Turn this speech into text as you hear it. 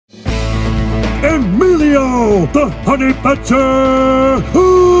Emilio, the Honey Badger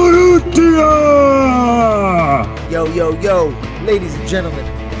Urrutia. Yo, yo, yo, ladies and gentlemen,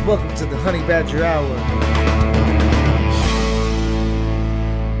 welcome to the Honey Badger Hour.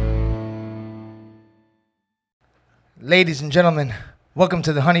 Ladies and gentlemen, welcome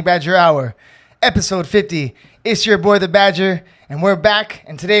to the Honey Badger Hour, episode 50. It's your boy, the Badger, and we're back.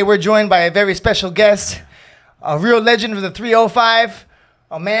 And today we're joined by a very special guest, a real legend of the 305,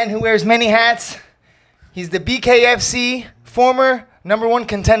 a man who wears many hats. He's the BKFC former #1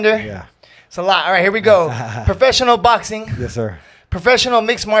 contender. Yeah. It's a lot. All right, here we go. Professional boxing. Yes, sir. Professional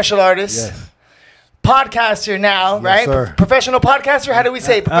mixed martial artist. Yes. Podcaster now, Yes, right? Sir. Professional podcaster? How do we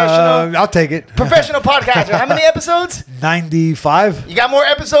say professional? I'll take it. Professional podcaster. How many episodes? 95. You got more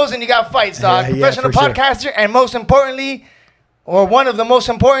episodes than you got fights, dog. Yeah, Professional for sure. podcaster, and most importantly, or one of the most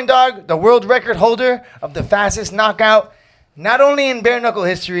important, dog, the world record holder of the fastest knockout, not only in bare knuckle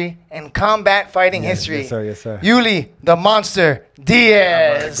history, in combat fighting history. Yes, sir. Yes, sir. Uly, the Monster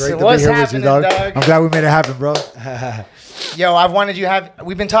Diaz. Great to What's be here with happening, you, dog. dog? I'm glad we made it happen, bro. Yo, I've wanted you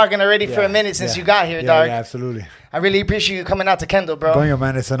we've been talking already for a minute since you got here, dog. Yeah, absolutely. I really appreciate you coming out to Kendall, bro. Doño,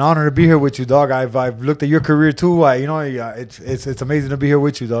 man, it's an honor to be here with you, dog. I've looked at your career too. It's amazing to be here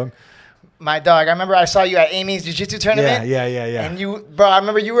with you, dog. My dog, I remember I saw you at Amy's Jiu-Jitsu tournament. Yeah. And I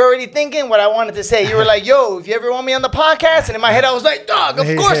remember you were already thinking what I wanted to say. You were like, yo, if you ever want me on the podcast. And in my head, I was like, dog, of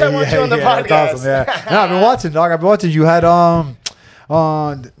course I want you on the podcast. That's awesome, yeah. No, I've been watching, dog. I've been watching. You had,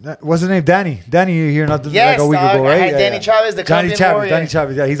 what's his name? Danny. Danny here like a week ago, right? I had Danny Chavez, the Colombian warrior. Danny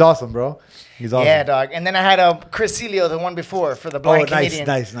Chavez, yeah. He's awesome, bro. He's awesome. Yeah, dog. And then I had Chris Celio, the one before, for the blind comedian.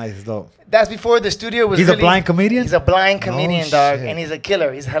 Nice, dope. That's before the studio was He's a blind comedian? He's a blind comedian, dog. Shit. And he's a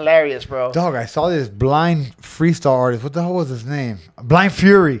killer. He's hilarious, bro. Dog, I saw this blind freestyle artist. What the hell was his name? Blind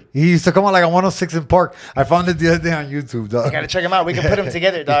Fury. He used to come on like on 106 in Park. I found it the other day on YouTube, dog. You gotta check him out. We can put him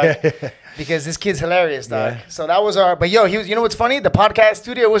together, dog. Because this kid's hilarious, dog. Yeah. So that was but yo, you know what's funny? The podcast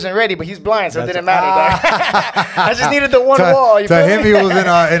studio wasn't ready, but he's blind, so it didn't matter, dog. I just needed the one wall. You to feel him, me? he was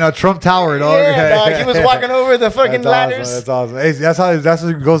in a Trump tower, dog. Yeah, dog. He was walking over the fucking ladders. That's awesome. Hey, that's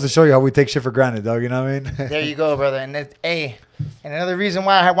what goes to show you how we take shit for granted, dog. You know what I mean? There you go, brother. And and another reason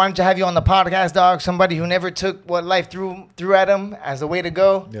why I wanted to have you on the podcast, dog, somebody who never took what life threw at him as a way to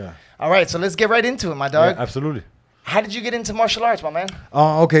go. Yeah. All right, so let's get right into it, my dog. Yeah, absolutely. How did you get into martial arts, my man?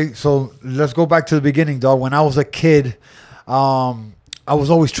 Okay, so let's go back to the beginning, dog. When I was a kid, I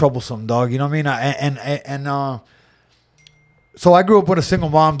was always troublesome, dog. You know what I mean? So I grew up with a single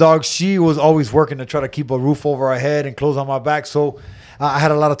mom, dog. She was always working to try to keep a roof over our head and clothes on my back. So I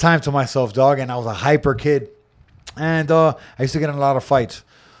had a lot of time to myself, dog, and I was a hyper kid. And I used to get in a lot of fights.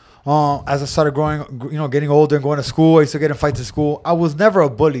 As I started growing, getting older and going to school, I used to get in fights at school. I was never a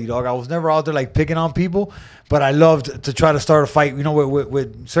bully, dog. I was never out there like picking on people, but I loved to try to start a fight,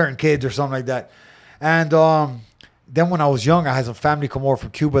 with certain kids or something like that. And then when I was young, I had some family come over from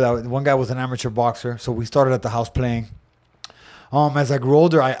Cuba. One guy was an amateur boxer, so we started at the house playing. As I grew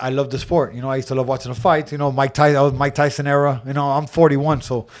older, I loved the sport. I used to love watching the fights. Mike Tyson, I was Mike Tyson era. I'm 41,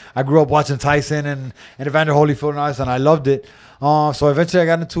 so I grew up watching Tyson and Evander Holyfield and I loved it. So eventually I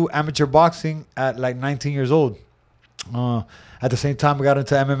got into amateur boxing at like 19 years old. At the same time, I got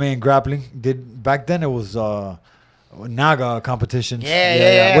into MMA and grappling. Back then it was Naga competitions.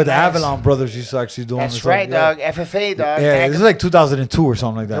 Yeah. With the Avalon brothers used to actually do them. That's right, dog. FFA, dog. Yeah, this is like 2002 or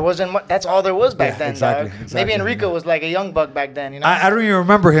something like that. There wasn't that's all there was back then, exactly, dog. exactly. Maybe Enrico was like a young buck back then, I don't even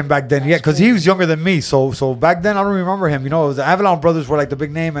remember him back then, because he was younger than me. So back then I don't remember him. It was the Avalon brothers were like the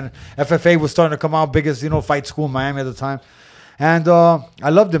big name, and FFA was starting to come out, biggest fight school in Miami at the time. And I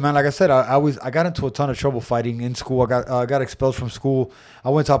loved it, man. Like I said, I got into a ton of trouble fighting in school. I got expelled from school. I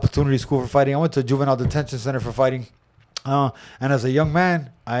went to opportunity school for fighting. I went to juvenile detention center for fighting. And as a young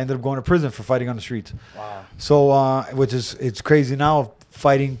man, I ended up going to prison for fighting on the streets. Wow. So, it's crazy now.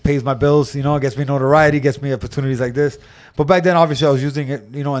 Fighting pays my bills, gets me notoriety, gets me opportunities like this. But back then, obviously, I was using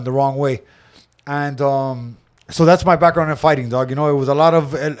it, in the wrong way. And so that's my background in fighting, dog. It was a lot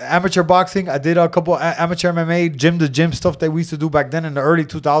of amateur boxing. I did a couple amateur MMA, gym-to-gym stuff that we used to do back then in the early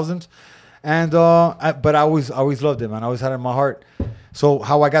 2000s. And but I always loved it, man. I always had it in my heart. So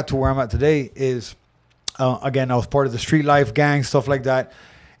how I got to where I'm at today is... again, I was part of the street life, gang, stuff like that.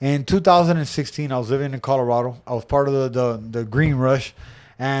 In 2016, I was living in Colorado. I was part of the Green Rush,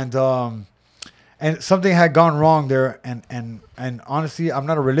 and something had gone wrong there. And honestly, I'm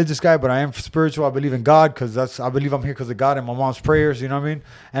not a religious guy, but I am spiritual. I believe in God I believe I'm here because of God and my mom's prayers. You know what I mean?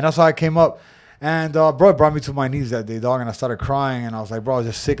 And that's how I came up. And bro, it brought me to my knees that day, dog. And I started crying, and I was like, bro, I was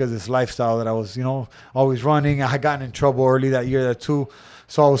just sick of this lifestyle that I was, always running. I had gotten in trouble early that year, too.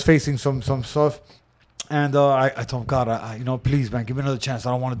 So I was facing some stuff. And I told him, God, please, man, give me another chance.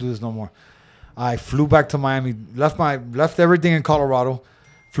 I don't want to do this no more. I flew back to Miami, left everything in Colorado,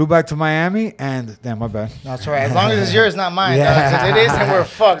 flew back to Miami, and damn, my bad. That's all right. As long as it's yours, not mine. If it is, then we're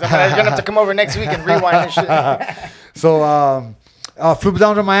fucked. I'm gonna have to come over next week and rewind this shit. So flew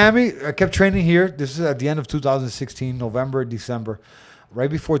down to Miami. I kept training here. This is at the end of 2016, November, December. Right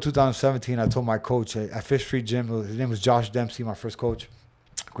before 2017, I told my coach at Fish Street Gym, his name was Josh Dempsey, my first coach,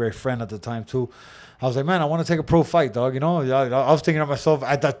 great friend at the time too. I was like, man, I want to take a pro fight, dog. You know, I was thinking of myself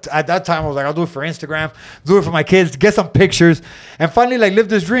at that time. I was like, I'll do it for Instagram, do it for my kids, get some pictures, and finally like live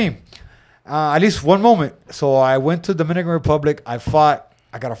this dream. At least one moment. So I went to Dominican Republic. I fought.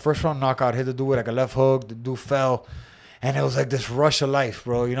 I got a first round knockout. Hit the dude with like a left hook. The dude fell, and it was like this rush of life,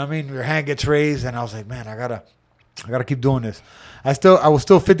 bro. You know what I mean? Your hand gets raised, and I was like, man, I gotta keep doing this. I was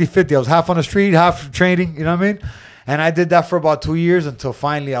still 50-50. I was half on the street, half training. You know what I mean? And I did that for about 2 years until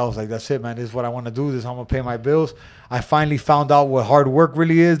finally I was like, that's it, man. This is what I want to do. This is how I'm going to pay my bills. I finally found out what hard work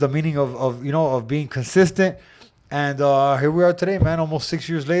really is, the meaning of being consistent. And here we are today, man, almost 6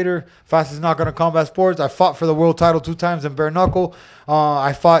 years later. Fastest knockout in combat sports. I fought for the world title 2 times in bare knuckle.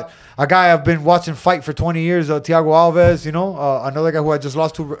 I fought a guy I've been watching fight for 20 years, Thiago Alves, another guy who I just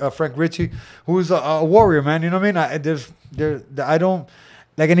lost to, Frank Ritchie, who's a warrior, man. You know what I mean? I don't...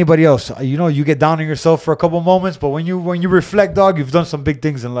 Like anybody else, you get down on yourself for a couple moments, but when you reflect, dog, you've done some big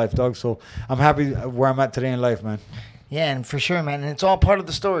things in life, dog. So I'm happy where I'm at today in life, man. Yeah, and for sure, man. And it's all part of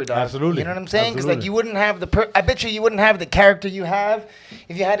the story, dog. Absolutely. You know what I'm saying? Because like you wouldn't have I bet you wouldn't have the character you have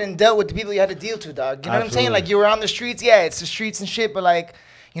if you hadn't dealt with the people you had to deal to, dog. You know what I'm saying? Like you were on the streets. Yeah, it's the streets and shit, but like,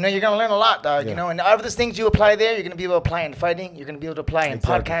 you're going to learn a lot, dog, and out of the things you apply there, you're going to be able to apply in fighting. You're going to be able to apply in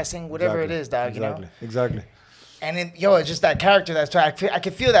podcasting, whatever it is, dog, Exactly. And then, it's just that character that's I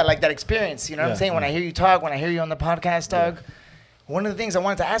can feel that, like that experience. You know what I'm saying? When I hear you talk, when I hear you on the podcast, dog. One of the things I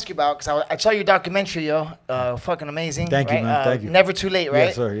wanted to ask you about, because I saw your documentary, fucking amazing. Thank you, man. Thank you. Never Too Late, right?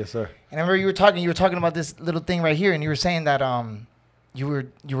 Yes, sir. Yes, sir. And I remember you were talking about this little thing right here, and you were saying that you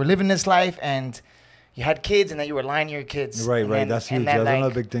were living this life and you had kids, and that you were lying to your kids. Right. That's huge. That's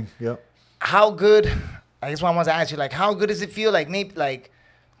another big thing. Yep. How good? I guess what I want to ask you, like, how good does it feel, like maybe like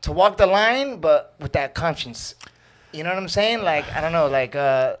to walk the line, but with that conscience? You know what I'm saying? Like, I don't know, like,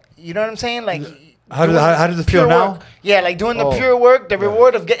 you know what I'm saying? Like, how does it feel now? Yeah, like doing the pure work, the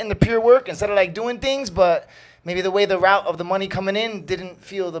reward of getting the pure work instead of like doing things, but maybe the way the route of the money coming in didn't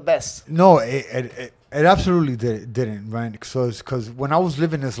feel the best. No, it absolutely didn't, right? So it's because when I was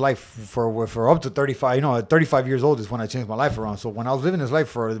living this life for up to 35, at 35 years old is when I changed my life around. So when I was living this life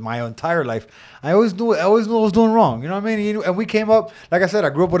for my entire life, I always knew I was doing wrong. You know what I mean? And we came up, like I said, I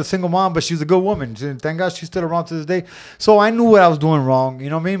grew up with a single mom, but she's a good woman. Thank God she's still around to this day. So I knew what I was doing wrong. You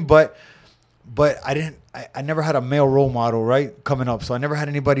know what I mean? But I never had a male role model, right, coming up. So I never had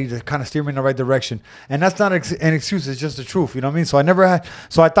anybody to kind of steer me in the right direction. And that's not an excuse. It's just the truth. You know what I mean? So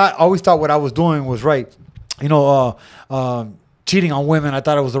I always thought what I was doing was right. Cheating on women, I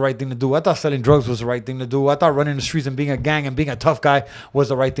thought it was the right thing to do. I thought selling drugs was the right thing to do. I thought running the streets and being a gang and being a tough guy was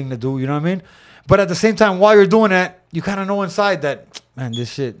the right thing to do. You know what I mean? But at the same time, while you're doing that, you kind of know inside that, man,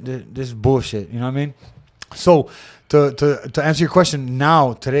 this is bullshit. You know what I mean? So to answer your question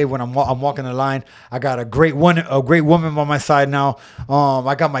now, today when I'm walking the line, I got a great woman by my side now.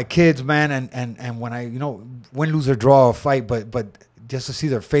 I got my kids, man, and when I win, lose or draw a fight, but just to see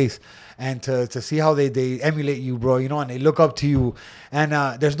their face and to see how they emulate you, bro, and they look up to you, and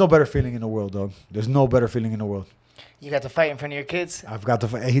there's no better feeling in the world, dog. There's no better feeling in the world. You got to fight in front of your kids? I've got to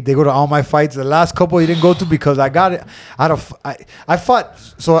fight. They go to all my fights. The last couple he didn't go to because I got it. I fought.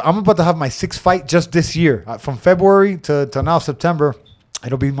 So I'm about to have my 6th fight just this year. From February to now September,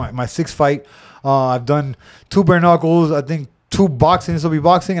 it'll be my 6th fight. I've done 2 bare knuckles. I think 2 boxing. This will be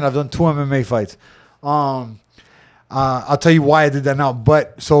boxing. And I've done 2 MMA fights. I'll tell you why I did that now.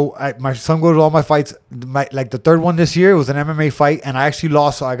 But so my son goes to all my fights. Like the 3rd one this year, it was an MMA fight. And I actually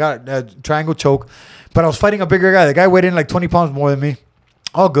lost. So I got a triangle choke. But I was fighting a bigger guy. The guy weighed in like 20 pounds more than me.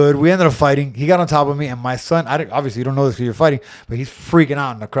 All good. We ended up fighting. He got on top of me. And my son, obviously you don't know this because you're fighting, but he's freaking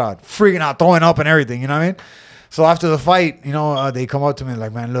out in the crowd. Freaking out, throwing up and everything. You know what I mean? So after the fight, they come up to me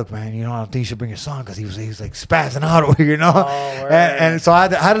like, man, look, man, I don't think you should bring your son because he was like spazzing out over here, and so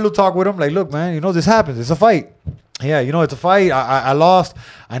I had a little talk with him. Like, look, man, this happens. It's a fight. Yeah, it's a fight. I lost.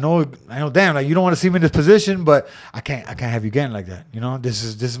 I know. Damn, like you don't want to see me in this position, but I can't have you getting like that. This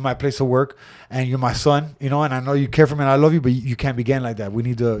is my place of work, and you're my son. And I know you care for me, and I love you, but you can't be getting like that. We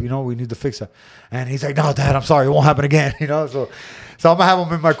need to fix that. And he's like, no, Dad, I'm sorry, it won't happen again. So I'm gonna have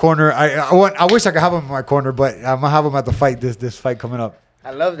him in my corner. I wish I could have him in my corner, but I'm gonna have him at the fight. This fight coming up. I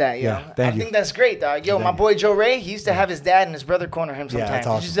love that, yo. Yeah, thank I you. think that's great, dog. Yo, my boy Joe Ray, he used to have his dad and his brother corner him sometimes. that's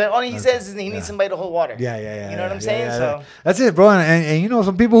awesome. He just, all he says is he needs somebody to hold water. Yeah. You know what I'm saying? So that's it, bro. And you know,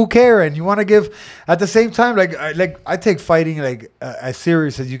 some people who care and you want to give at the same time, like I take fighting like as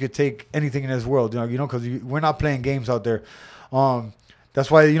serious as you could take anything in this world, you know, because we're not playing games out there. That's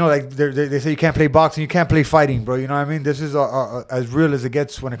why, you know, like they say you can't play boxing, you can't play fighting, bro. You know what I mean? This is as real as it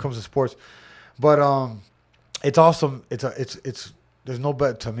gets when it comes to sports. But it's awesome. It's there's no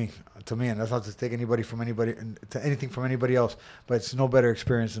better to me, and that's not to take anybody from anybody to anything from anybody else. But it's no better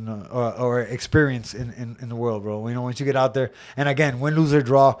experience or experience in the world, bro. You know, once you get out there, and again, win, lose or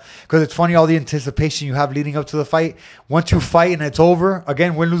draw, because it's funny all the anticipation you have leading up to the fight. Once you fight and it's over,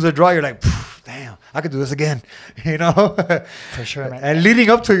 again, win, lose or draw, you're like, damn, I could do this again, you know? For sure, man. And leading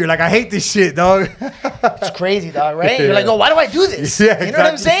up to it, you're like, I hate this shit, dog. It's crazy, dog, right? You're like, oh, why do I do this? Yeah, you know what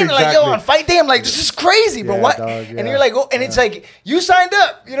I'm saying? exactly. Like, yo, on fight day, I'm like, this is crazy, bro. Yeah, What? dog, And you're like, oh, and it's like, you signed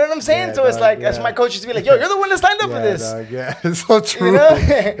up. You know what I'm saying? Yeah, so it's dog, like, that's my coach used to be like, yo, you're the one that signed up for this. Dog, yeah, it's so true. You know?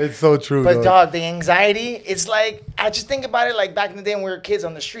 It's so true, But dog, the anxiety, it's like, I just think about it like back in the day when we were kids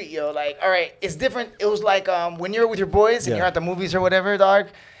on the street, yo. Like, all right, it's different. It was like when you're with your boys and you're at the movies or whatever, dog.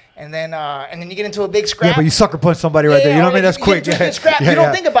 And then you get into a big scrap. Yeah, but you sucker punch somebody right there. You know what I mean? That's quick. You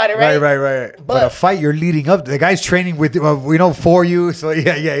don't think about it, right? Right. But a fight, you're leading up. The guy's training with for you. So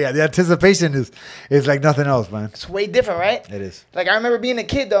yeah. The anticipation is like nothing else, man. It's way different, right? It is. Like I remember being a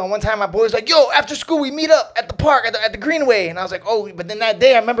kid though. And one time my boy was like, "Yo, after school we meet up at the park at the Greenway." And I was like, "Oh," but then that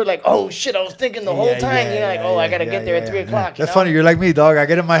day I remember like, "Oh shit," I was thinking the whole time. I gotta get there at 3 o'clock. That's funny. You're like me, dog. I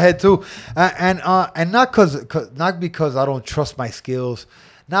get in my head too, and not because I don't trust my skills.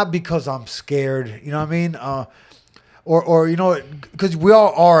 Not because I'm scared, you know what I mean? Or you know, because we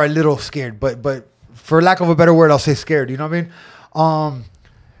all are a little scared, but for lack of a better word, I'll say scared, you know what I mean?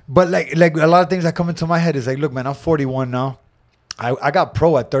 But like a lot of things that come into my head is like, look, man, I'm 41 now. I got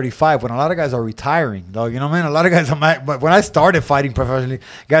pro at 35 when a lot of guys are retiring, dog. You know what I mean? A lot of guys, but when I started fighting professionally,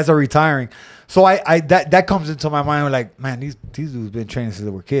 guys are retiring. So that comes into my mind like, man, these dudes been training since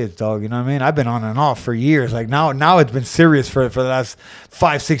they were kids, dog. You know what I mean? I've been on and off for years. Like now it's been serious for the last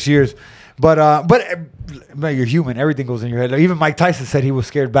 5-6 years. But you're human. Everything goes in your head. Like, even Mike Tyson said he was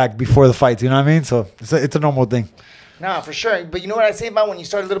scared back before the fights. You know what I mean? So it's a normal thing. Nah, for sure. But you know what I say about when you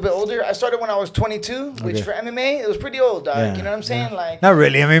start a little bit older? I started when I was 22, which for MMA, it was pretty old, dog. Yeah, you know what I'm saying? Like, not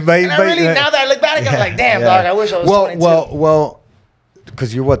really. I mean, but now that I look back, I'm like, damn, dog, I wish I was 22. Well.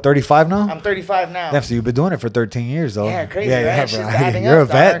 Because you're what, 35 now? I'm 35 now. Damn, so you've been doing it for 13 years, though. Yeah, crazy, right? Bro. You're a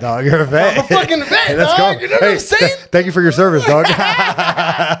vet, dog. You're a vet. I'm a fucking vet, Let's dog. go. You know what I'm saying? Thank you for your service, dog. I'm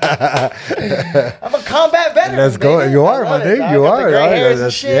a combat veteran. Let's go. Baby. You are, my nigga. You are.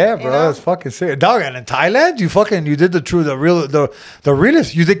 Yeah, bro. You know? That's fucking serious. Dog, and in Thailand, you did the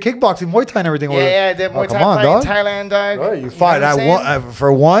realest. You did kickboxing, Muay Thai, and everything. Yeah, I did Muay Thai fight in Thailand, dog. Bro, you fought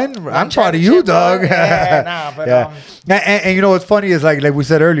for one. I'm proud of you, dog. And you know what's funny is like we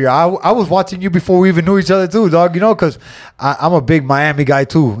said earlier, I was watching you before we even knew each other too, dog. You know, because I'm a big Miami guy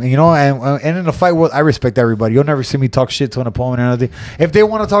too. And, you know, and in the fight world, I respect everybody. You'll never see me talk shit to an opponent or anything. If they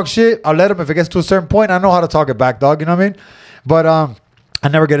want to talk shit, I'll let them. If it gets to a certain point, I know how to talk it back, dog. You know what I mean? But I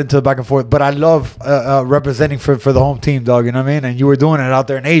never get into the back and forth, but I love representing for the home team, dog. You know what I mean? And you were doing it out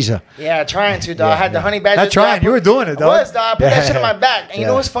there in Asia. Yeah, trying to, dog. I had the honey badgers. Not trying. You were doing it, dog. I was, dog. I put that shit on my back. And you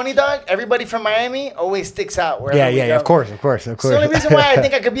know what's funny, dog? Everybody from Miami always sticks out wherever we go. Of course. It's the only reason why I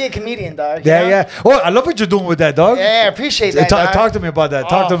think I could be a comedian, dog. Yeah. Oh, I love what you're doing with that, dog. Yeah, I appreciate that, dog. Talk to me about that.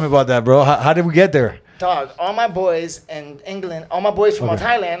 Talk to me about that, bro. How did we get there? Dog, all my boys in England, all my boys from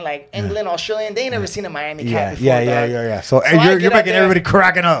Thailand, like England, Australia, they ain't never seen a Miami cat before. Yeah. So you're making everybody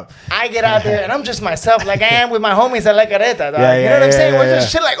cracking up. I get out there and I'm just myself, like I am with my homies at La Carreta, dog. You know what I'm saying? We're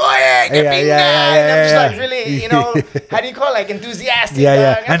just shit like, oh yeah, get me down. And I'm just like really, you know, how do you call it? Like enthusiastic,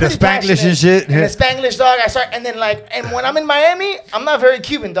 dog. And the Spanglish and shit. And the Spanglish, dog, and when I'm in Miami, I'm not very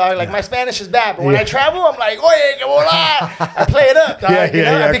Cuban, dog. Like my Spanish is bad, but when I travel, I'm like, oh yeah, que vola. I play it up, dog. You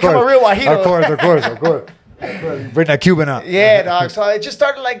know? I become a real Guajiro. Of course. Bring that Cuban out. Yeah, dog. So it just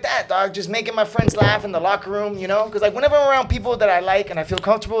started like that, dog. Just making my friends laugh in the locker room, you know? Because like whenever I'm around people that I like and I feel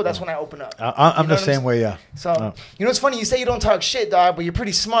comfortable, that's when I open up. I'm the same way, yeah. So, you know what's funny? You say you don't talk shit, dog, but you're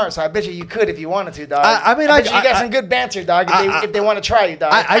pretty smart. So I bet you could if you wanted to, dog. I mean, bet you got some good banter, dog, if they want to try you,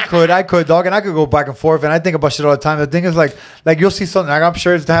 dog. I could, dog. And I could go back and forth. And I think about shit all the time. The thing is like you'll see something. Like I'm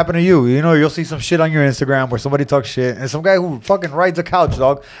sure it's happened to you. You know, you'll see some shit on your Instagram where somebody talks shit. And some guy who fucking rides a couch,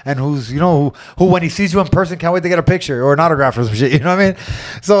 dog. And who's, you know, who when he sees you in person can't wait to get a picture or an autograph or some shit, you know what I mean?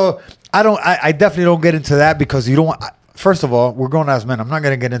 So I definitely don't get into that because you don't want, first of all, we're grown ass men. I'm not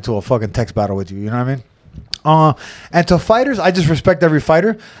going to get into a fucking text battle with you, you know what I mean? And to fighters, I just respect every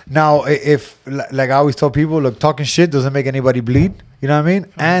fighter. Now, if like I always tell people, look, talking shit doesn't make anybody bleed. You know what I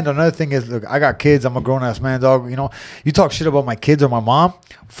mean? And another thing is, look, I got kids. I'm a grown ass man, dog. You know, you talk shit about my kids or my mom,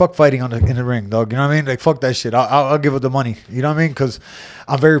 fuck fighting in the ring, dog. You know what I mean? Like, fuck that shit. I'll give it the money. You know what I mean? Because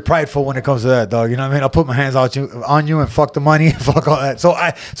I'm very prideful when it comes to that, dog. You know what I mean? I'll put my hands on you and fuck the money, fuck all that. So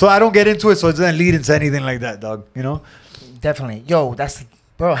I don't get into it, so it doesn't lead into anything like that, dog. You know? Definitely. Yo,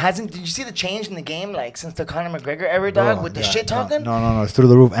 bro, did you see the change in the game, like, since the Conor McGregor era, dog, with the shit talking? No, it's through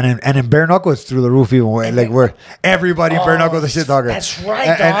the roof. And in bare knuckle, it's through the roof even. Where everybody in bare knuckle is a shit talker. That's right,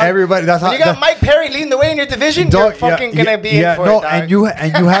 dog. And everybody, that's when how. you got Mike Perry leading the way in your division, dog, you're fucking gonna be in for it, dog. And you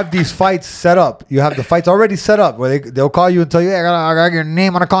have these fights set up. You have the fights already set up where they'll call you and tell you, hey, I got your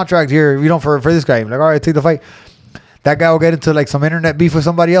name on a contract here, you know, for this guy. Like, all right, take the fight. That guy will get into like some internet beef with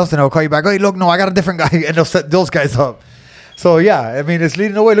somebody else, and they'll call you back. Hey, look, no, I got a different guy, and they'll set those guys up. So yeah, I mean, it's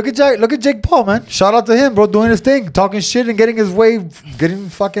leading the way. Look at Jake Paul, man. Shout out to him, bro, doing his thing, talking shit and getting his way,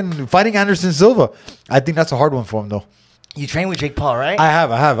 fighting Anderson Silva. I think that's a hard one for him, though. You trained with Jake Paul, right? I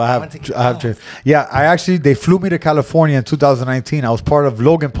have trained. Yeah, they flew me to California in 2019. I was part of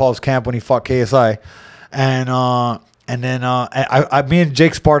Logan Paul's camp when he fought KSI, and then me and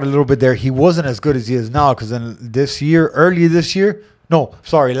Jake sparred a little bit there. He wasn't as good as he is now, because then last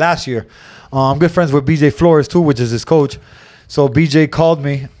year, I'm good friends with BJ Flores too, which is his coach. So BJ called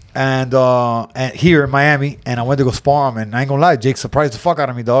me and here in Miami, and I went to go spar him. And I ain't gonna lie, Jake surprised the fuck out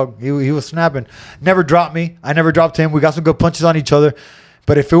of me, dog. He was snapping. Never dropped me. I never dropped him. We got some good punches on each other.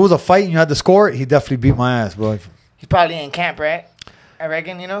 But if it was a fight and you had to score, he definitely beat my ass, bro. He's probably in camp, right? I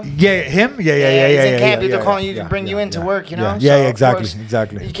reckon, you know? Yeah, him? Yeah. He's in camp. They're calling you to bring you in to work, you know? Yeah, exactly.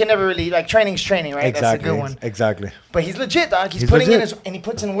 You can never really, like, training's training, right? Exactly, that's a good one. Exactly. But he's legit, dog. He's putting legit. And he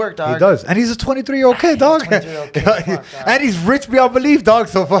puts in work, dog. He does. And he's a 23-year-old kid, dog. 23-year-old kid. Fuck, dog. And he's rich beyond belief, dog.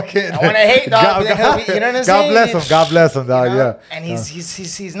 So fucking. I want to hate, dog. You know what I'm saying? God bless him, dog. You know? Yeah. And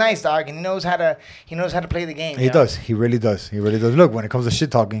he's nice, dog. And he knows how to play the game. He does. He really does. Look, when it comes to shit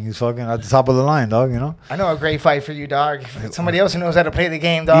talking, he's fucking at the top of the line, dog. You know. I know a great fight for you, dog. Somebody else who knows how to play the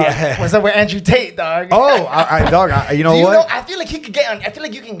game, dog. Yeah. What's up with Andrew Tate, dog? Oh, dog. You know what? I feel like he could get on. I feel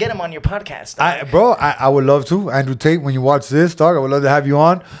like you can get him on your podcast, dog. I would love to. Andrew Tate, when you watch this, dog, I would love to have you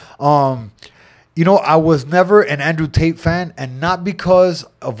on. You know, I was never an Andrew Tate fan, and not because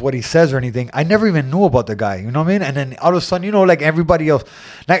of what he says or anything. I never even knew about the guy. You know what I mean? And then all of a sudden, you know, like everybody else,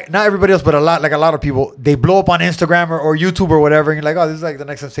 like not everybody else, but a lot of people, they blow up on Instagram or YouTube or whatever, and you're like, oh, this is like the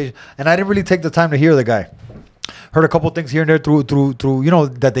next sensation. And I didn't really take the time to hear the guy. Heard a couple things here and there through you know,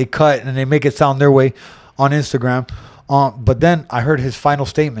 that they cut and they make it sound their way on Instagram. But then I heard his final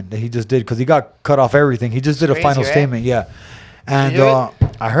statement that he just did, because he got cut off everything. He just did a final statement, yeah. And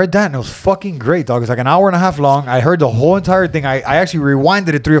I heard that, and it was fucking great, dog. It's like an hour and a half long. I heard the whole entire thing. I actually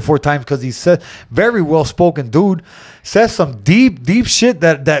rewinded it 3 or 4 times, because he said, very well spoken dude, says some deep shit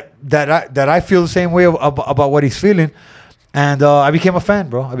that I feel the same way about what he's feeling. And I became a fan,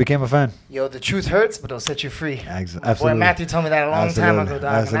 bro. Yo, the truth hurts, but it'll set you free. Absolutely. Boy, Matthew told me that a long time ago,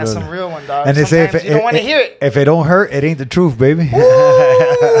 dog. And that's some real one, dog. And they say if you don't want to hear it. If it don't hurt, it ain't the truth, baby.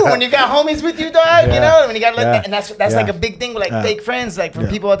 Ooh, when you got homies with you, dog, you know, when you got and that's like a big thing with like fake friends, like from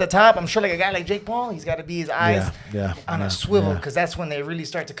people at the top. I'm sure like a guy like Jake Paul, he's got to be his eyes on a swivel, because that's when they really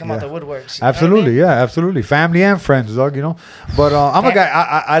start to come out the woodworks. Absolutely, absolutely. Family and friends, dog, you know. But I'm a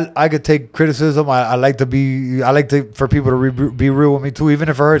guy. I could take criticism. I like for people to be real with me too, even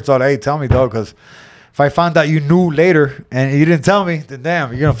if it hurts. Hey, tell me, dog, because if I found out you knew later and you didn't tell me, then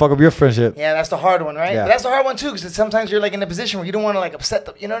damn, you're gonna fuck up your friendship. Yeah, that's the hard one, right? Yeah. But that's the hard one too, because sometimes you're like in a position where you don't want to like upset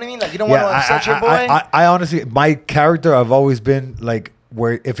you know what I mean? Like you don't want to upset your boy. I honestly, my character, I've always been like,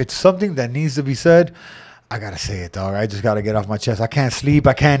 where if it's something that needs to be said, I gotta say it, dog. I just gotta get off my chest. I can't sleep.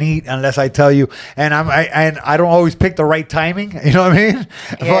 I can't eat unless I tell you. And I don't always pick the right timing. You know what I mean?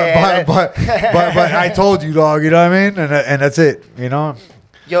 Yeah, but I told you, dog. You know what I mean? And that's it. You know.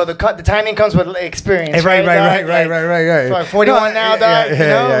 Yo, the timing comes with experience. Right. So 41 now, dog.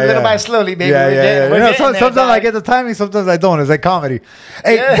 Little by slowly, baby. Sometimes I get the timing. Sometimes I don't. It's like comedy.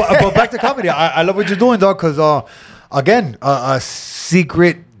 Hey, but back to comedy. I love what you're doing, dog. Because again, a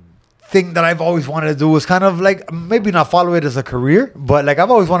secret thing that I've always wanted to do was kind of like, maybe not follow it as a career, but like I've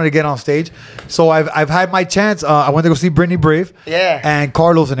always wanted to get on stage. So I've had my chance. I went to go see Brittany Brave and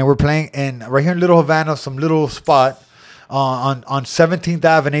Carlos, and they were playing right here in Little Havana, some little spot on 17th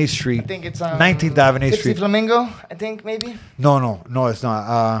Ave and 8th Street. I think it's 19th Ave and 8th Street. Flamingo, I think maybe. No, it's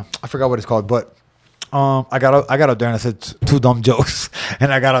not. I forgot what it's called, but I got up there and I said 2 dumb jokes,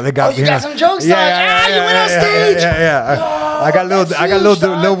 and I got up. They got you got some jokes. You went on stage. Yeah. I got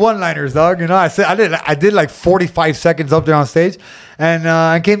little one-liners, dog. You know, I did like 45 seconds up there on stage, and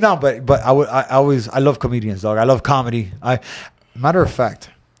I came down. But I love comedians, dog. I love comedy. Matter of fact,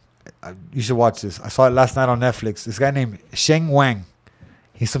 you should watch this. I saw it last night on Netflix. This guy named Sheng Wang.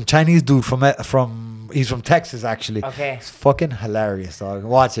 He's some Chinese dude he's from Texas, actually. Okay. It's fucking hilarious, dog.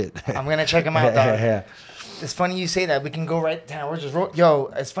 Watch it. I'm gonna check him out, dog. Yeah. It's funny you say that. We can go right down.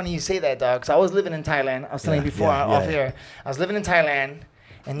 Yo, it's funny you say that, dog. Because I was living in Thailand. I was telling you before off air. I was living in Thailand,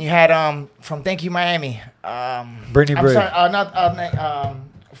 and you had from Thank You Miami. Brittany Brave.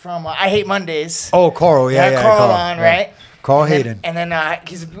 From I Hate Mondays. Oh, Carl. Yeah. Carl on, right? Carl Hayden. And then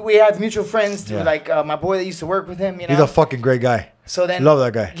we have mutual friends too, like my boy that used to work with him. You know, he's a fucking great guy. So then, love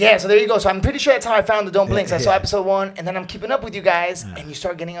that guy. Yeah, so there you go. So I'm pretty sure that's how I found the Don't Blink. So I saw episode 1, and then I'm keeping up with you guys, and you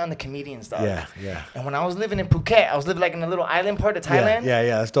start getting on the comedians, dog. Yeah. And when I was living in Phuket, I was living like in a little island part of Thailand. Yeah,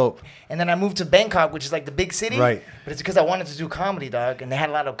 that's dope. And then I moved to Bangkok, which is like the big city. Right. But it's because I wanted to do comedy, dog, and they had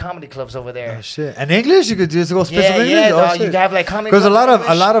a lot of comedy clubs over there. Oh shit! And English, you could just go spit some English. Yeah, dog. Shit. You could have like comedy. Because a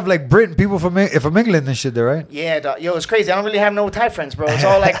lot of like Britain people from England and shit there, right? Yeah, dog. Yo, it's crazy. I don't really have no Thai friends, bro. It's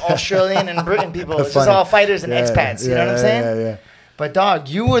all like Australian and Britain people. It's just all fighters and expats. You know what I'm saying? Yeah. But dog,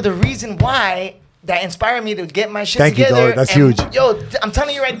 you were the reason why that inspired me to get my shit Thank together. You, dog. That's huge. Yo, I'm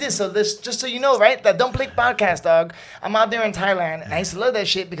telling you right this. So this, just so you know, right? That Don't Blink podcast, dog. I'm out there in Thailand, and I used to love that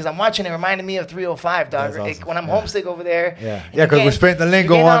shit because I'm watching it. Reminded me of 305, dog. Awesome. When I'm homesick over there. Yeah, because we're spitting the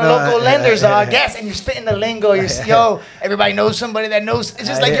lingo on local lenders, dog. Yes, and you're spitting the lingo. Yo, everybody knows somebody that knows. It's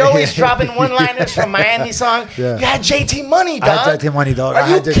just like you're always dropping one-liners from Miami song. Yeah. You had JT Money, dog. I had JT Money, dog.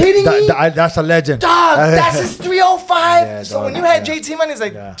 Are you kidding me? That's a legend. Dog, that's his 305. Yeah, so dog, when you had JT Money, it's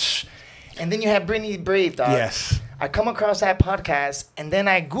like... And then you had Brittany Brave, dog. Yes. I come across that podcast, and then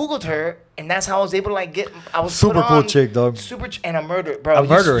I Googled her, and that's how I was able to like get. I was super cool chick, dog. And a murderer, bro. A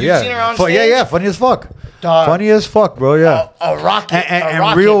murderer, you seen her on stage? Yeah. Funny as fuck. Dog. Funny as fuck, bro. Yeah. A rocket.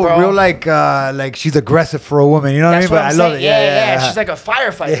 And real like she's aggressive for a woman. You know what I mean? But I love it. Yeah. She's like a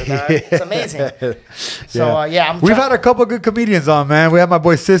firefighter, dog. It's amazing. So we've had a couple good comedians on, man. We have my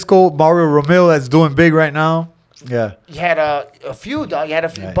boy Cisco, Mario Romeo, that's doing big right now. Yeah. You had a few, dog. You had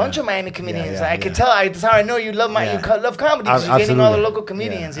a bunch of Miami comedians. I could tell. That's how I know you love you love comedy because you're getting all the local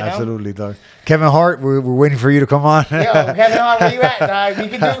comedians. You know. Absolutely, dog. Kevin Hart, we're waiting for you to come on. Yo, Kevin Hart, where you at, dog? You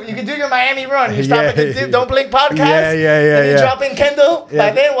can do your Miami run. You stop at the Don't Blink podcast. Then you drop in Kendall.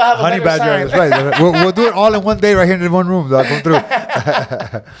 By then we'll have a better sign. That's right. We'll do it all in one day right here in one room, dog. Come through.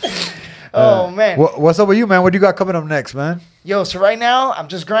 Oh man. What's up with you, man? What do you got coming up next, man? Yo, so right now I'm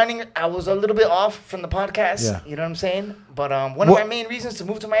just grinding. I was a little bit off from the podcast. Yeah. You know what I'm saying? But one of my main reasons to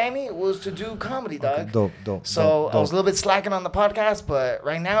move to Miami was to do comedy, dog. Okay, dope. So I was a little bit slacking on the podcast, but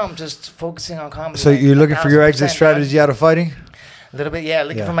right now I'm just focusing on comedy. So you're looking for your exit strategy out of fighting? A little bit, yeah.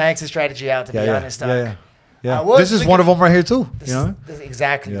 Looking for my exit strategy out, to be honest, dog. Yeah. This is one of them right here too. You know?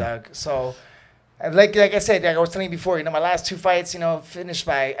 Exactly, dog. So. Like I said, like I was telling you before, you know, my last 2 fights, you know, finished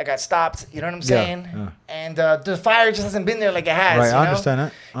by, I got stopped, you know what I'm saying? Yeah. And the fire just hasn't been there like it has, right, you know? I understand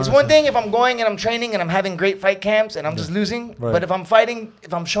that. It's one thing if I'm going and I'm training and I'm having great fight camps and I'm just losing, but if I'm fighting,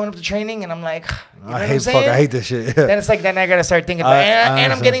 if I'm showing up to training and I'm like, you know what I'm saying? I hate this shit. Then it's like, then I gotta start thinking about it.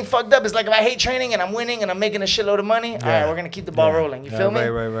 And I'm getting fucked up. It's like if I hate training and I'm winning and I'm making a shitload of money, all right, we're gonna keep the ball rolling, you feel me?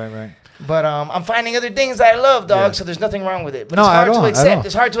 Right. But I'm finding other things that I love, dog. So there's nothing wrong with it. But no, it's hard to accept.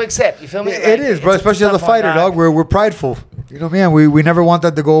 It's hard to accept. You feel me? It is, bro. Especially as a fighter, dog. We're prideful. You know, man. We never want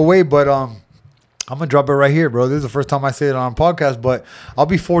that to go away. But I'm gonna drop it right here, bro. This is the first time I say it on a podcast. But I'll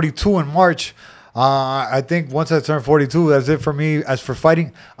be 42 in March. I think once I turn 42, that's it for me. As for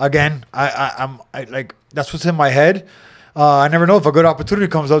fighting, again, I like that's what's in my head. I never know if a good opportunity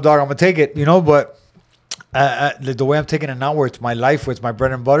comes up, dog. I'm gonna take it. You know, but. The way I'm taking it now, where it's my life, where it's my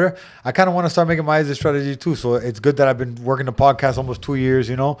bread and butter, I kind of want to start making my exit strategy too. So it's good that I've been working the podcast almost 2 years,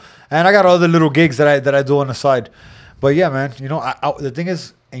 you know, and I got other little gigs that I do on the side. But yeah, man, you know, the thing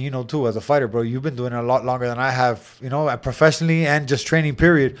is, and you know too, as a fighter, bro, you've been doing it a lot longer than I have, you know, professionally and just training.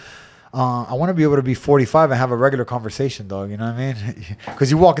 Period. I want to be able to be 45 and have a regular conversation, dog. You know what I mean? Because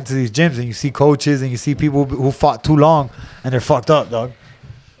you walk into these gyms and you see coaches and you see people who fought too long and they're fucked up, dog.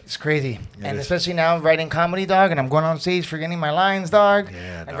 It's crazy. And especially now writing comedy, dog, and I'm going on stage forgetting my lines, dog.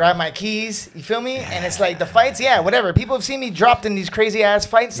 Yeah, I grab my keys. You feel me? And it's like the fights, whatever. People have seen me dropped in these crazy ass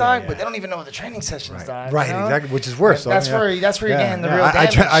fights, dog, but they don't even know the training sessions, dog. Right, you know? exactly, which is worse. That's where you're getting the real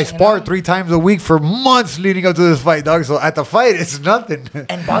damage. I sparred 3 times a week for months leading up to this fight, dog. So at the fight, it's nothing.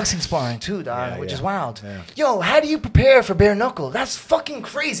 And boxing sparring too, dog, which is wild. Yeah. Yo, how do you prepare for bare knuckle? That's fucking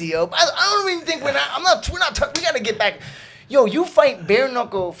crazy, yo. I don't even think we're not talking. We gotta get back. Yo, you fight bare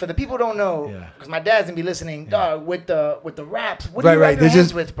knuckle for the people who don't know, Yeah. because my dad's gonna be listening. Dog, with the wraps. What Right, do you right. wrap your They hands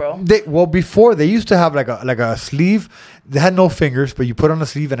just- with, bro? Well, before they used to have like a sleeve. They had no fingers, but you put on a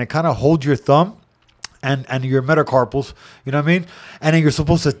sleeve and it kind of holds your thumb and your metacarpals. You know what I mean? And then you're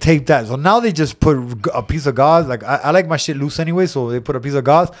supposed to tape that. So now they just put a piece of gauze. Like I like my shit loose anyway, so they put a piece of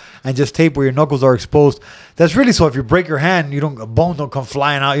gauze and just tape where your knuckles are exposed. That's really so if you break your hand, a bone don't come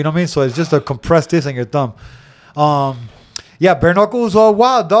flying out. You know what I mean? So it's just a compressed disc on your thumb. Yeah, bare knuckles are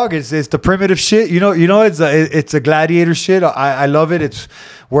wild, dog. It's the primitive shit. You know, it's a gladiator shit. I love it. It's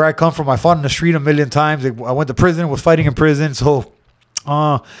where I come from. I fought in the street a million times. I went to prison, was fighting in prison. So,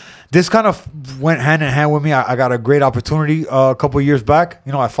 this kind of went hand in hand with me. I got a great opportunity a couple of years back.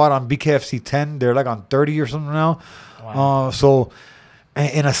 I fought on BKFC 10. They're like on 30 or something now. Wow. So,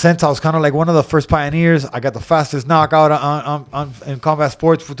 in a sense, I was kind of like one of the first pioneers. I got the fastest knockout in combat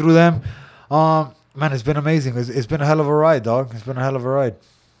sports through them. Man, it's been amazing. It's been a hell of a ride, dog. It's been a hell of a ride.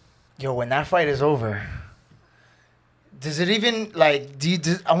 Yo, when that fight is over, does it even like? Did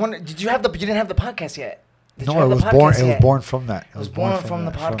you have you didn't have the podcast yet? Did you No, have it the was podcast born. It yet? was born from that. It was born from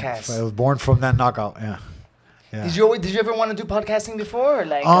the podcast. It was born from that knockout. Yeah. Yeah. Did you ever want to do podcasting before? Or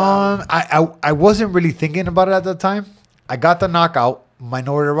like, I wasn't really thinking about it at the time. I got the knockout. My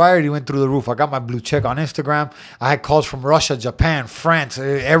notoriety went through the roof. I got my blue check on Instagram. I had calls from Russia, Japan, France,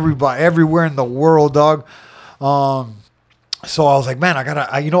 everybody, everywhere in the world, dog. So I was like, man, I got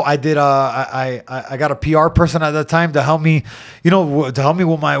a PR person at that time to help me, with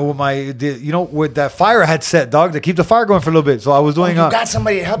that fire headset, dog, to keep the fire going for a little bit. So I was doing. you got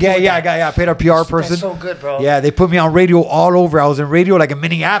somebody to help you. With that. I paid a PR person. That's so good, bro. Yeah, they put me on radio all over. I was in radio like in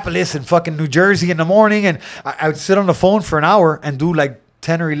Minneapolis and fucking New Jersey in the morning, and I would sit on the phone for an hour and do like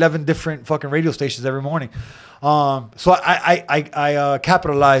 10 or 11 different fucking radio stations every morning. So I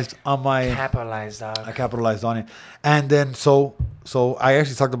capitalized on my. Dog. I capitalized on it, and then so I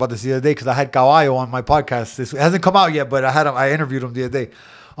actually talked about this the other day because I had Caballo on my podcast. It hasn't come out yet, but I interviewed him the other day.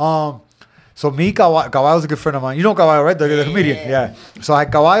 So me, Caballo's a good friend of mine. You know Caballo, right? The comedian. Yeah. So I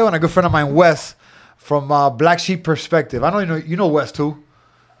had Caballo and a good friend of mine, Wes, from Black Sheep Perspective. I know you know Wes too.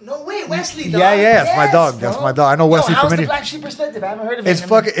 No way, Wesley, dog. Yeah, that's my dog. That's my dog. I know Wesley how's from the many. Black Sheep Perspective? I haven't heard of it.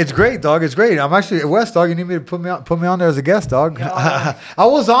 It's great, dog. It's great. I'm actually West, dog. You need me to put me on there as a guest, dog. No. I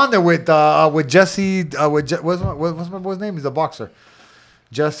was on there with Jesse. What's my boy's name? He's a boxer.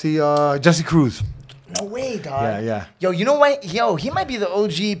 Jesse Cruz. No way, dog. Yeah. Yo, you know what? Yo, he might be the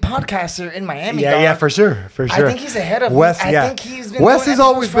OG podcaster in Miami, dog. Yeah, for sure. I think he's ahead of Wes. I Yeah, think he's been Wes doing has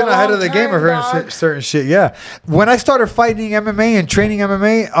always episodes for been a ahead long of the game time, of dog. certain shit. Yeah, when I started fighting MMA and training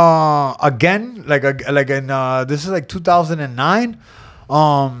MMA again, this is like 2009.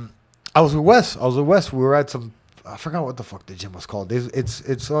 I was with Wes. We were at some. I forgot what the fuck the gym was called. It's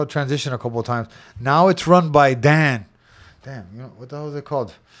transitioned a couple of times. Now it's run by Dan. Damn, what the hell is it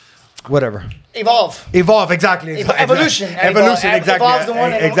called? Whatever. Evolve, exactly. Evolution, exactly. Evolve's the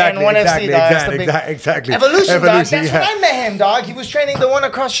one exactly, and one exactly, FC, dog. exactly. Evolution, dog. That's yeah. when I met him, dog. He was training the one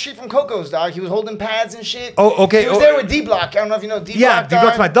across the street from Coco's, dog. He was holding pads and shit. Oh, okay. He was there with D-Block. I don't know if you know D-Block, Yeah,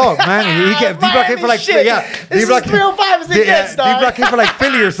 D-Block's my dog, man. D-Block came for like shit. This D-Block is 305 as it gets, dog. D-Block came for like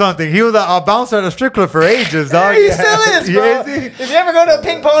Philly or something. He was a bouncer at a strip club for ages, dog. He still is, bro. Yeah, is he? If you ever go to a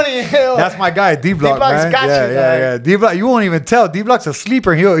Pink Pony, that's my guy, D-Block, D-Block's man. got you, yeah. D-Block, you won't even tell. D-Block's a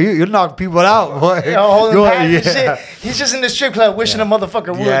sleeper. He'll knock people out, boy. Holding pads and shit. He's just in the strip club wishing a motherfucker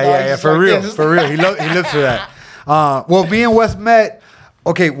would, dog. Yeah, Just for like real, this. for real. He lives for that. Well, me and Wes met.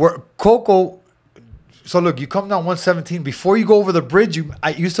 Okay, Coco. So look, you come down 117. Before you go over the bridge, I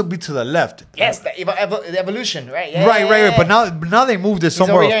used to be to the left. Yes, the evolution, right? Yeah, Right. But now they moved it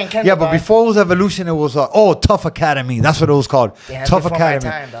somewhere. over here in else. Kendall, Yeah, but dog. before it was Evolution, it was Tough Academy. That's what it was called. Yeah, Tough before my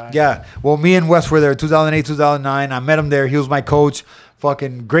Academy. time, dog. Yeah. Well, me and Wes were there 2008, 2009. I met him there. He was my coach.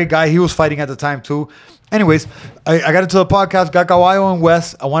 Fucking great guy. He was fighting at the time too. Anyways, I got into the podcast. Got Caballo and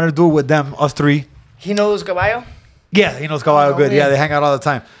Wes. I wanted to do it with them, us three. He knows Caballo? Yeah, he knows Caballo good. yeah. Yeah, they hang out all the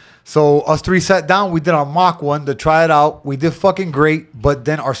time. So us three sat down. We did our mock one to try it out. We did fucking great, but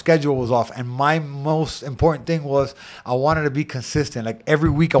then our schedule was off. And my most important thing was I wanted to be consistent. Like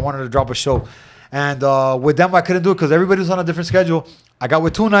every week I wanted to drop a show. And with them I couldn't do it because everybody was on a different schedule. I got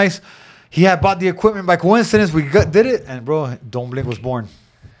with Too Nice. He had bought the equipment by coincidence. We did it. And bro, Don't Blink was born.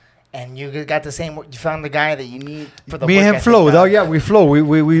 And you got the same. You found the guy that you need for the. Me and work him ethic, flow, dog. dog. Yeah, we flow.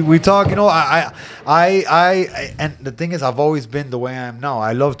 We talk. You know, I and the thing is, I've always been the way I am now.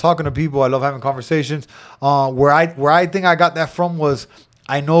 I love talking to people. I love having conversations. Where I think I got that from was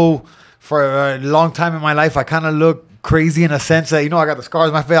I know for a long time in my life I kind of look crazy in a sense that I got the scars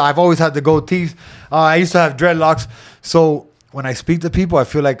on my face. I've always had the gold teeth. I used to have dreadlocks. So when I speak to people, I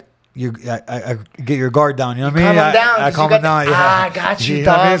feel like I get your guard down. You know what I mean? Calm them down. I calm them down. I got you,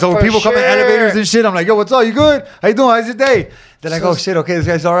 know what I mean? dog, So when for people come in sure. elevators and shit, I'm like, yo, what's up? You good? How you doing? How's your day? They're like, oh shit, okay, this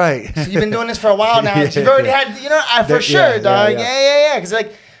guy's all right. So you've been doing this for a while now. Yeah. You've already had, you know, for Yeah, sure, dog. yeah. Yeah. Because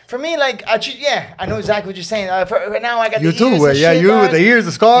like for me, like I know exactly what you're saying. Right now I got You the too, ears and yeah. shit, You dog. with the ears,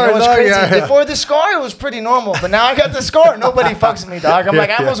 the scars, You know what's dog, crazy? yeah. Before the scar, it was pretty normal, but now I got the scar. Nobody fucks with me, dog. I'm like,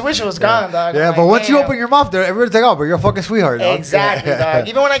 I almost wish it was gone, dog. Yeah, I'm but like, once you damn. open your mouth, there, everybody's like, oh, but you're a fucking sweetheart, dog. Exactly, dog.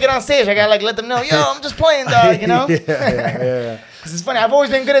 Even when I get on stage, I gotta like let them know, yo, I'm just playing, dog. You know? yeah. Because it's funny. I've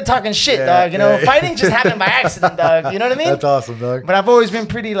always been good at talking shit, Yeah, dog. You know, yeah. fighting just happened by accident, dog. You know what I mean? That's awesome, dog. But I've always been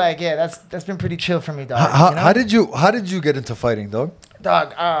pretty like, that's been pretty chill for me, dog. You know? How did you get into fighting, dog?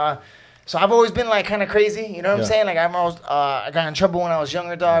 Dog, so I've always been like kind of crazy, you know what I'm Yeah. saying? Like I got in trouble when I was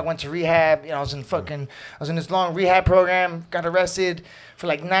younger, dog. Went to rehab. You know, I was in this long rehab program. Got arrested for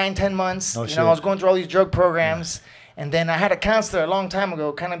like 9-10 months. Oh, you shit. know, I was going through all these drug programs. And then I had a counselor a long time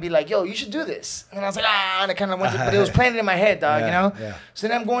ago kind of be like, yo, you should do this. And I was like, and I kind of went, but it was planted in my head, dog, you know? Yeah. So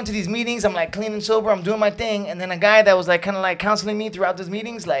then I'm going to these meetings. I'm like clean and sober. I'm doing my thing. And then a guy that was like kind of like counseling me throughout those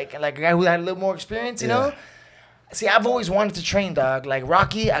meetings, like a guy who had a little more experience, you know? See, I've always wanted to train, dog. Like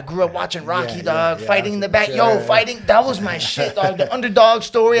Rocky, I grew up watching Rocky, dog. Fighting in the back. Fighting. That was my shit, dog. The underdog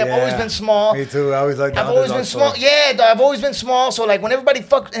story. I've always been small. Me too. I always like the I've always been underdog small. story. Yeah, dog. I've always been small. So like when anybody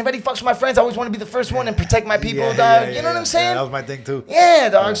fucks with my friends, I always want to be the first one and protect my people, dog. You know what I'm saying? Yeah, that was my thing too. Yeah,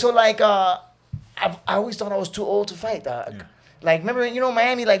 dog. So like, I always thought I was too old to fight, dog. Yeah. Like, remember, you know,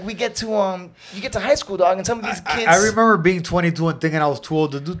 Miami, like we get to you get to high school, dog, and some of these kids. I remember being 22 and thinking I was too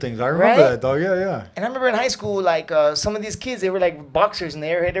old to do things. I remember Right? that, dog. Yeah. And I remember in high school, like some of these kids, they were like boxers and they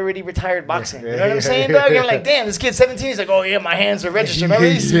had already retired boxing. You know what I'm saying, dog? You're like, damn, this kid's 17. He's like, oh yeah, my hands are registered. Remember,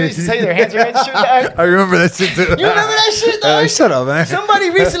 he used to tell you their hands are registered, dog. I remember that shit too. You remember that shit, dog? Shut up, man. Somebody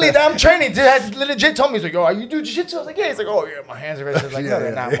recently that I'm training dude, had legit told me, he's like, yo, are you do jiu-jitsu? I was like, yeah. He's like, oh yeah, my hands are registered. Like, no,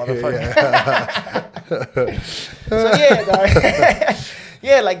 they're not, motherfucker. So yeah, dog.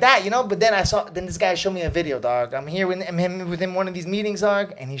 Yeah, like that, you know. But then then this guy showed me a video, dog. I'm here with him one of these meetings,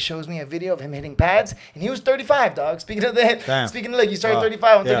 dog, and he shows me a video of him hitting pads, and he was 35, dog. Speaking of like, you started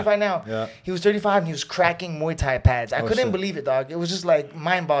 35, I'm 35 now. Yeah. He was 35 and he was cracking Muay Thai pads. I couldn't shit. believe it, dog. It was just like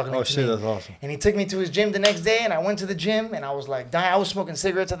mind-boggling. Oh to shit, me. that's awesome. And he took me to his gym the next day, and I went to the gym, and I was like, dying. I was smoking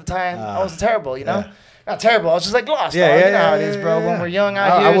cigarettes at the time. I was terrible, you know. Yeah. Not terrible. I was just like lost. Yeah, dog. yeah, You know how it yeah, is, bro. yeah, When yeah. we're young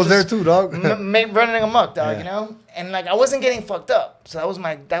out here, I was there just too, dog. running amok, dog. Yeah. You know, and like I wasn't getting fucked up, so that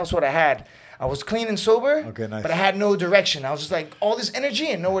was what I had. I was clean and sober, Okay, nice. but I had no direction. I was just like all this energy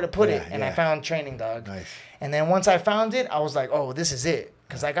and nowhere to put it, and I yeah. found training, dog. Nice. And then once I found it, I was like, oh, this is it,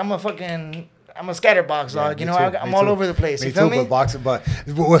 cause like I'm a scatterbox, dog. You know, I'm all over the place. You feel me? But boxing, but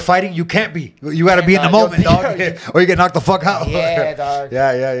with fighting, you can't be. You got to be in the dog. moment, dog, or you get knocked the fuck out. Yeah, dog.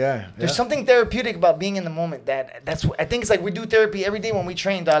 Yeah. There's something therapeutic about being in the moment. I think it's like we do therapy every day when we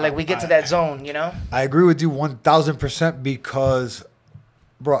train, dog. Like we get to that zone, you know. I agree with you 1,000% because,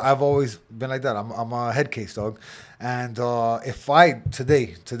 bro, I've always been like that. I'm a head case, dog. And if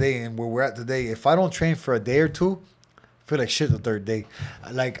today and where we're at today, if I don't train for a day or two, I feel like shit the third day.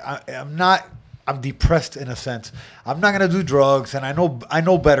 Like I'm depressed in a sense. I'm not gonna do drugs, and I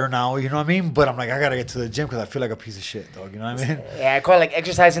know better now. You know what I mean? But I'm like, I gotta get to the gym because I feel like a piece of shit, dog. You know what I mean? Yeah, I call it like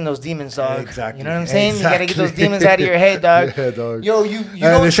exercising those demons, dog. Exactly. You know what I'm saying? Exactly. You gotta get those demons out of your head, dog. Yeah, dog. Yo, you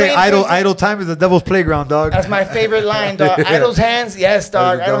don't They say train idle time is the devil's playground, dog. That's my favorite line, dog. Yeah. Idle's hands, yes,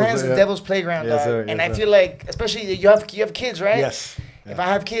 dog. That's the Idle devil's- hands is the yeah. devil's playground, Yes, dog. sir, And yes, I sir. feel like, especially you have kids, right? Yes. If I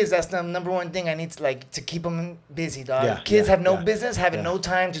have kids, that's the number one thing I need to keep them busy, dog. Yeah, Kids yeah, have no yeah, business having yeah. no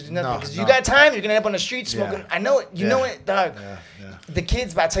time to do nothing. No, Because no. you got time, you're gonna end up on the street smoking. Yeah. I know it. You know it, dog. Yeah. The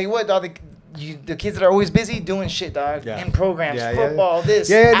kids, but I tell you what, dog. The kids that are always busy doing shit, dog. Yeah. In programs, Yeah, football, this.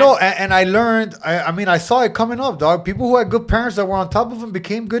 No, and I learned. I mean, I saw it coming up, dog. People who had good parents that were on top of them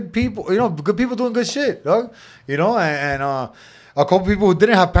became good people. You know, good people doing good shit, dog. You know, and a couple people who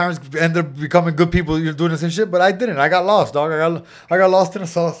didn't have parents ended up becoming good people. You're doing the same shit, but I didn't. I got lost, dog. I got lost in the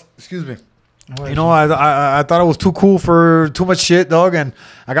sauce. Excuse me. You know, I thought I was too cool for too much shit, dog, and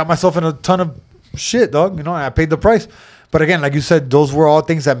I got myself in a ton of shit, dog. You know, and I paid the price. But again, like you said, those were all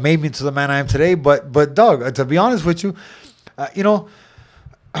things that made me to the man I am today. But dog, to be honest with you, you know,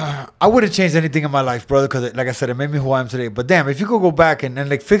 I wouldn't change anything in my life, brother, because like I said, it made me who I am today. But damn, if you could go back and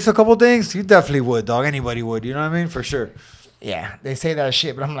like fix a couple things, you definitely would, dog. Anybody would, you know what I mean? For sure. Yeah, they say that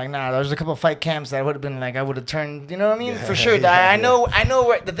shit, but I'm like, nah. There's a couple of fight camps that I would have been like, I would have turned. You know what I mean? For sure. I know.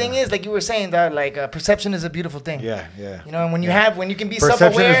 Where, the thing is, like you were saying, that like perception is a beautiful thing. Yeah, yeah. You know, and when you can be perception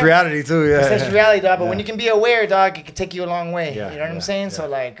self-aware, is reality too. Yeah, perception is reality, dog. But when you can be aware, dog, it can take you a long way. Yeah, you know what I'm saying? yeah. So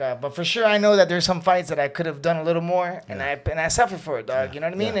like, but for sure, I know that there's some fights that I could have done a little more, and I suffer for it, dog. You know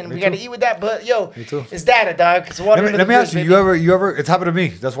what I mean? And we got to eat with that. But yo, it's data, dog. It's water. Let me ask you. You ever? It's happened to me.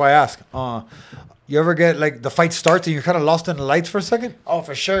 That's why I ask. You ever get like the fight starts and you're kind of lost in the lights for a second? Oh,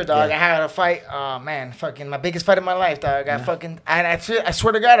 for sure, dog. Yeah. I had a fight. Oh man, fucking my biggest fight of my life, dog. I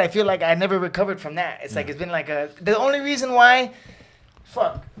swear to God, I feel like I never recovered from that. It's like it's been like the only reason why,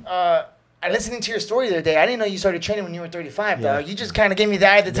 I listening to your story the other day. I didn't know you started training when you were 35, dog. You just kind of gave me the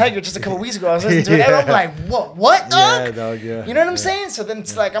eye of the tiger just a couple weeks ago. I was listening to it, and I'm like, what, dog? Yeah, dog. Yeah. You know what I'm saying? So then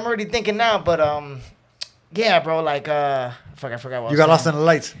it's like I'm already thinking now, but yeah, bro. Like I forgot what I was You got saying. lost in the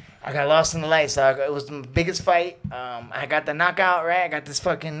lights. I got lost in the lights, dog. It was the biggest fight. I got the knockout, right? I got this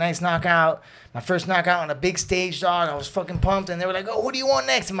fucking nice knockout. My first knockout on a big stage, dog. I was fucking pumped. And they were like, oh, who do you want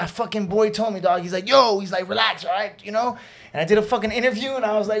next? And my fucking boy told me, dog. He's like, relax, all right? You know? And I did a fucking interview, and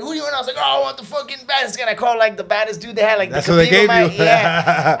I was like, who do you want? I was like, oh, I want the fucking baddest guy. And I called, like, the baddest dude they had. Like, that's the what they gave you.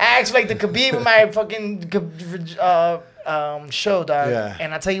 Yeah. I asked, like, the Khabib in my fucking show, dog. Yeah.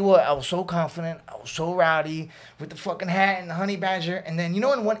 And I tell you what, I was so confident. I was so rowdy with the fucking hat and the honey badger. And then you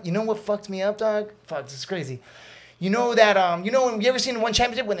know what fucked me up, dog? Fuck, this is crazy. You know that when you ever seen One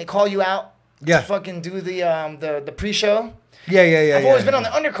Championship when they call you out to fucking do the pre-show? Yeah. I've always been on the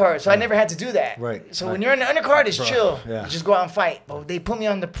undercard, so I never had to do that. Right. So when you're on the undercard, it's chill. Yeah. You just go out and fight. But they put me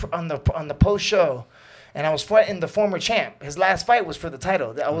on the post show. And I was fighting the former champ. His last fight was for the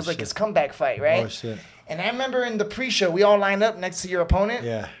title. I was like his comeback fight, right? Oh, shit. And I remember in the pre-show, we all lined up next to your opponent.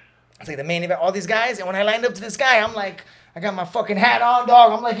 Yeah. It's like the main event, all these guys. And when I lined up to this guy, I'm like, I got my fucking hat on,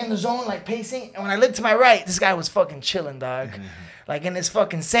 dog. I'm like in the zone, like pacing. And when I looked to my right, this guy was fucking chilling, dog. Like in his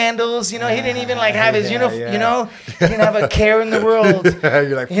fucking sandals, you know. He didn't even like have his uniform, you know. He didn't have a care in the world.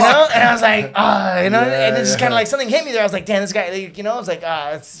 You're like, you know. And I was like, you know. And it's just kind of like something hit me there. I was like, damn, this guy, like, you know. I was like,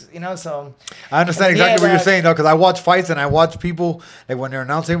 it's, you know. So I understand exactly what you're saying, though, because I watch fights and I watch people like when they're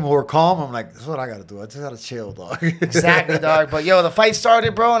announcing who are calm. I'm like, this is what I gotta do. I just gotta chill, dog. Exactly, dog. But yo, the fight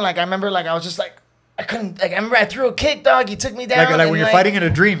started, bro, and like I remember, like I was just like. I couldn't, like, I remember I threw a kick, dog. He took me down. Like when you're fighting in a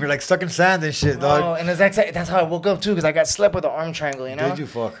dream, you're like stuck in sand and shit, dog. Oh, and that's how I woke up, too, because I got slept with an arm triangle, you know? Did you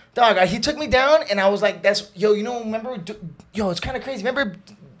fuck? Dog, he took me down, and I was like, you know, remember, it's kind of crazy. Remember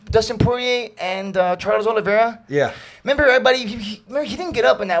Dustin Poirier and Charles Oliveira? Yeah. Remember everybody, he didn't get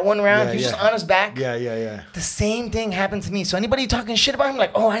up in that one round. He was just on his back. Yeah. The same thing happened to me. So anybody talking shit about him,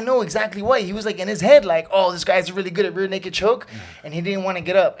 like, oh, I know exactly what. He was like in his head, like, oh, this guy's really good at rear naked choke. And he didn't want to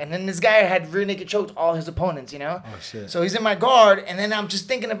get up. And then this guy had rear naked choked all his opponents, you know? Oh, shit. So he's in my guard. And then I'm just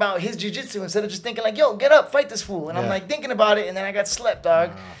thinking about his jiu-jitsu instead of just thinking like, yo, get up, fight this fool. And I'm like thinking about it. And then I got slept,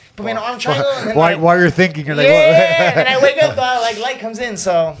 dog. Put me in an arm triangle. And then while you're thinking, you're like, what? Yeah, and I wake up, dog, like light comes in.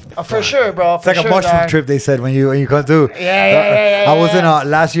 So for sure, bro. It's like a mushroom trip, they said, when you come through. Yeah. I was in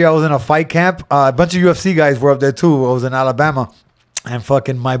last year. I was in a fight camp. A bunch of UFC guys were up there too. I was in Alabama, and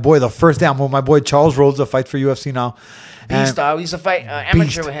fucking my boy. The first day I'm with my boy Charles Rhodes, that fights for UFC now. Beast, dog. We used to fight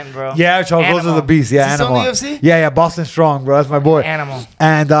amateur with him, bro. Yeah, Charles Rhodes is a beast. Yeah, is Animal. He still in the UFC? Yeah, Boston Strong, bro. That's my boy. Animal.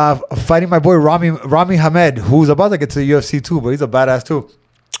 And fighting my boy Rami Hamed, who's about to get to the UFC too, but he's a badass too.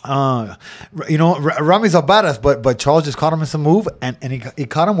 You know, Rami's a badass, but Charles just caught him in some move, and he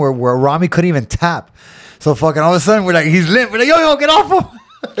caught him where Rami couldn't even tap. So fucking all of a sudden we're like, he's limp. We're like, yo, get off him.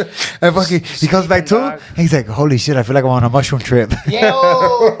 And fucking, he comes back to him. And he's like, holy shit, I feel like I'm on a mushroom trip.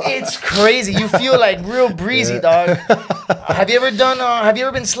 Yo, it's crazy. You feel like real breezy, dog. Have you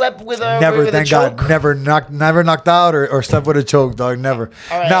ever been slept with a Never, with thank a choke? God. Never knocked out or slept with a choke, dog. Never.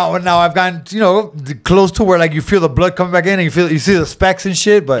 Right. Now I've gotten, you know, close to where like you feel the blood coming back in and you see the specks and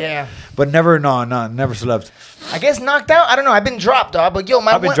shit, but never, never slept. I guess knocked out. I don't know. I've been dropped, dog. But yo,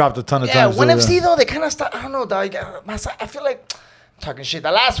 I've been dropped a ton of times. Yeah, one FC though, they kind of stop. I don't know, dog. I feel like talking shit.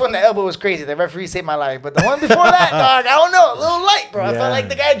 The last one, the elbow was crazy. The referee saved my life. But the one before that, dog, I don't know. A little light, bro. I felt like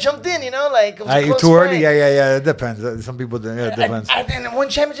the guy jumped in, you know, like it was a close too early. fight. Yeah. It depends. Some people, it depends. And in one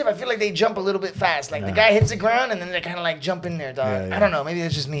championship, I feel like they jump a little bit fast. Like the guy hits the ground and then they kind of like jump in there, dog. I don't know. Maybe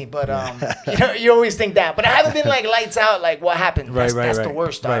it's just me, but you know, you always think that. But I haven't been like lights out. Like what happened? That's the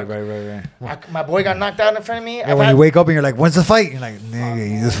worst, dog. Right. My boy got knocked out in front of me. Yeah, when you wake up and you're like, when's the fight? You're like, nigga,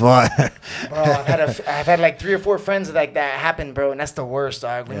 you just fought. Bro, I've had like 3 or 4 friends like that happen, bro, and that's the worst,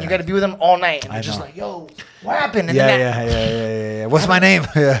 dog. When you got to be with them all night and they're just like, yo, what happened? And Yeah. What's my name?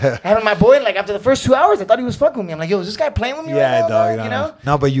 Having my boy, like after the first 2 hours, I thought he was fucking with me. I'm like, yo, is this guy playing with me right now, dog? You know?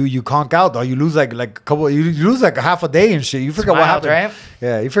 No, but you conk out, dog. You lose like a couple. You lose like a half a day and shit. You forget what happened. Right?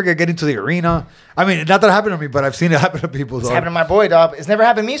 Yeah, you forget getting to the arena. I mean, not that it happened to me, but I've seen it happen to people. It's happened to my boy, dog. It's never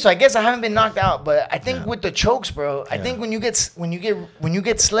happened to me, so I guess I haven't been knocked out. But I think with the chokes, bro, I think when you get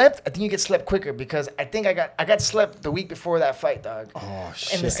slept, I think you get slept quicker because I think I got slept the week before that fight, dog. Oh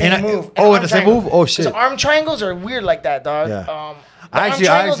shit! In the same move. In the same move. Oh shit! Because arm triangles are weird like that, dog. Yeah.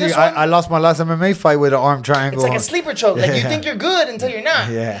 I lost my last MMA fight with an arm triangle. It's like a sleeper choke. Like you think you're good until you're not.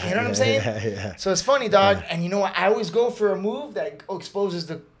 Yeah. You know what I'm saying? Yeah. So it's funny, dog. Yeah. And you know what? I always go for a move that exposes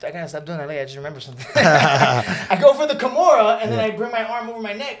the. I gotta stop doing that. Like, I just remember something. I go for the Kimura and then I bring my arm over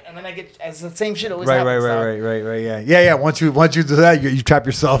my neck and then I get as the same shit always happens. Right. Yeah. Once you do that, you trap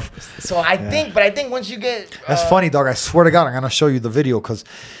yourself. So I think once you get. That's funny, dog. I swear to God, I'm gonna show you the video because.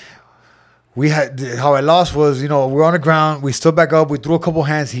 We had how I lost was, we're on the ground. We stood back up. We threw a couple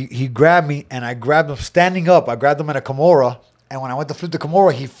hands. He grabbed me and I grabbed him standing up. I grabbed him in a Kimura. And when I went to flip the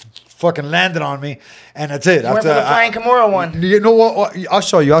Kimura, he fucking landed on me. And that's it. You went for the flying Kimura one. You know what? I'll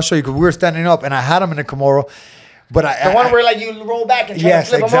show you because we were standing up and I had him in a Kimura. But the one where like you roll back and try to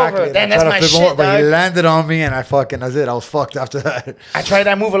flip him over. Then that's my shit, dog. But he landed on me and that's it. I was fucked after that. I tried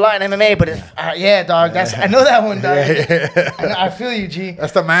that move a lot in MMA, but dog. I know that one, dog. Yeah. I feel you, G.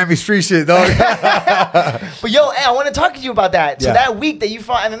 That's the Miami street shit, dog. But yo, I want to talk to you about that. So that week that you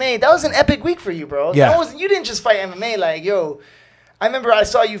fought MMA, that was an epic week for you, bro. Yeah. You didn't just fight MMA, like, yo. I remember I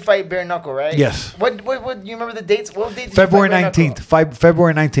saw you fight bare knuckle, right? Yes. What you remember the dates? What date did February you fight 19th.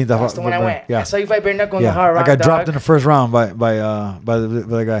 February 19th. That's the one I went. Yeah. I saw you fight bare knuckle in the hard rock. I got dropped in the first round by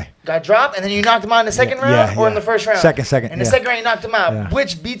the guy. Got dropped and then you knocked him out in the second round or in the first round? Second. In the second round you knocked him out. Yeah.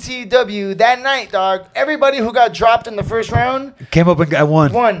 Which BTW that night, dog? Everybody who got dropped in the first round came up and got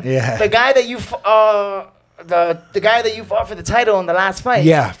won. Yeah. The guy that you the guy that you fought for the title in the last fight.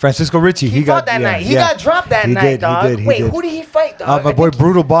 Yeah, Francisco Ricci. He fought that night. He got dropped that night, dog. Wait, who did he fight, dog? My boy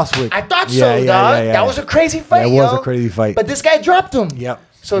Brutal Boswick. I thought so, dog. That was a crazy fight, It was a crazy fight. But this guy dropped him. Yep.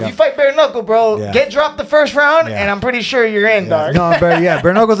 So if you fight bare knuckle, bro, get dropped the first round, and I'm pretty sure you're in, dog. No,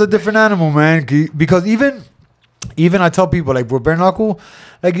 bare knuckle's a different animal, man. Because even I tell people, like, with bare knuckle,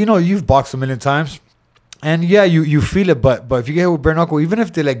 like, you've boxed a million times. And you feel it, but if you get hit with bare knuckle, even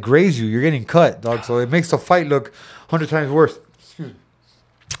if they like graze you, you're getting cut, dog. So it makes the fight look 100 times worse. It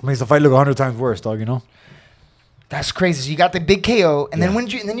makes the fight look 100 times worse, dog. That's crazy. So you got the big KO, and then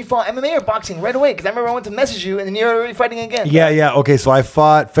then you fought MMA or boxing right away? Because I remember I went to message you, and then you're already fighting again. Yeah. Okay, so I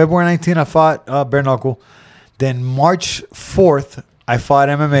fought February 19th. I fought bare knuckle. Then March 4th. I fought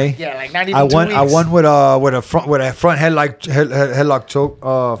MMA. Yeah, like not even 2 weeks. I won with a front headlock choke.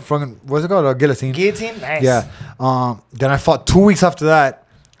 What's it called? A guillotine. Guillotine, nice. Yeah. Then I fought 2 weeks after that.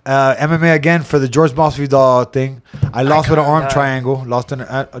 MMA again for the George Masvidal thing. I lost with an arm triangle. Lost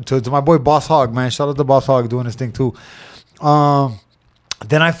to my boy Boss Hogg, man. Shout out to Boss Hogg doing his thing too.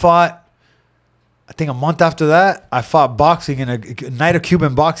 Then I fought. I think a month after that, I fought boxing in a night of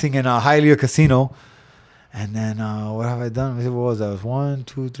Cuban boxing in a Hialeah casino. And then what have I done? What was that? It was 1,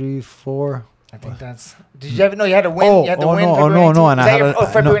 2, 3, 4. I think that's. Did you ever know you had to win? You had to win. No. And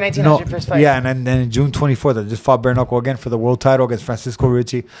February 19th was your first fight. Yeah, and then June 24th, I just fought bare knuckle again for the world title against Francisco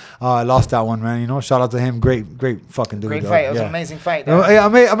Ricci. I lost that one, man. Shout out to him. Great fucking dude. Great dog. fight. It was an amazing fight.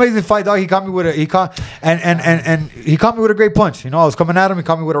 Amazing fight, dog. He caught me with a he caught me with a great punch. I was coming at him. He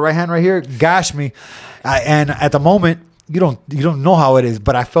caught me with a right hand right here, gashed me, and at the moment. You don't know how it is,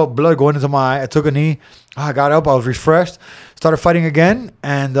 but I felt blood going into my eye. I took a knee. I got up. I was refreshed. Started fighting again,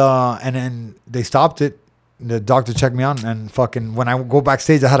 and then they stopped it. The doctor checked me out, and fucking when I go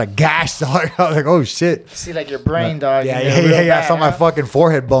backstage, I had a gash. Dog. I was like, oh shit. See, like your brain, dog. Yeah. I saw my fucking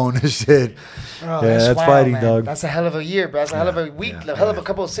forehead bone and shit. Bro, that's wild, fighting, man. Dog. That's a hell of a year, bro. That's a hell of a week. A hell of a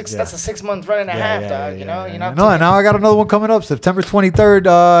couple of six. That's a 6 month run and a half, dog. You're not. No, and now I got another one coming up, September 23rd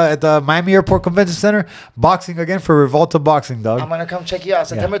at the Miami Airport Convention Center. Boxing again for Revolta Boxing, dog. I'm gonna come check you out.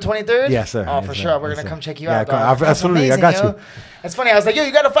 September 23rd. Yes, sir. Oh, for sure. We're gonna come check you out, dog. Absolutely, amazing, I got you. It's funny. I was like, yo,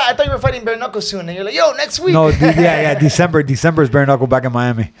 you gotta fight. I thought you were fighting bare knuckle soon, and you're like, yo, next week. No, December is bare knuckle back in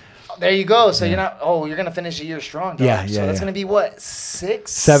Miami. There you go. So you're not. Oh, you're gonna finish the year strong, dog. Yeah. So that's gonna be what 7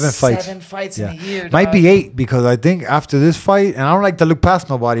 fights. 7 fights in a year. Dog. Might be 8 because I think after this fight, and I don't like to look past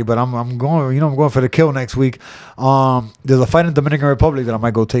nobody, but I'm going. I'm going for the kill next week. There's a fight in Dominican Republic that I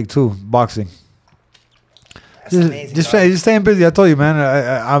might go take too, boxing. That's amazing. Just staying busy. I told you, man.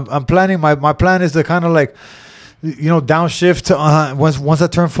 I'm planning. My plan is to kind of like downshift. Once I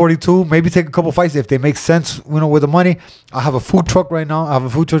turn 42, maybe take a couple fights if they make sense. With the money. I have a food truck right now. I have a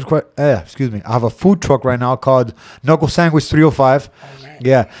food truck. I have a food truck right now called Knuckle Sandwich 305.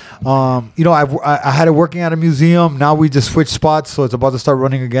 Yeah. I had it working at a museum. Now we just switched spots, so it's about to start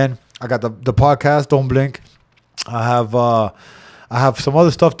running again. I got the podcast. Don't blink. I have some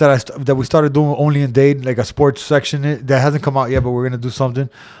other stuff that we started doing only in Dade, like a sports section that hasn't come out yet, but we're gonna do something.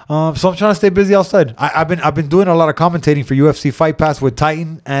 So I'm trying to stay busy outside. I've been doing a lot of commentating for UFC Fight Pass with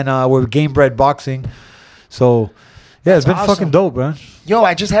Titan and with Game Bred Boxing. So yeah, it's been awesome. Fucking dope, man. Yo,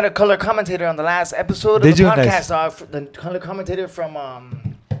 I just had a color commentator on the last episode of the podcast. Nice. The color commentator from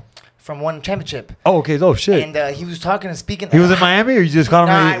One Championship. Oh, okay. Oh, shit. And he was talking and speaking. He was in Miami, or you just called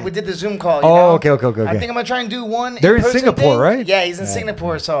him? Nah, we did the Zoom call. You know? Okay. I think I'm gonna try and do one. They're in Singapore, right? Yeah, he's in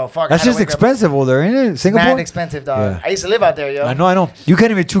Singapore. So fuck. That's just expensive over there, ain't it? Singapore. Mad expensive, dog. Yeah. I used to live out there, yo. I know. You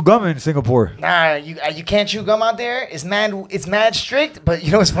can't even chew gum in Singapore. Nah, you can't chew gum out there. It's mad strict. But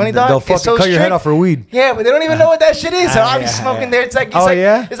you know what's funny, dog? They'll fucking cut your head off for weed. Yeah, but they don't even know what that shit is. So I'll be smoking there. It's like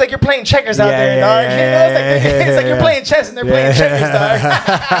it's like you're playing checkers out there, dog. It's like you're playing chess and they're playing checkers,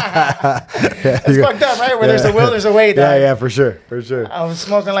 dog. It's fucked up, right? Where there's a will, there's a way, dog. Yeah, for sure. I was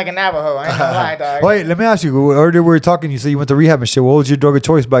smoking like a Navajo. I ain't gonna lie, dog. Wait, let me ask you. Earlier we were talking. You said you went to rehab and shit. What was your drug of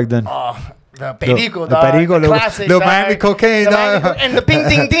choice back then? Oh, the perico, dog. The classic, the Miami cocaine, dog. And the ping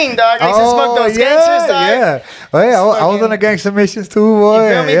ding ding, dog. I used to smoke those gangsters, dog. Yeah. I was on the gangster missions too, boy.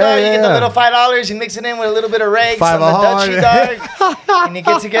 You feel me, dog? You get the little $5, you mix it in with a little bit of regs, some Dutchie, dog. And you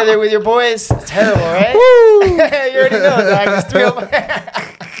get together with your boys. It's terrible, right? You already know, dog. It's 3 of them.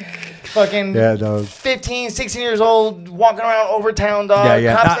 Fucking 15, 16 years old, walking around over town, dog.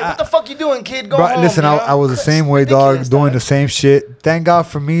 Cops say, what the fuck you doing, kid? Go home. Listen, I was the same way, dog, doing the same shit. Thank God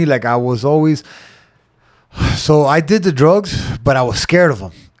for me. Like, I was always... So, I did the drugs, but I was scared of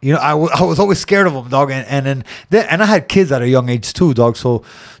them. I was always scared of them, dog. And I had kids at a young age, too, dog. So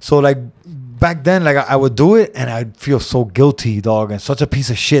like... Back then, like I would do it, and I'd feel so guilty, dog, and such a piece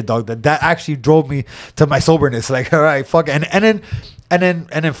of shit, dog. That actually drove me to my soberness. Like, all right, fuck, and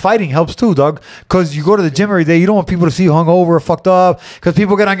then fighting helps too, dog. Cause you go to the gym every day, you don't want people to see you hungover, fucked up, cause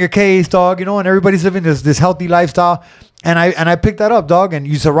people get on your case, dog. And everybody's living this healthy lifestyle, and I picked that up, dog. And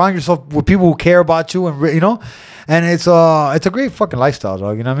you surround yourself with people who care about you, and and it's a great fucking lifestyle,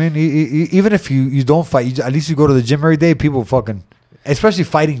 dog. You know what I mean? Even if you don't fight, at least you go to the gym every day. People fucking. Especially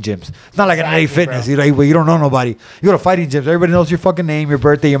fighting gyms. It's not like an LA Fitness, where you don't know nobody. You go to fighting gyms, everybody knows your fucking name, your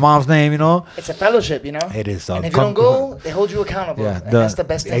birthday, your mom's name, It's a fellowship, It is, dog. And if you don't go, they hold you accountable. Yeah, and that's the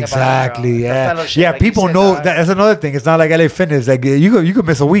best thing about it, yeah. Yeah, like people know. That's another thing. It's not like LA Fitness. Like, you could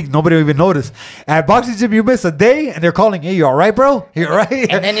miss a week, nobody will even notice. At boxing gym, you miss a day, and they're calling, hey, you all right, bro? You all right?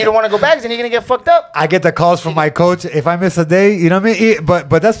 And then you don't want to go back, then you're going to get fucked up. I get the calls from my coach. If I miss a day, you know what I mean?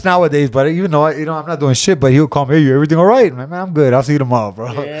 But that's nowadays. But even though, I'm not doing shit, but he'll call me, hey, everything all right? Man, I'm good. I'll see you tomorrow,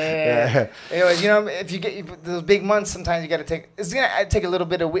 bro. Yeah. Anyways, if you get those big months, sometimes you got to take. It's gonna take a little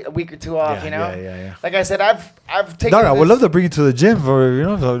bit, a week or two off. Yeah. Like I said, I've taken. Dog, I would love to bring you to the gym for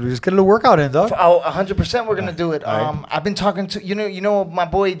so just get a little workout in, dog. 100%, we're gonna do it. I've been talking to you know my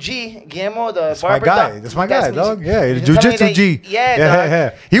boy Guillermo, the barber. That's my guy, dog. Yeah, Jiu-Jitsu G.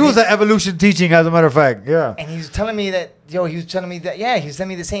 Yeah. He was at Evolution teaching, as a matter of fact. Yeah. And he's telling me that. He was telling me that, he was telling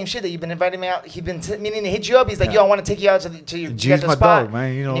me the same shit that you've been inviting me out. He's been meaning to hit you up. He's like, I want to take you out to your G's my spot. Dog,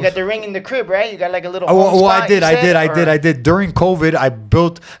 man. You got the ring in the crib, right? You got like a little spot, I did. During COVID, I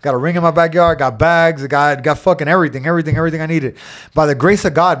got a ring in my backyard, got bags, got fucking everything I needed. By the grace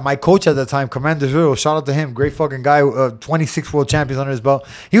of God, my coach at the time, Commander Zero, shout out to him, great fucking guy, 26 world champions under his belt.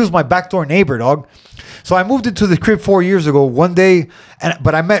 He was my backdoor neighbor, dog. So I moved into the crib 4 years ago, one day,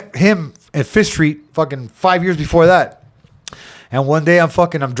 but I met him at Fifth Street fucking 5 years before that. And one day I'm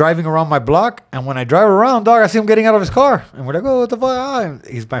driving around my block, and when I drive around, dog, I see him getting out of his car, and we're like, oh, what the fuck?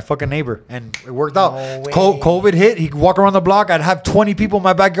 He's my fucking neighbor, and it worked out. COVID hit, he could walk around the block. I'd have 20 people in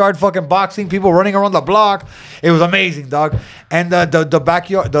my backyard fucking boxing, people running around the block. It was amazing, dog. And the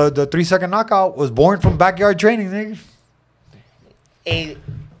backyard, the 3-second knockout was born from backyard training, nigga. Hey,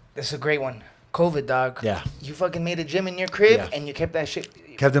 this is a great one. COVID, dog. Yeah. You fucking made a gym in your crib, and you kept that shit.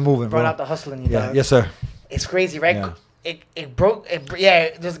 Kept it moving, brought bro. out the hustle in you, dog. Yes, sir. It's crazy, right? Yeah. It broke.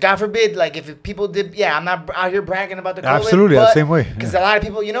 Just God forbid, like if people did, I'm not out here bragging about the COVID. Absolutely, same way. Because a lot of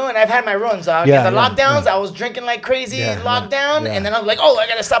people, and I've had my runs, dog. Yeah, the lockdowns, I was drinking like crazy, lockdown, and then I was like, I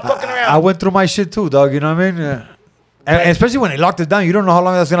gotta stop fucking around. I went through my shit too, dog. You know what I mean? Yeah. And especially when they locked it down, you don't know how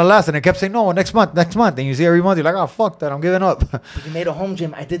long that's gonna last. And they kept saying, no, next month. And you see every month, you're like, oh, fuck that, I'm giving up. But you made a home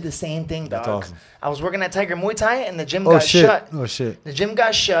gym. I did the same thing, dog. That's awesome. I was working at Tiger Muay Thai, and the gym got shut. Oh, shit. The gym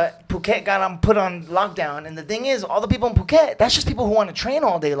got shut. Phuket got put on lockdown. And the thing is, all the people in Phuket, that's just people who want to train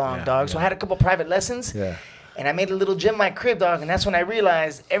all day long, dog. So I had a couple private lessons. Yeah. And I made a little gym in my crib, dog. And that's when I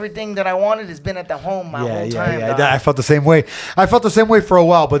realized everything that I wanted has been at the home my whole time, dog. I felt the same way. I felt the same way for a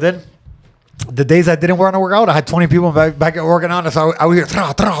while, but then the days I didn't want to work out, I had 20 people back at working out. So I would hear,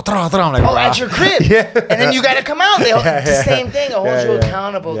 I'm like, oh, at your crib. Yeah. And then you got to come out. It's the same thing. It holds you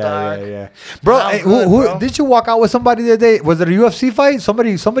accountable, dog. Yeah. Bro, who did you walk out with somebody the other day? Was it a UFC fight?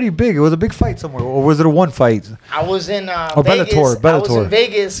 Somebody big. It was a big fight somewhere. Or was it a one fight? I was in Vegas. Bellator. I was in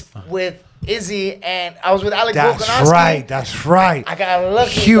Vegas with Izzy, and I was with Alex Volkanovski. That's right. I got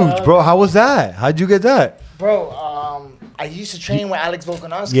lucky, huge, dog. bro. How was that? How'd you get that? Bro, I used to train with Alex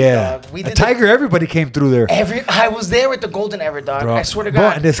Volkanovski, dog. We did Tiger, everybody came through there. I was there with the Golden Era, dog. Bro. I swear to Bro,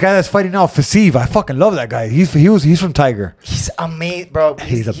 God. and this guy that's fighting now, Fasiv, I fucking love that guy. He's from Tiger. He's amazing, bro.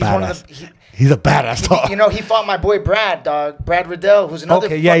 He's a badass. He's a badass, dog. You know, he fought my boy Brad, dog. Brad Riddell, who's another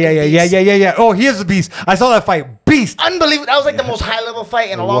Okay, beast. yeah. Oh, he is a beast. I saw that fight. Beast. Unbelievable. That was like the most high-level fight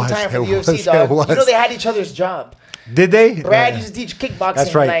in a long time for the UFC, dog. You know, they had each other's job. Did they? Brad used to teach kickboxing.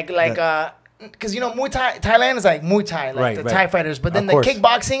 That's right. Because, you know, Muay Thai, Thailand is like Muay Thai, like the Thai fighters. But then the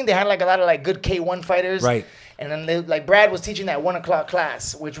kickboxing, they had like a lot of like good K1 fighters. Right. And then like Brad was teaching that 1 o'clock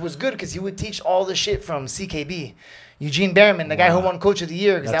class, which was good because he would teach all the shit from CKB. Eugene Behrman, the guy who won Coach of the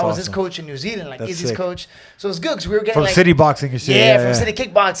Year, because that was his coach in New Zealand, like Izzy's coach. So it was good because we were getting from like city boxing and shit. Yeah, from city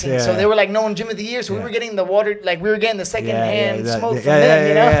kickboxing. Yeah. So they were like known Gym of the Year. So we were getting the water, like we were getting the second hand smoke from them.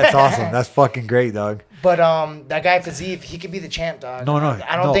 You know? Yeah, that's awesome. That's fucking great, dog. But that guy Fazif, he could be the champ, dog. No,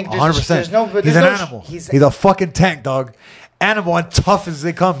 I don't think there's 100%. He's an animal. He's a fucking tank, dog. Animal and tough as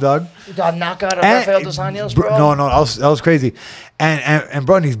they come, dog. Knockout of Rafael Dos Anjos, bro. No, that was crazy. And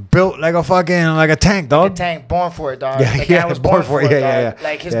bro, he's built like a fucking a tank, dog. Like a tank, born for it, dog. Yeah, the guy was born for it. Yeah.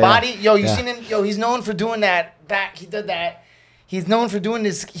 Like his body, you seen him? Yo, he's known for doing that. He did that. He's known for doing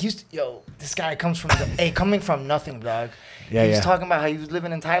this. This guy comes from coming from nothing, dog. He was talking about how he was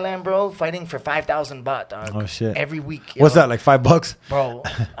living in Thailand, bro, fighting for 5,000 baht, dog. Oh shit! Every week. What's that? Like $5, bro?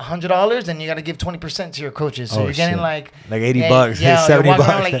 $100, and you got to give 20% to your coaches. So you're getting like $80, yeah, $70. You're walking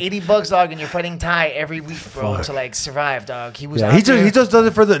around like $80, dog, and you're fighting Thai every week, bro, to like survive, dog. He was. He just does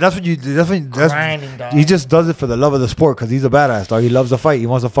it for the. That's what you. That's grinding, dog. He just does it for the love of the sport because he's a badass, dog. He loves to fight. He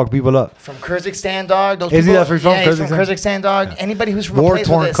wants to fuck people up. From Kyrgyzstan, dog. Those Is people, he that's where he's from? Yeah, he's from Kyrgyzstan, dog. Yeah. Anybody who's from a place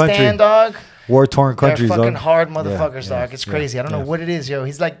war-torn with a stand, dog. War-torn countries, they're fucking dog. hard motherfuckers, dog. It's crazy. I don't know what it is, yo.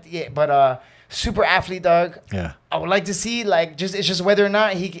 He's like, super athlete, dog. Yeah. I would like to see, like, it's just whether or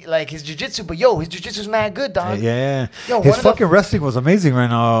not he, like, his jiu-jitsu. But, yo, his jiu-jitsu's mad good, dog. Yeah. Yo, his fucking wrestling was amazing right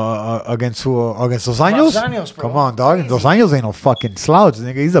now against Dos Anjos? Dos Anjos, bro. Come on, dog. Crazy. Dos Anjos ain't no fucking slouch,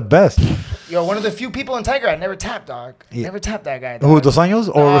 nigga. He's the best. Yo, one of the few people in Tiger I never tapped, dog. Yeah. Never tapped that guy, dog. Who, Dos Anjos?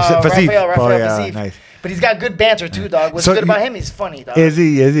 Or Fazif? Rafael Fazif. Nice. But he's got good banter, too, dog. What's good about him, he's funny, dog. Is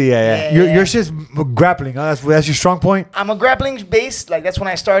he? Yeah. Your shit's grappling, huh? That's your strong point? I'm a grappling base. Like, that's when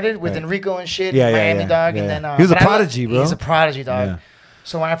I started with Enrico and shit in Miami, dog. And then, he was a prodigy, bro. He's a prodigy, dog. Yeah.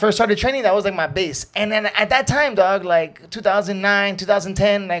 So when I first started training, that was like my base. And then at that time, dog, like 2009,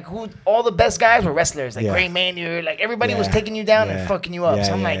 2010, like all the best guys were wrestlers. Like Gray Maynard, like everybody was taking you down and fucking you up.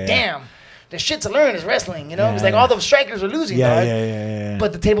 So I'm like, damn, the shit to learn is wrestling, you know? It's like all the strikers are losing, dog.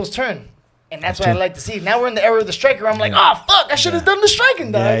 But the tables turn. And that's what I like to see. Now we're in the era of the striker. I'm like, oh, fuck, I should have done the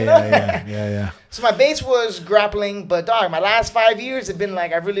striking, dog. You know? Yeah. So my base was grappling, but, dog, my last 5 years have been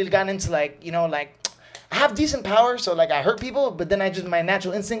like, I've really gotten into like, you know, like, I have decent power, so like I hurt people, but then my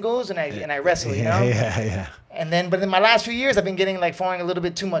natural instinct goes and I wrestle, you know? Yeah. But in my last few years, I've been getting like falling a little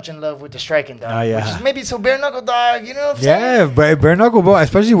bit too much in love with the striking, dog. Oh, yeah. Which is maybe so bare knuckle, dog. You know what I'm saying? Yeah, bare knuckle, bro.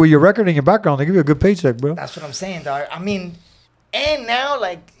 Especially with your record and your background, they give you a good paycheck, bro. That's what I'm saying, dog. I mean, and now,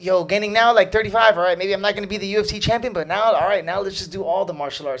 like, getting now, like, 35, all right, maybe I'm not going to be the UFC champion, but now, all right, now let's just do all the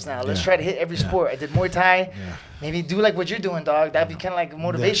martial arts now. Let's try to hit every sport. I did Muay Thai. Yeah. Maybe do like what you're doing, dog. That'd be kind of like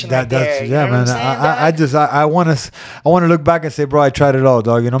motivation right there. You know what I'm saying, I want to look back and say, bro, I tried it all,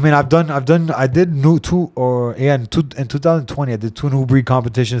 dog. You know what I mean? I did in 2020, I did 2 new breed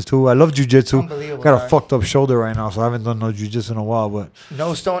competitions too. I love jiu-jitsu. Got a fucked up shoulder right now, so I haven't done no jiu-jitsu in a while, but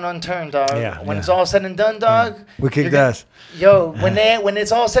no stone unturned, dog. When it's all said and done, dog, we kicked ass. Yo, when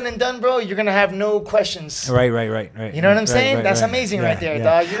it's all said and done, bro, you're gonna have no questions. Right. You know what I'm saying? That's amazing right there,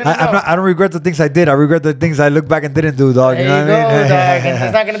 dog. You're gonna I don't regret the things I did. I regret the things I look back and didn't do, dog. There you know what I mean? Dog. And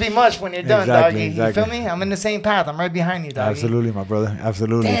there's not gonna be much when you're done, dog. You Exactly. feel me? I'm in the same path. I'm right behind you, dog. Absolutely, my brother.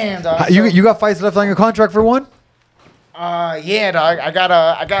 Absolutely. Damn, dog. You got fights left on your contract for one? Yeah, dog.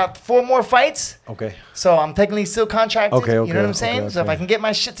 I got 4 more fights. Okay. So I'm technically still contracted. Okay. You know what I'm saying? So if I can get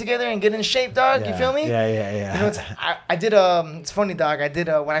my shit together and get in shape, dog, you feel me? Yeah. You know, I did it's funny, dog. I did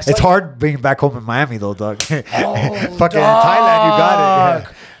when I started. It's hard being back home in Miami though, dog. Oh, Fucking Thailand, you got it.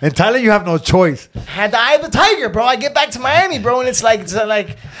 Yeah. In Thailand, you have no choice. Had the eye of the tiger, bro. I get back to Miami, bro, and it's like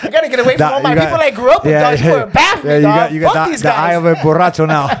I gotta get away from all my people I grew up with, dog. You were back me, dog. You got the eye of a borracho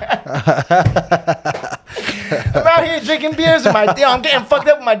now. I'm out here drinking beers with I'm getting fucked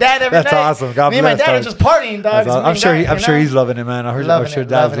up with my dad every night. That's awesome. God Me and my bless, dad dog. are just partying, dog. I'm sure he's loving it, man. I'm sure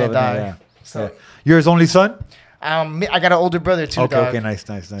Dad's loving it. Yeah. So, You're his only son? I got an older brother too, dog. Okay, nice.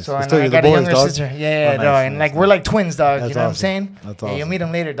 So Still, I got a younger sister. Yeah, nice, dog. And like we're like twins, dog. That's You know what I'm awesome. saying? That's Yeah, awesome. you'll meet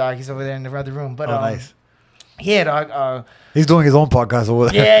him later, dog. He's over there in the other room. But nice. Yeah, dog. He's doing his own podcast over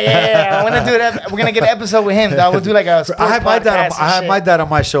there. Yeah. I want to do that. We're gonna get an episode with him, dog. We'll do like a sports I had my dad. podcast I had and my shit. dad on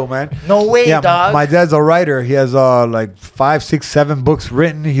my show, man. No way, dog. My dad's a writer. He has like 5, 6, 7 books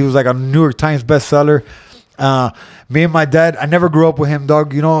written. He was like a New York Times bestseller. Me and my dad, I never grew up with him,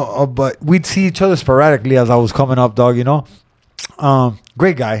 dog. You know, but we'd see each other sporadically as I was coming up, dog. You know,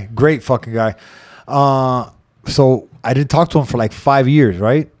 great guy, great fucking guy. So I didn't talk to him for like 5 years,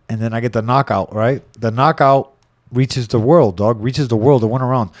 right? And then I get the knockout, right? The knockout reaches the world, dog. Reaches the world. It went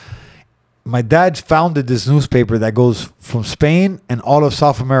around. My dad founded this newspaper that goes from Spain and all of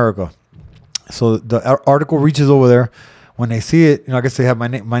South America. So the article reaches over there. When they see it, you know, I guess they have my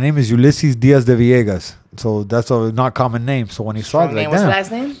name. My name is Ulysses Diaz de Villegas. So that's a not common name. So when he saw it, like, What's the damn.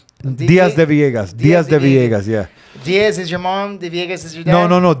 last name? Diaz de Villegas. Diaz de Villegas, yeah. Diaz is your mom. De Villegas is your dad.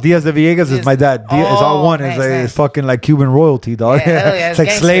 No. Diaz de Villegas is my dad. Diaz is all one. Nice, It's like nice. it's fucking like Cuban royalty, dog. Yeah, hell yeah, It's it's like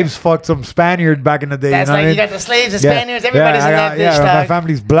gangster. slaves fucked some Spaniard back in the day. That's you know like what I you mean? got the slaves, the Spaniards, everybody's in that bitch, yeah. My dog.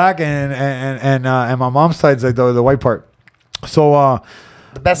 family's black and my mom's side's like the white part. So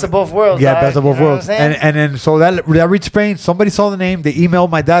The best of both worlds. yeah, dog. best of both You know what worlds. I'm saying? And then so that reached Spain. Somebody saw the name. They emailed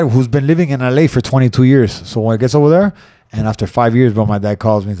my dad, who's been living in LA for 22 years. So when I gets over there, and after 5 years, bro, my dad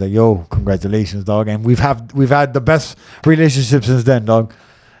calls me. He's like, "Yo, congratulations, dog." And we've had the best relationship since then, dog.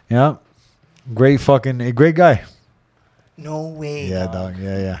 Yeah, great guy. No way. Yeah, dog.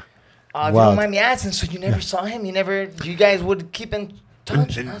 Yeah. If you Wild. don't mind me asking, so you never saw him? You guys would keep in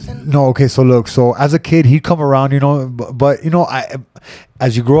touch? Nothing? No, okay. So look, so as a kid, he'd come around, you know, but you know,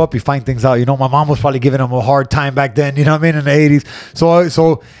 as you grow up, you find things out. You know, my mom was probably giving him a hard time back then. You know what I mean, in the '80s.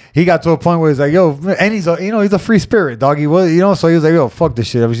 So he got to a point where he's like, yo, and he's a free spirit, dog. He was, you know, so he was like, yo, fuck this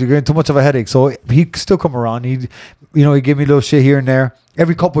shit. I was getting too much of a headache. So he'd still come around. He give me a little shit here and there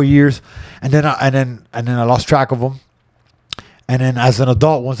every couple of years, and then I lost track of him. And then as an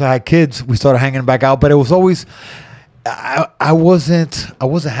adult, once I had kids, we started hanging back out. But it was always, I wasn't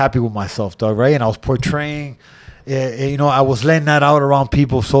happy with myself, dog, right? And I was portraying, you know, I was letting that out around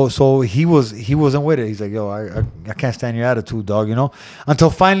people. So he wasn't with it. He's like, yo, I can't stand your attitude, dog, you know? Until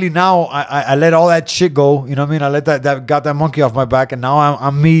finally now, I let all that shit go, you know what I mean? I let that got that monkey off my back, and now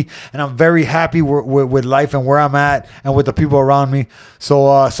I'm me, and I'm very happy with life and where I'm at and with the people around me.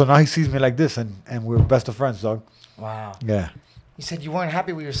 So now he sees me like this, and we're best of friends, dog. Wow. Yeah. You said you weren't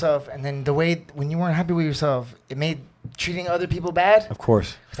happy with yourself, and then when you weren't happy with yourself, it made treating other people bad? Of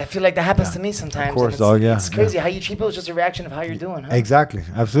course. 'Cause I feel like that happens to me sometimes. Of course, and dog, yeah. It's crazy. How you treat people is just a reaction of how you're doing, huh? Exactly.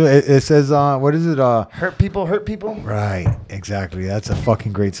 Absolutely. It says, what is it? Hurt people hurt people? Right. Exactly. That's a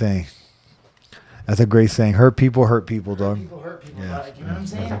fucking great saying. That's a great saying. Hurt people, dog. Hurt people, Yeah. dog. You know what I'm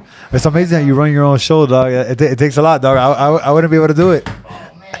saying? It's amazing that you run your own show, dog. It takes a lot, dog. I wouldn't be able to do it. Oh,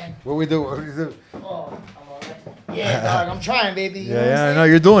 man. What we do? Oh, I'm all right. Yeah, dog. I'm trying, baby. You know what I'm Yeah, I saying? know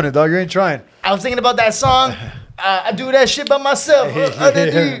you're doing it, dog. You ain't trying. I was thinking about that song. I do that shit by myself.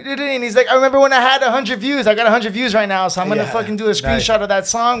 And he's like, I remember when I had 100 views. I got 100 views right now, so I'm gonna Yeah. fucking do a screenshot Nice. of that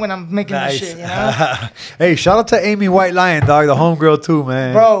song when I'm making this shit. You know, Hey, shout out to Amy White Lion, dog. The homegirl too,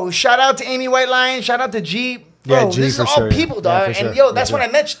 man. bro. Shout out to Amy White Lion. Shout out to G. Bro, Yeah, G this is for all sure, yeah. people, Yeah, dog. for And sure, yo, for that's sure. when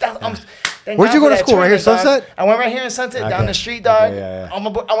I met you. Thank Where'd God you go for to that school? Right here, tournament, dog. Sunset? I went right here in Sunset, down Okay. the street, dog. Yeah.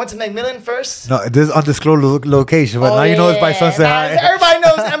 I went to McMillan first. No, this is undisclosed location, but Oh, now you know it's by yeah. Sunset Nah, High. Everybody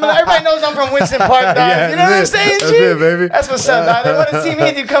knows. Everybody knows I'm from Winston Park, dog. Yeah, you know what I'm that's it. saying, That's G? it, baby. That's what's up, dog. They want to see me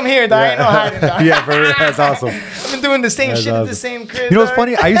and you come here, dog. Ain't no hiding, dog. Yeah, for real. That's awesome. I've been doing the same That's shit at the awesome. same crib. You know what's dog.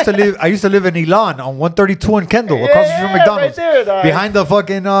 funny? I used to live in Elon on 132 in Kendall, across the street from Yeah, McDonald's, right there, dog. behind the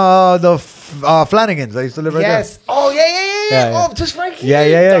fucking Flanagans. I used to live right Yes. Oh, yeah. Yeah, yeah. Oh, just right here. there.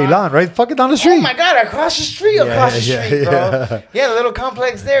 Yeah, dog. Elon, right fucking down the Oh street. my God, across the street, bro. yeah, Yeah, the little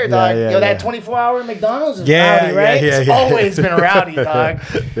complex there, dog. yeah, Yo, that yeah. 24-hour McDonald's is Yeah, rowdy, right? yeah, It's yeah. always been rowdy, dog.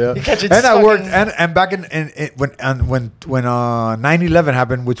 Yeah. You catch it. And I worked and back in when 9/11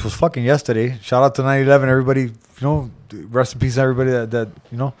 happened, which was fucking yesterday. Shout out to 9/11, everybody. You know, rest in peace, everybody that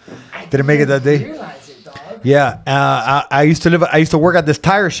you know didn't make it that day. Realize it, dog. Yeah, I used to work at this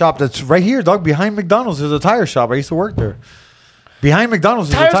tire shop that's right here, dog, behind McDonald's. There's a tire shop. I used to work there. Behind McDonald's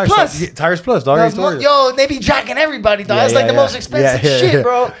is Tires a tire Plus. shop. Tires Plus, dog. Yo, they be jacking everybody, dog. It's like the most expensive shit,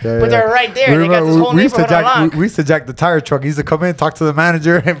 bro. But they're right there. They got this whole neighborhood on lock. We used to jack the tire truck. He used to come in, talk to the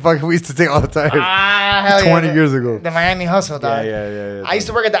manager, and fucking we used to take all the tires. Hell 20 years ago. The Miami hustle, dog. Yeah. I used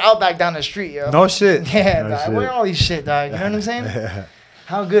to work at the Outback down the street, yo. No shit. Yeah, no dog. shit. We're all these shit, dog. You know what I'm saying?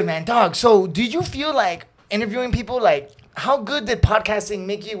 How good, man. Dog, so did you feel like interviewing people, like, how good did podcasting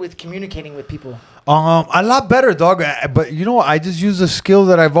make you with communicating with people? A lot better, dog. But you know, I just use a skill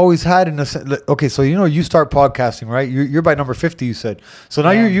that I've always had. Okay, so you know, you start podcasting, right? You're by number 50, you said. So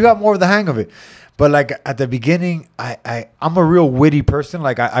now you got more of the hang of it. But like at the beginning, I'm a real witty person.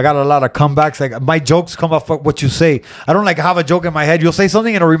 Like I got a lot of comebacks. Like my jokes come off what you say. I don't like have a joke in my head. You'll say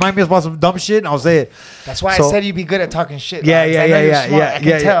something and it'll remind me about some dumb shit, and I'll say it. That's why I said you'd be good at talking shit. Yeah. I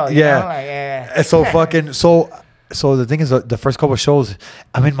can tell. You know? Like, yeah. So fucking So the thing is, the first couple of shows,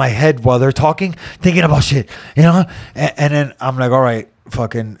 I'm in my head while they're talking, thinking about shit, you know? And then I'm like, all right,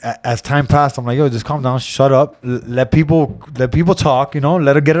 fucking, as time passed, I'm like, yo, just calm down, shut up, let people talk, you know,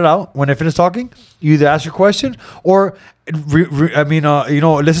 let her get it out. When they finish talking, you either ask your question or,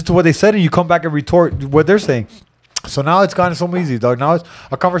 listen to what they said and you come back and retort what they're saying. So now it's gotten so easy, dog. Now it's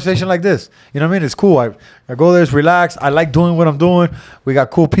a conversation like this. You know what I mean? It's cool. I go there, it's relaxed. I like doing what I'm doing. We got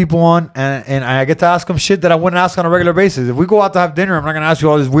cool people on, and I get to ask them shit that I wouldn't ask on a regular basis. If we go out to have dinner, I'm not going to ask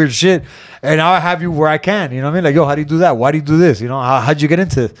you all this weird shit. And I'll have you where I can. You know what I mean? Like, yo, how do you do that? Why do you do this? You know, how'd you get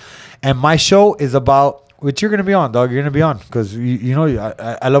into this? And my show is about, which you're going to be on, dog. You're going to be on because, you know,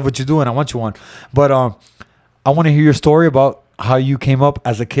 I love what you do and I want you on. But I want to hear your story about how you came up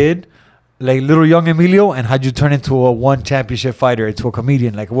as a kid, like little young Emilio, and how'd you turn into a one championship fighter, into a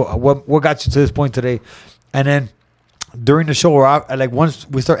comedian? Like what got you to this point today? And then during the show, or once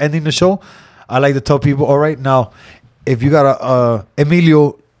we start ending the show, I like to tell people, all right, now, if you got a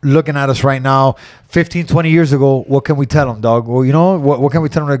Emilio looking at us right now, 15, 20 years ago, what can we tell him, dog? Well, you know, what can we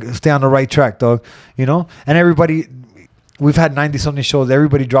tell him to stay on the right track, dog? You know? And everybody, we've had 90-something shows.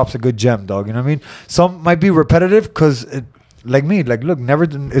 Everybody drops a good gem, dog. You know what I mean? Some might be repetitive because like me, like, look,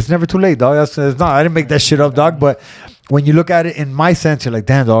 it's never too late, dog. It's not. I didn't make that shit up, dog. But when you look at it in my sense, you're like,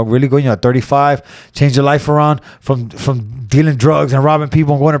 damn, dog, really going at 35, change your life around from dealing drugs and robbing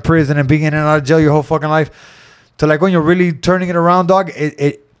people and going to prison and being in and out of jail your whole fucking life to like when you're really turning it around, dog.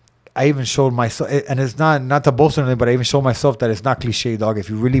 I even showed myself, and it's not to boast or anything, but I even showed myself that it's not cliche, dog.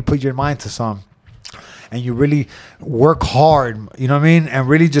 If you really put your mind to something, and you really work hard, you know what I mean? And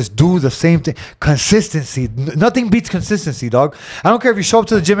really just do the same thing. Consistency. Nothing beats consistency, dog. I don't care if you show up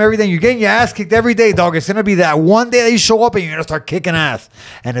to the gym every day, you're getting your ass kicked every day, dog. It's going to be that one day that you show up and you're going to start kicking ass.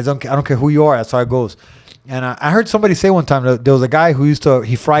 And I don't care who you are. That's how it goes. And I heard somebody say one time that there was a guy who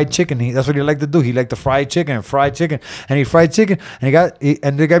he fried chicken. That's what he liked to do. He liked to fry chicken. And he fried chicken.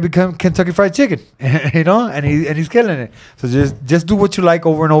 And the guy became Kentucky Fried Chicken, you know? And he's killing it. So just do what you like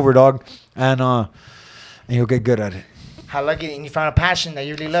over and over, dog. And you'll get good at it. How lucky, and you found a passion that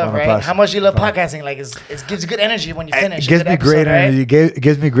you really love, right? How much you love podcasting? Like, it gives you good energy when you finish. It gives me great energy. It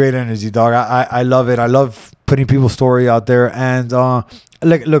gives me great energy, dog. I love it. I love putting people's story out there. And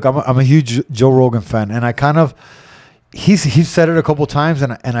look, I'm a huge Joe Rogan fan, and I kind of he's said it a couple times,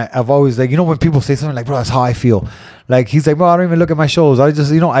 and I've always, like, you know, when people say something like, bro, that's how I feel. Like, he's like, bro, I don't even look at my shows. I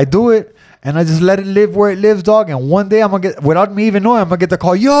just, you know, I do it. And I just let it live where it lives, dog. And one day I'm going to get, without me even knowing, I'm going to get the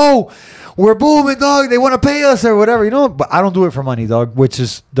call, yo, we're booming, dog. They want to pay us or whatever, you know. But I don't do it for money, dog, which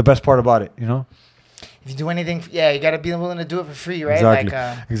is the best part about it, you know. If you do anything, you got to be willing to do it for free, right?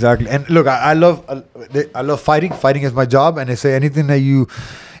 Exactly. Exactly. And look, I love fighting. Fighting is my job. And they say anything that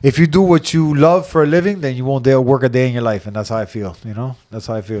if you do what you love for a living, then you won't dare work a day in your life. And that's how I feel, you know. That's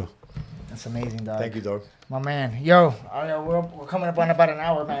how I feel. That's amazing, dog. Thank you, dog. My man. Yo, we're coming up on about an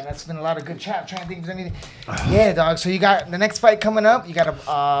hour, man. That's been a lot of good chat. I'm trying to think if there's anything. Yeah, dog. So you got the next fight coming up. You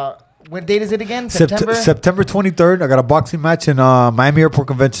got what date is it again? September? September 23rd. I got a boxing match in Miami Airport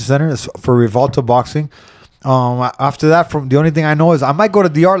Convention Center. It's for Rivalta Boxing. After that, from the only thing I know is I might go to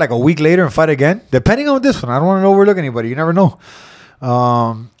DR like a week later and fight again, depending on this one. I don't want to overlook anybody. You never know.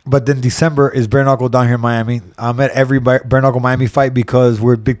 But then December is bare knuckle down here in Miami. I'm at every bare knuckle Miami fight because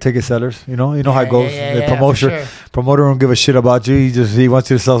we're big ticket sellers. You know how it goes. The promoter don't give a shit about you. He wants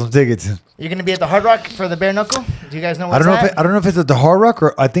you to sell some tickets. You're gonna be at the Hard Rock for the bare knuckle. Do you guys know? I don't know if it's at the Hard Rock,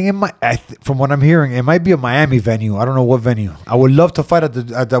 or I think it might. From what I'm hearing, it might be a Miami venue. I don't know what venue. I would love to fight at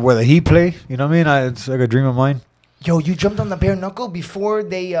the where the Heat play. You know what I mean? It's like a dream of mine. Yo, you jumped on the bare knuckle before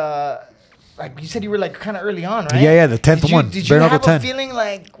they. Like you said, you were like kind of early on, right? Yeah, the 10th one. Did you have a feeling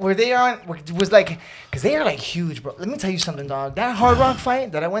like were they on? Was like, because they are like huge, bro. Let me tell you something, dog. That Hard Rock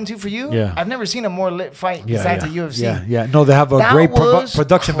fight that I went to for you, I've never seen a more lit fight besides the UFC. Yeah. No, they have a great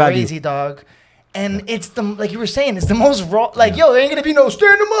production value. Crazy, dog. And it's like you were saying, it's the most raw. Like, yo, there ain't gonna be no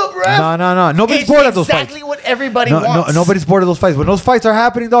stand them up, ref. No. Nobody's bored of those fights. Exactly what everybody wants. Nobody's bored of those fights. When those fights are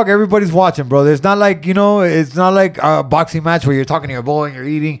happening, dog, everybody's watching, bro. It's not like, it's not like a boxing match where you're talking to your boy and you're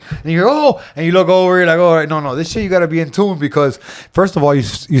eating and and you look over, you're like, all right, no. This shit you gotta be in tune because first of all, you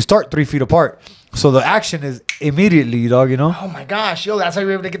start 3 feet apart. So the action is immediately, dog, Oh my gosh, yo, that's how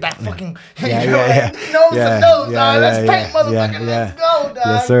you're able to get that fucking nose to nose, dog. That's tight, motherfucker. Let's go, dog.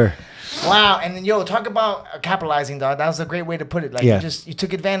 Yes, sir. Wow, and then talk about capitalizing, dog. That was a great way to put it. Like you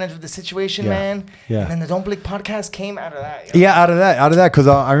took advantage of the situation, man. Yeah. And then the Don't Blink podcast came out of that. Yeah, out of that, because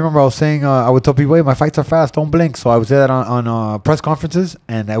I remember I was saying I would tell people, hey, my fights are fast, don't blink. So I would say that on press conferences,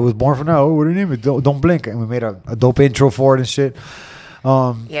 and I was born from that. Oh, what do you name it? Don't blink, and we made a dope intro for it and shit.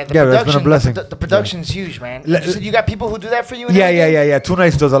 That's been a blessing. The production's huge, man. You said you got people who do that for you. Yeah. Two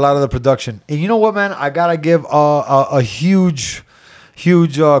Nights does a lot of the production, and you know what, man? I gotta give a huge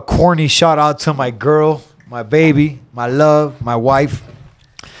corny shout out to my girl, my baby, my love, my wife,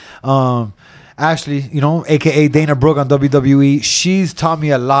 Ashley, aka Dana Brooke on WWE. She's taught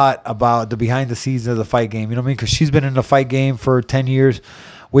me a lot about the behind the scenes of the fight game. You know what I mean? Because she's been in the fight game for 10 years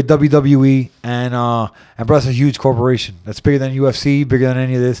with WWE, and bro, it's a huge corporation that's bigger than UFC, bigger than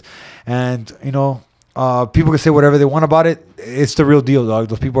any of this, and people can say whatever they want about it. It's the real deal, dog.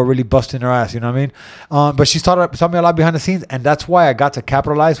 Those people are really busting their ass. You know what I mean? But she's taught me a lot behind the scenes, and that's why I got to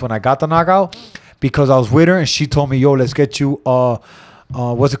capitalize when I got the knockout, because I was with her and she told me, "Yo, let's get you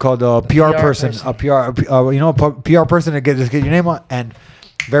what's it called? A PR person, a PR person to get your name on." And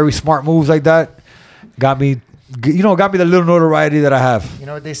very smart moves like that got me the little notoriety that I have. You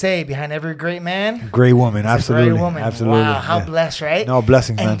know what they say? Behind every great man, great woman. Absolutely, great woman. Absolutely. Wow, how blessed, right? No,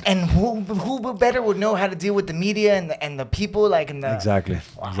 blessings, man. And who better would know how to deal with the media and the people like in the exactly.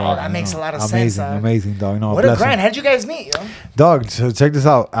 Wow, that makes a lot of sense. Amazing, dog. No, what a grind. How'd you guys meet, yo? Dog, so check this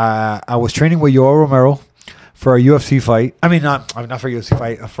out. I was training with Yoel Romero for a UFC fight. I mean, not for a UFC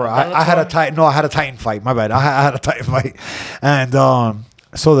fight. I had a Titan fight. My bad. I had a Titan fight, and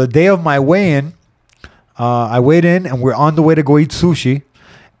so the day of my weigh-in. I weighed in, and we're on the way to go eat sushi,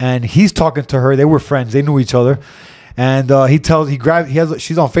 and he's talking to her. They were friends. They knew each other, and she's on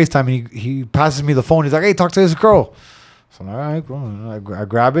FaceTime, and he passes me the phone. He's like, "Hey, talk to this girl." So I'm like, all right, cool. I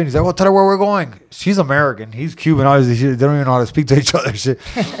grab it. He's like, "Well, tell her where we're going." She's American. He's Cuban. Obviously, they don't even know how to speak to each other. Shit.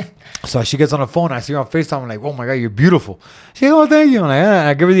 So she gets on the phone. I see her on FaceTime. I'm like, "Oh my god, you're beautiful." She's like, "Oh, thank you." I'm like, and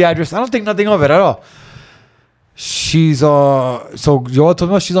I give her the address. I don't think nothing of it at all. She's so Joel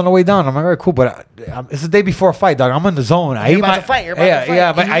told me she's on the way down. I'm like, all right, cool, but it's the day before a fight, dog. I'm in the zone. You're about to fight.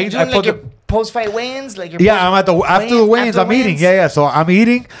 Yeah. But I like your post-fight weigh-ins, like your I'm after the weigh-ins. I'm eating. Yeah. So I'm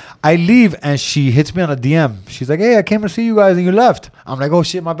eating. I leave, and she hits me on a DM. She's like, "Hey, I came to see you guys, and you left." I'm like, "Oh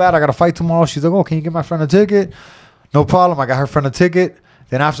shit, my bad. I got a fight tomorrow." She's like, "Oh, can you get my friend a ticket?" No problem. I got her friend a ticket.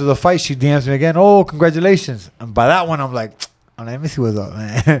 Then after the fight, she DMs me again. "Oh, congratulations!" And by that one, I'm like, let me see what's up,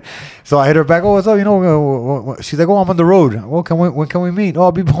 man. So I hit her back. "Oh, what's up?" She's like, "Oh, I'm on the road." "Well, when can we meet?" "Oh,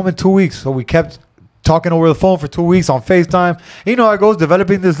 I'll be home in 2 weeks." So we kept talking over the phone for 2 weeks on FaceTime. You know how it goes,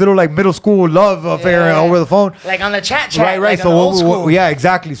 developing this little like middle school love affair over the phone. Like on the chat. Right. Like so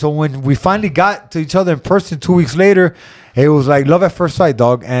exactly. So when we finally got to each other in person 2 weeks later, it was like love at first sight,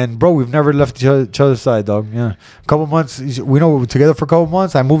 dog. And bro, we've never left each other's side, dog. Yeah. A couple months. We were together for a couple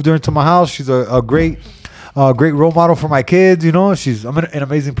months. I moved her into my house. She's a great role model for my kids. I'm an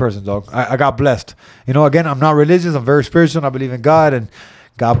amazing person, dog. I got blessed. Again, I'm not religious. I'm very spiritual. I believe in God, and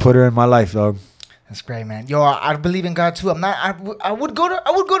God put her in my life, dog. That's great, man. Yo, I believe in God too. I'm not. I would go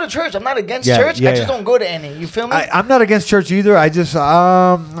to church. I'm not against church. I just don't go to any. You feel me? I'm not against church either. I just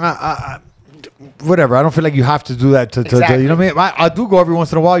whatever. I don't feel like you have to do that to you know what I mean. I do go every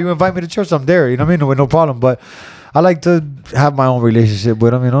once in a while. You invite me to church, I'm there. You know what I mean? With no problem, but. I like to have my own relationship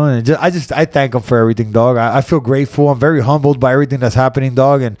with him, and I thank him for everything, dog. I feel grateful. I'm very humbled by everything that's happening,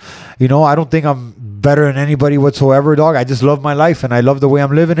 dog. And, I don't think I'm better than anybody whatsoever, dog. I just love my life, and I love the way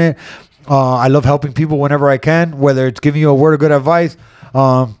I'm living it. I love helping people whenever I can, whether it's giving you a word of good advice,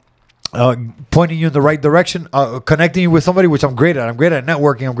 pointing you in the right direction, connecting you with somebody, which I'm great at. I'm great at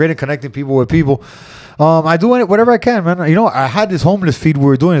networking. I'm great at connecting people with people. I do it whatever I can, man. I had this homeless feed we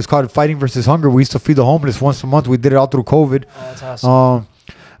were doing. It's called Fighting versus Hunger. We used to feed the homeless once a month. We did it all through COVID. Oh, that's awesome.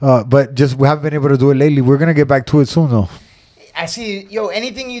 But we haven't been able to do it lately. We're gonna get back to it soon, though. I see,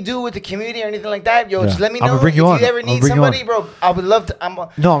 anything you do with the community or anything like that, just let me know. I'm gonna bring you on. If you ever need somebody, bro, I would love to. I'm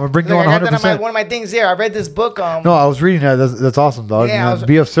gonna bring you on 100%. One of my things there. I read this book. No, I was reading that. That's awesome, dog. Yeah,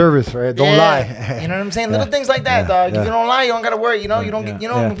 be of service, right? Don't lie. You know what I'm saying? Little things like that, dog. If you don't lie, you don't gotta worry. You don't get.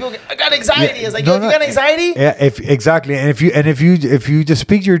 People get, I got anxiety. It's like, you got anxiety? Yeah, exactly. And if you just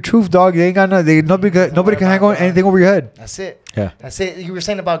speak your truth, dog, they ain't got nobody can hang on anything over your head. That's it. Yeah. That's it. You were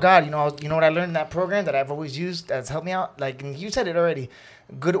saying about God. You know what I learned in that program that I've always used that's helped me out. Like, and you said it already.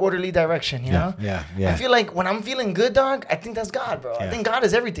 Good orderly direction, you know? Yeah. I feel like when I'm feeling good, dog, I think that's God, bro. Yeah. I think God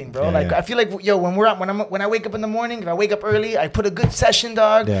is everything, bro. Yeah, like, yeah. I feel like, when I wake up in the morning, if I wake up early, I put a good session,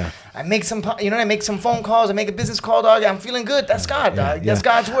 dog. Yeah. I make some, I make some phone calls. I make a business call, dog. I'm feeling good. That's God, dog. That's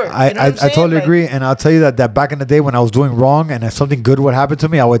God's work. You know what I'm I saying? totally Like, agree. And I'll tell you that back in the day when I was doing wrong and if something good would happen to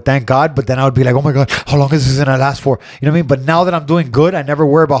me, I would thank God. But then I would be like, oh my God, how long is this going to last for? You know what I mean? But now that I'm doing good, I never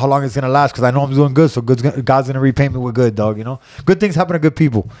worry about how long it's going to last because I know I'm doing good. So God's going to repay me with good, dog. You know? Good things happen to good people.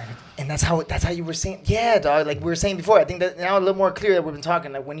 And that's how you were saying, yeah, dog. Like we were saying before, I think that now a little more clear that we've been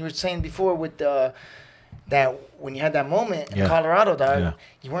talking. Like when you were saying before with that when you had that moment in Colorado, dog,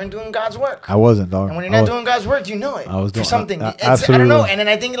 you weren't doing God's work. I wasn't, dog. And when you're not doing God's work, you know it. I was doing for something. absolutely. I don't know. And then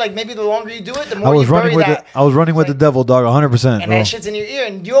I think like maybe the longer you do it, the more I was you running bury with that. I was running with the devil, dog, 100%. And that shit's in your ear,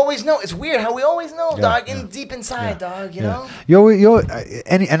 and you always know. It's weird how we always know, dog, deep inside, dog. You know.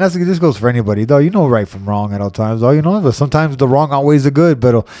 And this goes for anybody, dog. You know right from wrong at all times, dog. You know, but sometimes the wrong outweighs the good,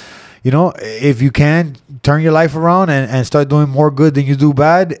 but. You know, if you can turn your life around and start doing more good than you do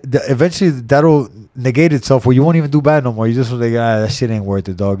bad, eventually that'll negate itself where you won't even do bad no more. You just like, that shit ain't worth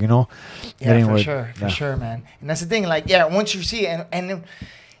it, dog, you know? Yeah, for sure, man. And that's the thing, like, once you see it,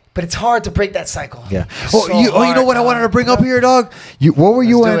 but it's hard to break that cycle. Yeah. You know what I wanted to bring up here, dog? What were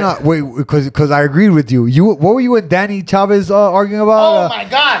you in? Wait, because I agreed with you. What were you and Danny Chavez arguing about? Oh my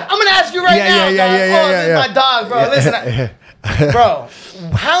God! I'm gonna ask you right now. This is my dog, bro. Listen, bro.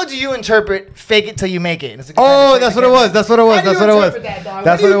 How do you interpret "fake it till you make it"? That's what it was. That's what it was. That's what it was.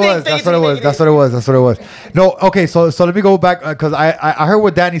 That's what it was. That's what it was. That's what it was. That's what it was. No, okay. So let me go back because I heard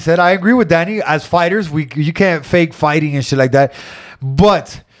what Danny said. I agree with Danny. As fighters, you can't fake fighting and shit like that.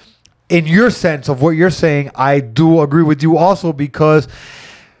 But in your sense of what you're saying, I do agree with you also because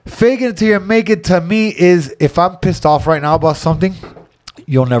fake it till you make it to me is if I'm pissed off right now about something,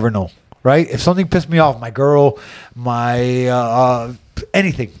 you'll never know. Right? If something pissed me off, my girl, my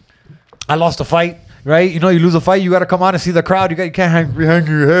anything, I lost a fight. Right? You know, you lose a fight, you got to come out and see the crowd. You can't hang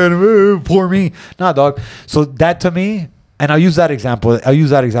your head. Poor me. Nah, dog. So that to me, and I'll use that example.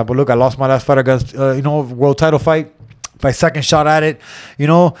 Look, I lost my last fight against, world title fight. My second shot at it, you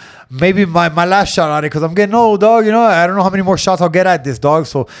know, maybe my last shot at it because I'm getting old, dog. You know, I don't know how many more shots I'll get at this, dog.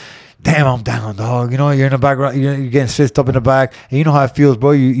 So. Damn, I'm down, dog. You know, you're in the background, you're getting stitched up in the back. And you know how it feels,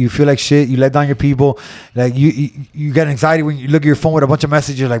 bro. You feel like shit. You let down your people. Like, you get anxiety when you look at your phone with a bunch of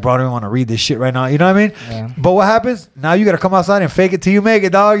messages like, bro, I don't want to read this shit right now. You know what I mean? Yeah. But what happens? Now you got to come outside and fake it till you make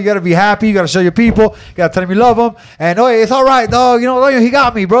it, dog. You got to be happy. You got to show your people. You got to tell them you love them. And, it's all right, dog. You know, he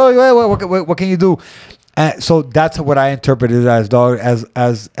got me, bro. What can you do? And so that's what I interpreted it as, dog,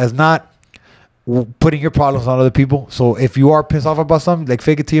 as not putting your problems on other people. So if you are pissed off about something, like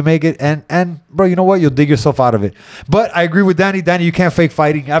fake it till you make it, and bro, you know what, you'll dig yourself out of it. But I agree with Danny, you can't fake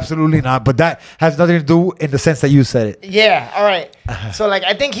fighting, absolutely not. But that has nothing to do in the sense that you said it. Yeah, all right. So like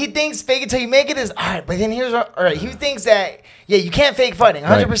I think he thinks fake it till you make it is all right, but then here's all right, he thinks that you can't fake fighting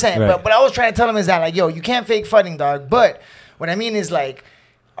 100%. Right. But what I was trying to tell him is that like, you can't fake fighting, dog. But what I mean is like,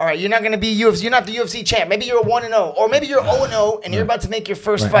 all right, you're not going to be UFC. You're not the UFC champ. Maybe you're 1-0. Or maybe you're 0-0 and you're about to make your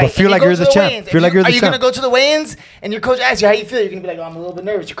first fight. But feel like you're the champ. Are you going to go to the weigh-ins and your coach asks you how you feel? You're going to be like, I'm a little bit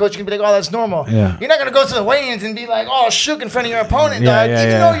nervous. Your coach is going to be like, oh, that's normal. Yeah. You're not going to go to the weigh-ins and be like, oh, shook in front of your opponent, dog.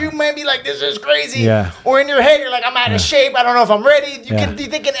 Even though you might be like, this is crazy. Yeah. Or in your head, you're like, I'm out of shape. I don't know if I'm ready. You can be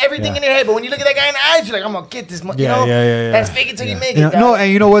thinking everything in your head. But when you look at that guy in the eyes, you're like, I'm going to get this. You know? That's fake it till you make it, dog. No,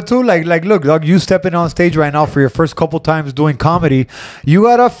 and you know what, too? Like, look, dog, you stepping on stage right now for your first couple times doing comedy. You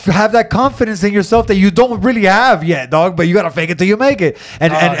got to have that confidence in yourself that you don't really have yet, dog. But you gotta fake it till you make it,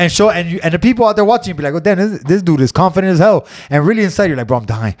 and show and the people out there watching be like, oh damn, this dude is confident as hell, and really inside you're like, bro, I'm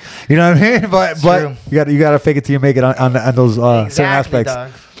dying. You know what I mean? But you gotta fake it till you make it on those certain aspects.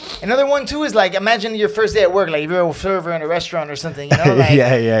 Dog. Another one too is like, imagine your first day at work, like if you're a server in a restaurant or something, you know, like you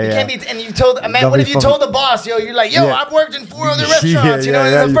can't be, and you told, what if you told the boss, you're like, I've worked in 4 other restaurants, you know,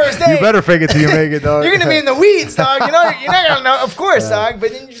 in the first day. You better fake it till you make it, dog. You're gonna be in the weeds, dog. You know, you're not gonna know, of course, dog.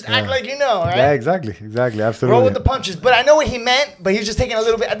 But then you just act like you know, right? Yeah, exactly, absolutely. Roll with the punches. But I know what he meant, but he's just taking a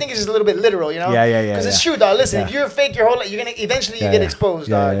little bit. I think it's just a little bit literal, you know? Yeah. Because it's true, dog. Listen, if you're a fake your whole life, you're gonna eventually get exposed,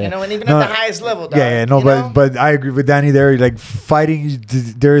 dog. You know, and even at the highest level, dog. But I agree with Danny there. Like fighting,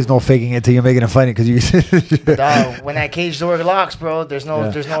 there is no faking it till you make it and fighting because you. Dog, when that cage door locks, bro, there's no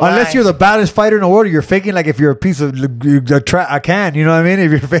unless you're the baddest fighter in the world, you're faking like if you're a piece of a can. You know what I mean?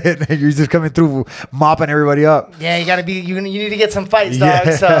 If you're just coming through mopping everybody up. Yeah, you gotta be. You need to get some fights, dog.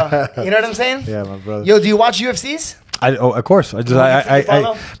 Yeah. So you know what I'm saying? Yeah, my brother. Yo, do you watch UFCs? Of course.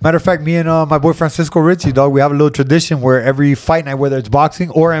 Matter of fact, me and my boy Francisco Ritchie, dog, we have a little tradition where every fight night, whether it's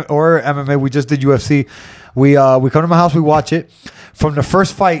boxing or MMA, we just did UFC. We come to my house. We watch it from the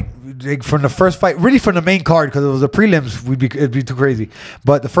first fight. Really from the main card because it was the prelims. It'd be too crazy.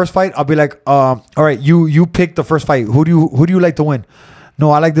 But the first fight, I'll be like, all right, you pick the first fight. Who do you like to win? No,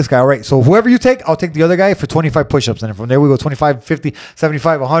 I like this guy. All right. So whoever you take, I'll take the other guy for 25 push-ups. And then from there we go 25, 50,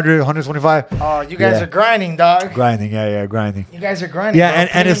 75, 100, 125. Oh, you guys are grinding, dog. Grinding. Yeah, grinding. You guys are grinding. Yeah,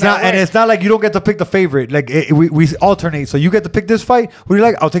 and it's not like you don't get to pick the favorite. Like we alternate. So you get to pick this fight. Who do you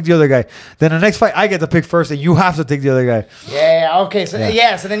like? I'll take the other guy. Then the next fight I get to pick first, and you have to take the other guy. Yeah. Okay. So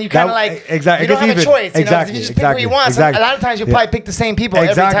so then you kind of like exactly. You don't have a choice. Exactly. You just pick who you want. So a lot of times you probably pick the same people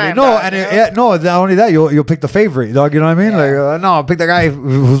every time. No, dog, no. Not only that, you'll pick the favorite, dog. You know what I mean? Like no, I'll pick the guy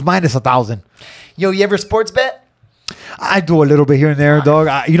who's minus 1,000. Yo, you ever sports bet? I do a little bit here and there,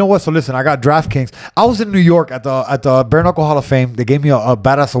 dog. You know what? So listen, I got DraftKings. I was in New York at the Bare Knuckle Hall of Fame. They gave me a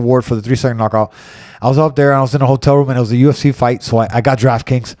badass award for the 3-second knockout. I was up there and I was in a hotel room and it was a UFC fight. So I got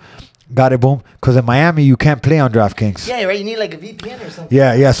DraftKings. Got it, boom. Because in Miami, you can't play on DraftKings. Yeah, right. You need like a VPN or something.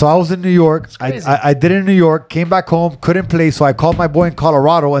 Yeah. So I was in New York. I did it in New York. Came back home. Couldn't play. So I called my boy in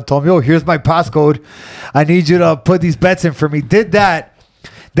Colorado and told him, yo, here's my passcode. I need you to put these bets in for me. Did that.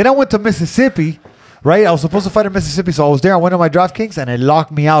 Then I went to Mississippi, right? I was supposed to fight in Mississippi, so I was there. I went to my DraftKings, and it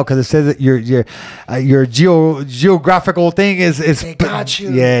locked me out because it says that your geographical thing is. They got you.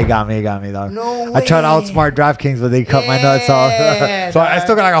 Yeah, it got me, dog. No way. I tried to outsmart DraftKings, but they cut my nuts off. So dog. I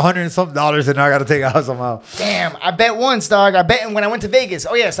still got like $100 and something, and now I got to take it out somehow. Damn, I bet once, dog. I bet when I went to Vegas.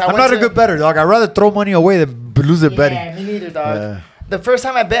 Oh yes, I'm not a good bettor, dog. I'd rather throw money away than lose it betting. Yeah, me neither, dog. Yeah. The first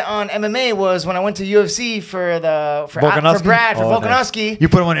time I bet on MMA was when I went to UFC for Brad Volkanovski. Nice. You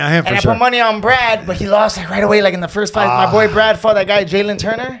put money on him, and I put money on Brad, but he lost like right away, like in the first fight. My boy Brad fought that guy Jalen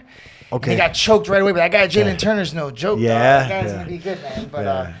Turner. Okay. He got choked right away, but that guy Jalen Turner's no joke. Yeah, dog. That guy's gonna be good, man.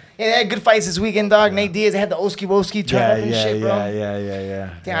 But they had good fights this weekend, dog. Nate Diaz, they had the Oski Woski tournament and shit, bro. Yeah.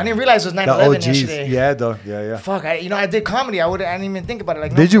 Damn, I didn't realize it was 9/11 yesterday. Yeah, dog. Yeah. Fuck, I did comedy. I didn't even think about it.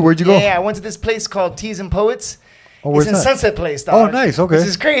 Like, did you? Where'd you go? Yeah, I went to this place called Teas and Poets. Oh, it's in Sunset Place, dog. Oh, nice. Okay. This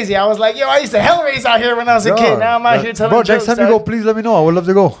is crazy. I was like, yo, I used to hell race out here when I was a kid. Now I'm out here telling jokes. Bro, next time you go, please let me know. I would love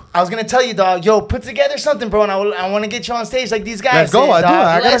to go. I was going to tell you, dog, yo, put together something, bro, and I want to get you on stage like these guys. Let's go. I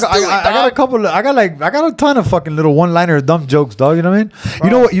got a couple. I got a ton of fucking little one-liner dumb jokes, dog. You know what I mean?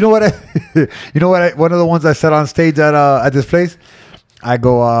 Bro. You know what? One of the ones I said on stage at this place, I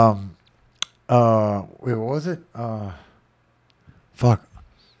go, wait, what was it? Fuck.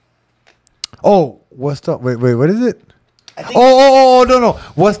 Oh, wait, what is it? No.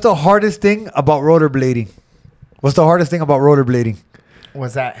 What's the hardest thing about rollerblading?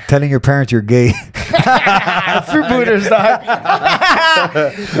 What's that? Telling your parents you're gay. Freebooters, dog.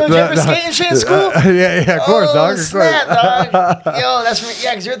 Did you ever skate and shit in school? Yeah, of course, dog. Snap, dog. Yo, that's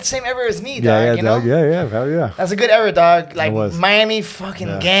because you're the same era as me, dog. You know? Yeah. That's a good era, dog. Like Miami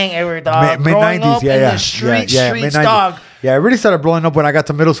fucking gang era, dog. Mid-90s, in the streets, dog. Yeah, it really started blowing up when I got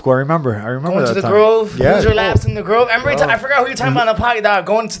to middle school. I remember going that to the time. Grove, loser laps in the Grove. I forgot who you're talking about in the pocket, dog.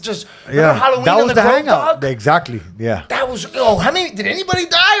 Going to just Halloween that was in the the Grove, hangout. dog. Exactly. Yeah. That was how many? Did anybody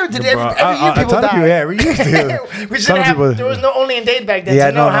die or did every year people die? Every year. We didn't have. There was no only in date back then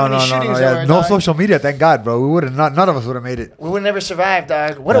to know how many shootings there were. No social media, thank God, bro. We would have none of us would have made it. We would never survive,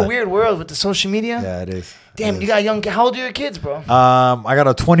 dog. What a weird world with the social media. Yeah, it is. Damn, you got young. How old are your kids, bro? I got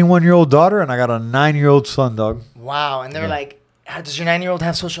a 21-year-old daughter and I got a 9-year-old son, dog. Wow, and they're like, does your 9-year-old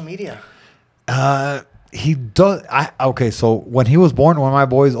have social media? He does. Okay, so when he was born, one of my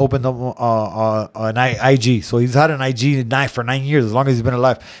boys opened up an IG. So he's had an IG for 9 years, as long as he's been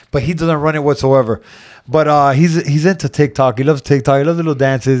alive. But he doesn't run it whatsoever. But he's into TikTok. He loves TikTok. He loves little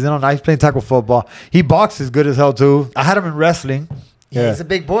dances. You know, he's playing tackle football. He boxes good as hell too. I had him in wrestling. Yeah, he's a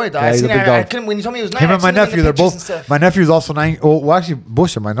big boy, dog. Yeah, he's a big dog. I couldn't, when you told me he was 9, him and my nephew, they're both. My nephew's also 9. Oh, well, actually,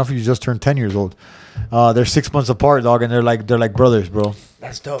 bullshit. My nephew just turned 10 years old. They're 6 months apart, dog, and they're like brothers, bro.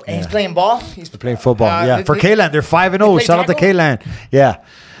 That's dope. And he's playing ball. He's playing football. For KunLun, they're 5-0. Shout out to KunLun. Yeah,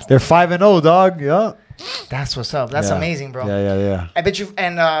 they're 5-0, dog. Yeah. That's what's up. That's amazing, bro. Yeah. I bet you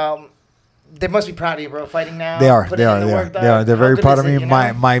and. They must be proud of you, bro, fighting now. They are. They're very proud of me.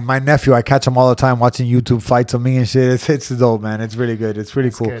 My nephew, I catch him all the time watching YouTube fights of me and shit. It's dope, man. It's really good. It's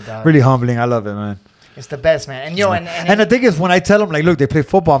really cool. Good, really humbling. I love it, man. It's the best, man. And yo, and the thing is, when I tell them, like, look, they play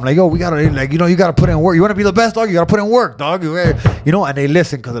football, I'm like, yo, we gotta, like, you know, you gotta put in work. You want to be the best, dog? You gotta put in work, dog. You know, and they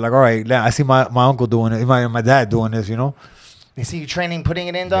listen because they're like, all right, I see my uncle doing it, my dad doing this, you know. They see you training, putting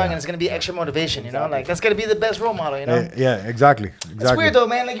it in, dog, and it's gonna be extra motivation, you know. Like that's gonna be the best role model, you know. Yeah, exactly. It's weird though,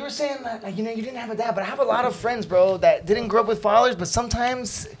 man. Like you were saying, like you know, you didn't have a dad, but I have a lot of friends, bro, that didn't grow up with fathers, but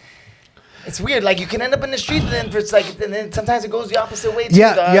sometimes. It's weird. Like you can end up in the street, and then it's like, and then sometimes it goes the opposite way too.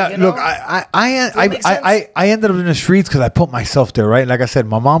 Yeah, dog, yeah. you know? Look, I ended up in the streets because I put myself there, right? Like I said,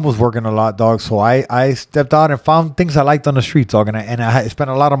 my mom was working a lot, dog. So I stepped out and found things I liked on the streets, dog, and I spent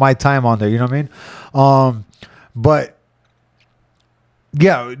a lot of my time on there. You know what I mean? But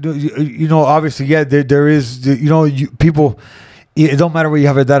yeah, you know, obviously, yeah, there is, you know, people. It don't matter whether you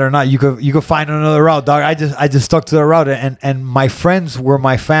have a dad or not. You could find another route, dog. I just stuck to the route, and my friends were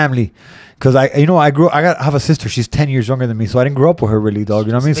my family, because I have a sister. She's 10 years younger than me, so I didn't grow up with her really, dog.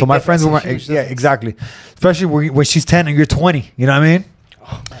 You know what I mean? So my friends were exactly, especially when she's 10 and you're 20. You know what I mean?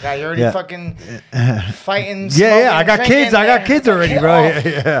 Oh my God, you're already fucking fighting. Yeah, I got kids. I got kids already, bro.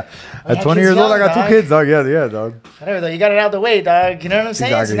 Yeah. At 20 years old, I got 2 kids, dog. Yeah, dog. Whatever, though. You got it out the way, dog. You know what I'm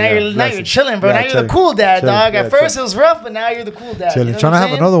saying? Exactly, so now you're chilling, bro. Yeah, now you're the cool dad, dog. Yeah, At first it was rough, but now you're the cool dad. Chilling. You know Trying to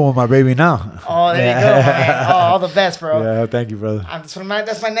have another one, my baby, now. Oh, there you go, man. Oh, all the best, bro. Yeah, thank you, brother.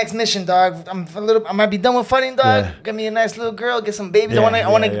 That's my next mission, dog. I might be done with fighting, dog. Yeah. Get me a nice little girl, get some babies. Yeah, I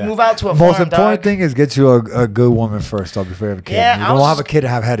want to move out to a Most farm, important dog. thing is get you a good woman first, dog, before you have a kid. Yeah, you don't have a kid to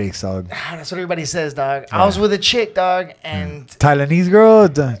have headaches, dog. That's what everybody says, dog. I was with a chick, dog, and Taiwanese girl?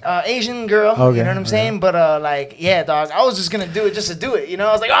 Asian girl. Okay. You know what I'm saying? But like, yeah, dog. I was just gonna do it just to do it. You know,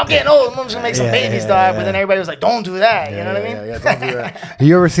 I was like, oh, I'm getting old. I'm just gonna make some babies, dog. But then everybody was like, don't do that. You know what I mean? Yeah, don't do that.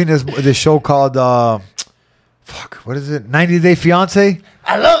 You ever seen this show called what is it? 90 Day Fiance?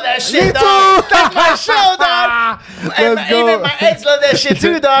 I love that shit, Me dog. too. That's my show, dog. And even my ex love that shit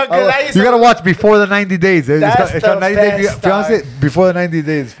too, dog. You gotta watch Before the 90 Days. That's It's the called 90 Day best, Fiance. Before the 90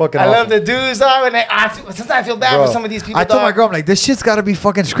 Days. Fucking I awesome. love the dudes, dog. And sometimes I feel bad for some of these people, I told dog. my girl, I'm like, this shit's gotta be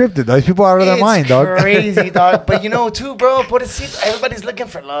fucking scripted, dog. These people are out of their mind, dog. Crazy, dog. But you know, too, bro. But everybody's looking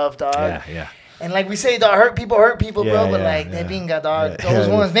for love, dog. Yeah. And like we say, dog, hurt people, bro. But like that binga, dog, those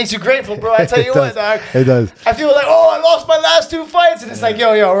ones makes you grateful, bro. I tell you what, dog. It does. I feel like, I lost my last 2 fights, and it's like,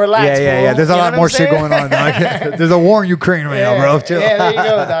 yo, relax, bro. Yeah. There's a lot more shit going on. There's a war in Ukraine right now, bro. Chill. Yeah, there you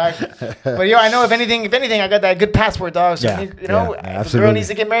go, dog. But I know if anything, I got that good passport, dog. So if a girl needs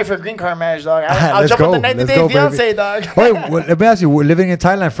to get married for a green card marriage, dog, I'll jump on the 90 Day Fiance, dog. Wait, let me ask you. Living in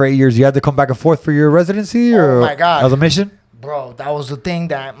Thailand for 8 years, you had to come back and forth for your residency, or oh my God, as a mission? Bro, that was the thing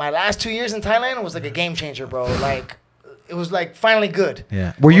that my last 2 years in Thailand was like a game changer, bro. Like, it was like finally good.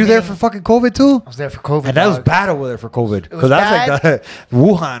 Yeah. Were you there for fucking COVID too? I was there for COVID. And that was bad over there for COVID. Because that's like the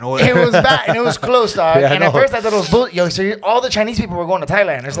Wuhan or it was bad and it was close, dog. Yeah, and at first I thought it was bull. Yo, so all the Chinese people were going to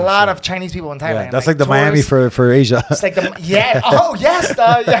Thailand. There's a lot of Chinese people in Thailand. Yeah, that's like the Miami for Asia. It's like oh yes,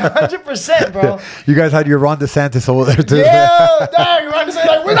 dog. Yeah, 100%, bro. You guys had your Ron DeSantis over there too. Yeah, dog. Ron DeSantis,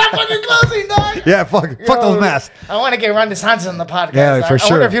 like, we're not fucking closing, dog. Yeah, fuck those masks. I want to get Ron DeSantis on the podcast. Yeah, dog. for sure.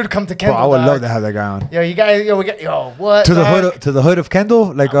 I wonder if he would come to Kendall. Bro, I would dog. love to have that guy on. Yo, you guys, what? To the hood of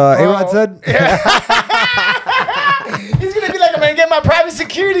Kendall, like A-Rod said. Yeah. He's gonna be like, I'm gonna get my private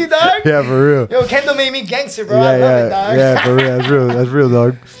security, dog. Yeah, for real. Yo, Kendall made me gangster, bro. I love it, dog. Yeah, for real. That's real,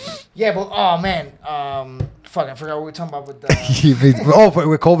 dog. Yeah, but oh man, fuck, I forgot what we were talking about with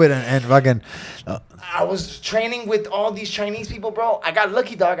with COVID and fucking. I was training with all these Chinese people, bro. I got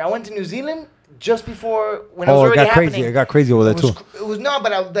lucky, dog. I went to New Zealand just before when it was already happening. Crazy. It got crazy over there too. It was not,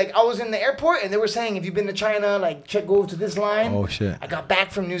 but I was in the airport and they were saying, if you've been to China, like go to this line. Oh shit. I got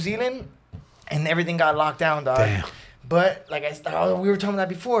back from New Zealand and everything got locked down, dog. Damn. But like we were talking about that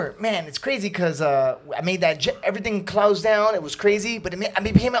before, man, it's crazy because I made that everything closed down. It was crazy, but I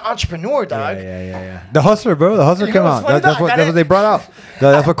became an entrepreneur, dog. Yeah. The hustler, bro. The hustler came out. That's what they brought out.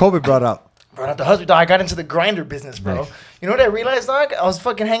 That's what COVID brought out. Brought out the hustler, dog. I got into the grinder business, bro. Nice. You know what I realized, dog? I was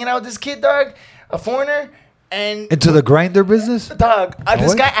fucking hanging out with this kid, dog, a foreigner, and into the grinder business, dog. I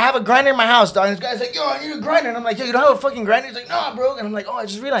have a grinder in my house, dog. And this guy's like, yo, I need a grinder, and I'm like, yo, you don't have a fucking grinder? He's like, nah, bro. And I'm like, oh, I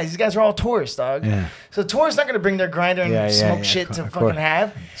just realized these guys are all tourists, dog. Yeah. So tourists not gonna bring their grinder and smoke shit to fucking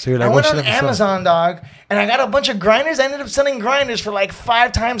have. So you're like, I went on Amazon, dog, and I got a bunch of grinders. I ended up selling grinders for like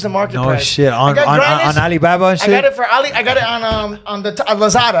 5 times the market price. No shit. On Alibaba and shit. I got it for I got it on the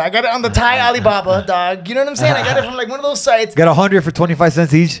Lazada. I got it on the Thai Alibaba, dog. You know what I'm saying? I got it from like one of those sites. Got 100 for 25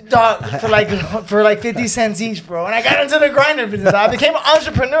 cents each. Dog, for like 50 cents each, bro. And I got into the grinder business. I became an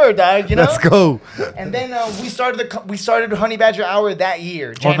entrepreneur, dog. You know. Let's go. And then we started Honey Badger Hour that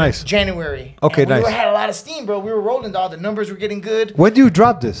year. Nice. January. Okay, and nice. We had a lot of steam, bro. We were rolling, dog. The numbers were getting good. When do you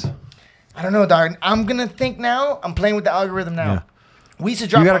drop this? I don't know, dog. I'm gonna think now. I'm playing with the algorithm now. Yeah. We used to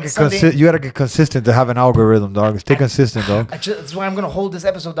drop on Sunday. You gotta get consistent to have an algorithm, dog. Stay consistent, dog. That's why I'm gonna hold this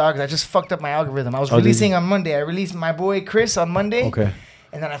episode, dog. Because I just fucked up my algorithm. I was releasing on Monday. I released my boy Chris on Monday. Okay.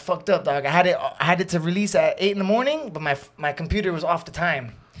 And then I fucked up, dog. I had it to release at 8 in the morning, but my computer was off the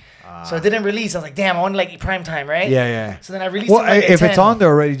time. So it didn't release. I was like, damn, I wanted like prime time, right? Yeah. So then I released Well, it if it's on there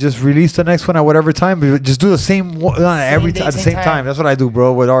already, just release the next one at whatever time. But just do the same one at the same time. That's what I do,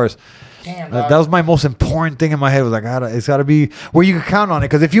 bro, with ours. Damn, That dog. was my most important thing in my head. Was like, it's gotta be where you can count on it.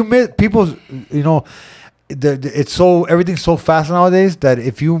 Because if you miss people, you know, it's so everything's so fast nowadays that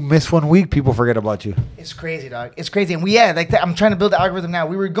if you miss 1 week, people forget about you. It's crazy, dog. It's crazy. And like that, I'm trying to build the algorithm now.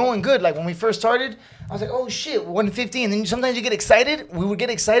 We were going good. Like when we first started, I was like, oh shit, 150. And then sometimes you get excited. We would get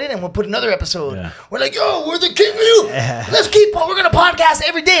excited and we'll put another episode. Yeah. We're like, yo, we're the king of you. Let's keep, we're going to podcast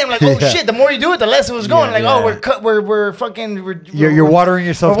every day. I'm like, oh shit, the more you do it, the less it was going. We're fucking, you're watering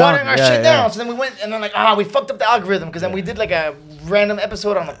yourself down. We're watering our shit down. So then we went and then like, we fucked up the algorithm because then we did like a random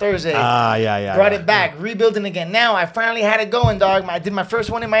episode on a Thursday. Brought it back, rebuilding again. Now I finally had it going, dog. I did my first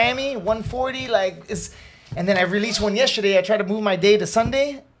one in Miami, 140, and then I released one yesterday. I tried to move my day to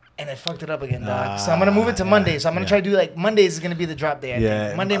Sunday, and I fucked it up again, dog. So I'm gonna move it to Monday. So I'm gonna try to do like Mondays is gonna be the drop day. I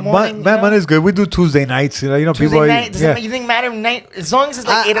think. Monday morning. Monday's good. We do Tuesday nights. You know, Tuesday people. Night. Does you think matter night? As long as it's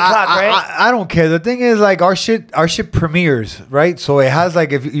like 8 o'clock, right? I don't care. The thing is, like our shit premieres, right? So it has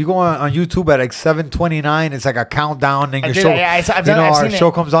like if you go on YouTube at like 7:29, it's like a countdown, and your show. Our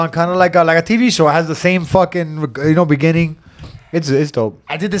show comes on kind of like a TV show. It has the same fucking beginning. It's dope.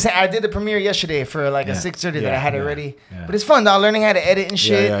 I did the premiere yesterday for like a 6:30 that I had it ready. But it's fun, dog. Learning how to edit and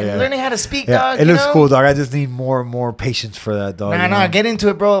shit, and learning how to speak, dog. It looks cool, dog. I just need more and more patience for that, dog. Nah, get into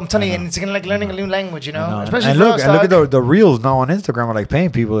it, bro. I'm telling you, and it's gonna like learning a new language, you know. Especially and for look, us, and look at the reels now on Instagram are like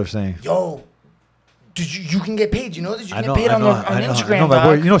paying people. They're saying, yo. You can get paid. You know that you can get paid on Instagram, my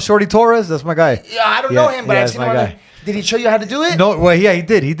boy. You know Shorty Torres? That's my guy. Yeah, I don't know him, but I've seen him on there. Did he show you how to do it? No, well, yeah, he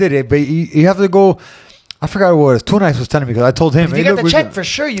did it. But you have to go. I forgot what it was. Two Nights was telling me because I told him. If you got the check, for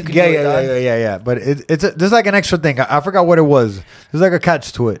sure you can do it. Yeah. But there's like an extra thing. I forgot what it was. There's like a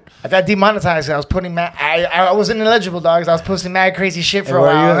catch to it. I got demonetized. I was putting I was ineligible, dogs. I was posting mad crazy shit for a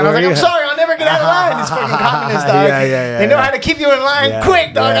while. And I was like, I'm sorry, I'll never get out of line. These fucking communists, dog. They know how to keep you in line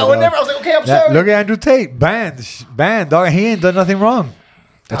quick, dog. I was like, okay, I'm sorry. Look at Andrew Tate. Banned, dog. He ain't done nothing wrong.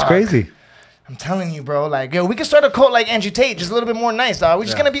 That's crazy. I'm telling you, bro. Like, yo, we could start a cult like Andrew Tate, just a little bit more nice, dog. We're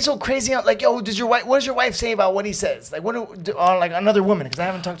just gonna be so crazy. Like, yo, what does your wife say about what he says? Like, like another woman? Because I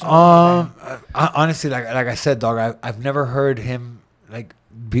haven't talked to him. Honestly, like I said, dog, I've never heard him like.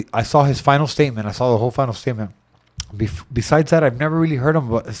 I saw his final statement. I saw the whole final statement. Besides that, I've never really heard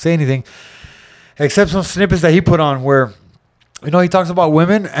him say anything, except some snippets that he put on where, he talks about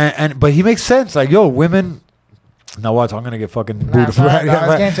women but he makes sense. Like, yo, women. Now watch, I'm gonna get fucking booed. Because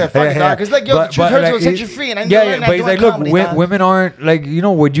like, yo, the truth hurts will set you free, and I know but he's like, look, women aren't like,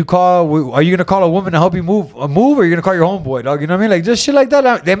 would you call? Are you gonna call a woman to help you move, or are you gonna call your homeboy, dog? You know what I mean? Like just shit like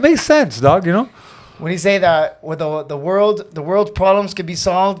that. That makes sense, dog. You know. When you say that, with the world's problems could be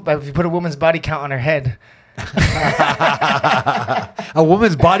solved by if you put a woman's body count on her head. A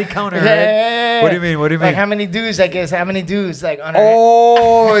woman's body count on her head? What do you mean? Like how many dudes like on her head?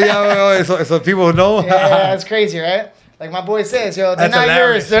 Oh, yeah. So people know? Yeah, that's crazy, right? Like my boy says, yo, they're not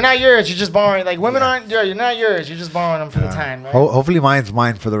yours. They're not yours. You're just borrowing. Like women aren't, you're not yours. You're just borrowing them for the time, right? Hopefully mine's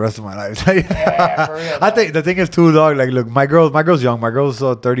mine for the rest of my life. Yeah, for real. I think the thing is too, dog. Like, look, my girl's young. My girl's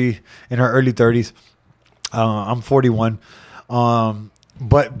 30, in her early 30s. I'm 41.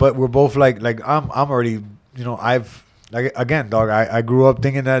 But we're both like I'm already. I've like again, dog. I grew up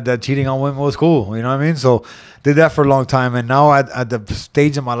thinking that cheating on women was cool. You know what I mean? So did that for a long time, and now at the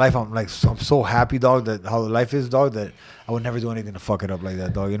stage in my life, I'm like, I'm so happy, dog. That how life is, dog. That I would never do anything to fuck it up like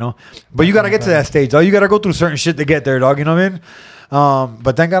that, dog. But you gotta get to that stage, dog. You gotta go through certain shit to get there, dog. You know what I mean?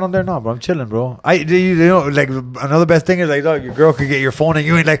 But thank God I'm there now, bro. I'm chilling, bro. Like another best thing is like, dog, your girl could get your phone and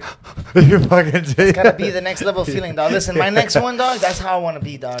you ain't like, you fucking. It's gotta be the next level feeling, dog. Listen, my next one, dog. That's how I want to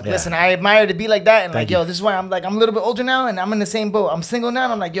be, dog. Yeah. Listen, I admire to be like that, and yo, this is why I'm a little bit older now, and I'm in the same boat. I'm single now,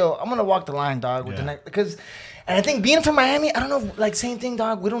 and I'm like, yo, I'm gonna walk the line, dog, with the next because. And I think being from Miami, I don't know, like same thing,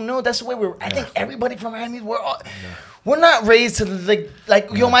 dog. We don't know. That's the way I think everybody from Miami, we're not raised to like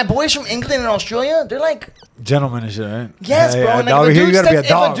yo, my boys from England and Australia, they're like gentlemen and shit, right? Yes, bro. And like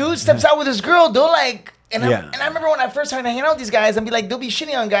if a dude steps out with his girl, they'll like. And I remember when I first started hanging out with these guys, they'll be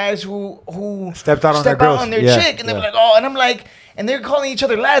shitting on guys who stepped out on their chick, and they're like, oh, and I'm like, and they're calling each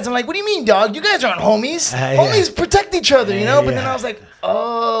other lads. I'm like, what do you mean, dog? You guys aren't homies. Homies protect each other, you know. But then I was like,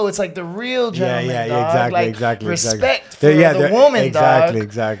 oh, it's like the real gentleman, dog. Exactly. Respect for the woman, dog.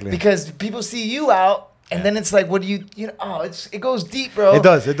 Exactly. Because people see you out, and then it's like, what do you know? Oh, it goes deep, bro. It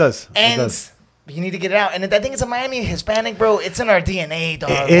does. And You need to get it out. And I think it's a Miami Hispanic, bro. It's in our DNA,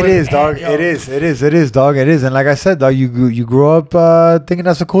 dog. It is, dog. It is, dog. It is. And like I said, dog, you grow up thinking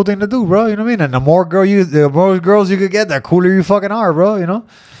that's a cool thing to do, bro. You know what I mean? And the more girls you could get, the cooler you fucking are, bro. You know?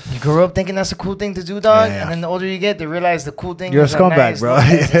 You grew up thinking that's a cool thing to do, dog, Yeah. and then the older you get, they realize the cool thing You're is a scumbag, nice, bro.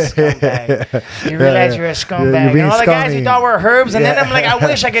 You realize you're a scumbag. You're being and all the guys scummy. you thought were herbs, and then Yeah. I'm like, I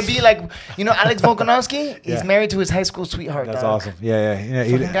wish I could be like, Alex Volkanovski. He's Yeah. married to his high school sweetheart. That's dog. awesome. Yeah.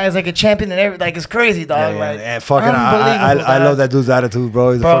 Fucking guy's like a champion and everything. Like, it's crazy, dog. Like, Fucking, I dog. love that dude's attitude,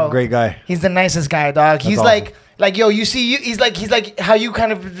 bro. He's a fucking great guy. He's the nicest guy, dog. He's awesome. like, yo, you see, he's like how you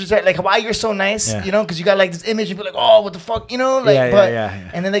kind of present, like why you're so nice, Yeah. because you got like this image. You be like, oh, what the fuck, like,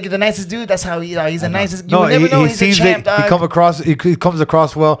 Yeah. And then like the nicest dude. That's how he's the nicest. You No, would never know he he's a seems champ, dog. he comes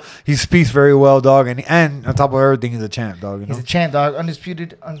across well. He speaks very well, dog, and on top of everything, he's a champ, dog. He's a champ, dog.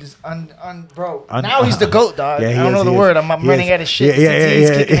 Undisputed, bro. Un- Now he's the GOAT, dog. Yeah, I he don't is, know the he word. is. I'm He running is. out of shit.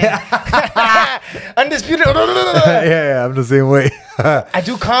 Yeah. Kicking in. Undisputed. yeah, I'm the same way. I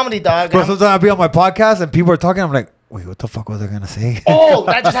do comedy, dog. Bro, sometimes I'll be on my podcast and people are talking. I'm like, wait, what the fuck was I gonna say? Oh,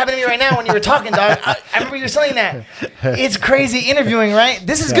 that just happened to me right now when you were talking, dog. I remember you were saying that. It's crazy interviewing, right?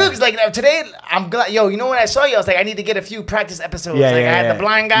 This is good because, like, today, I'm glad. Yo, when I saw you, I was like, I need to get a few practice episodes. I had the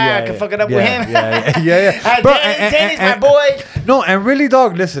blind guy. I could fuck it up with him. Yeah. Bro, Danny's my boy. No, and really,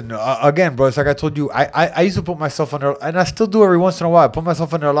 dog, listen, again, bro, it's like I told you, I used to put myself under, and I still do every once in a while, I put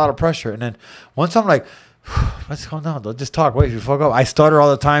myself under a lot of pressure. And then once I'm like, let's calm down, dog. Just talk. Wait, you fuck up. I stutter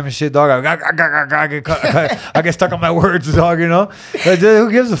all the time and shit, dog. I get stuck on my words, dog. Like,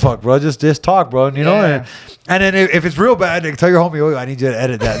 who gives a fuck, bro? Just talk, bro. And, and then if it's real bad, like, tell your homie, oh, I need you to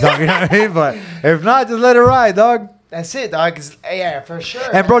edit that, dog. You know what I mean? But if not, just let it ride, dog. That's it, dog. Yeah, for sure.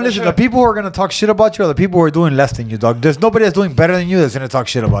 And bro, for listen, sure. the people who are gonna talk shit about you are the people who are doing less than you, dog. There's nobody that's doing better than you that's gonna talk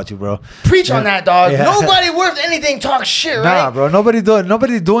shit about you, bro. Preach on that, dog. Yeah. Nobody worth anything talk shit, right? Nah, bro. Nobody's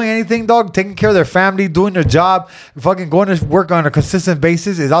doing anything, dog. Taking care of their family, doing their job, fucking going to work on a consistent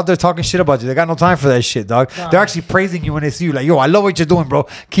basis is out there talking shit about you. They got no time for that shit, dog. Nah. They're actually praising you when they see you. Like, yo, I love what you're doing, bro.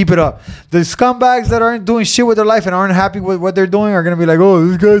 Keep it up. The scumbags that aren't doing shit with their life and aren't happy with what they're doing are gonna be like, oh,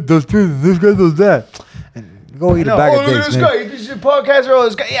 this guy does this, this guy does that. And go eat a bag of look at dicks, this man. guy. He's a podcaster. Oh,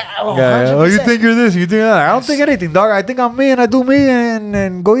 this guy. Yeah. Oh, Yeah, 100%. you think you're this, you think that. I don't think anything, dog. I think I'm me and I do me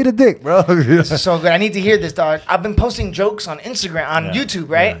and go eat a dick, bro. This is so good. I need to hear this, dog. I've been posting jokes on Instagram, on YouTube,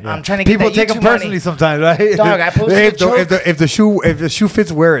 right? Yeah. I'm trying to get people that take YouTube them personally money. sometimes, right? Dog, I posted if a joke. if the shoe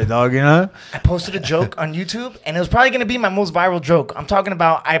fits, wear it, dog. I posted a joke on YouTube, and it was probably gonna be my most viral joke. I'm talking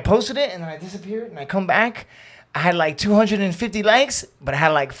about I posted it, and then I disappeared, and I come back. I had like 250 likes, but I had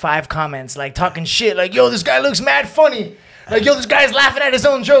like 5 comments, like talking shit, like, yo, this guy looks mad funny. Like, yo, this guy's laughing at his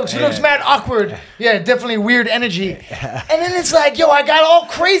own jokes. He looks mad awkward. Yeah, definitely weird energy. And then it's like, yo, I got all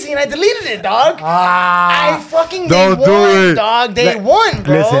crazy and I deleted it, dog. I fucking, they won, dog. They won,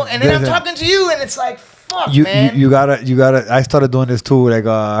 bro. Listen, and then I'm listen. talking to you and it's like, fuck, You man. gotta. I started doing this too. Like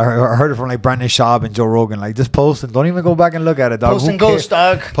I heard it from like Brandon Schaub and Joe Rogan. Like just post and don't even go back and look at it, dog. Post Who and cares? ghost,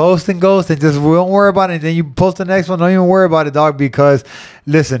 dog. Post and ghost and just don't worry about it. Then you post the next one. Don't even worry about it, dog. Because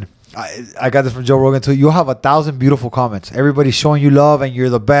listen, I got this from Joe Rogan too. You'll have 1,000 beautiful comments. Everybody's showing you love and you're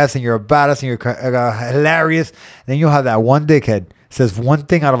the best and you're a badass and you're hilarious. Then you'll have that one dickhead says one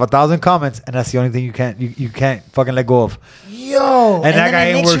thing out of 1,000 comments and that's the only thing you can't fucking let go of. Yo, And that guy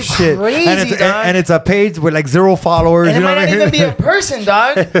ain't worth shit. Crazy, dog. And it's a page with like 0 followers. And it you know might what not I mean? even be a person,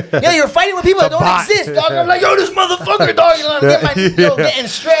 dog. Yo, you're fighting with people that don't bot. exist, dog. I'm like, yo, this motherfucker, dog. I'm getting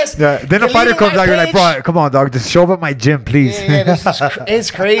stressed. Yeah. Then the fighter Deleting comes my out. You're like, page. bro, come on, dog. Just show up at my gym, please. Yeah, this is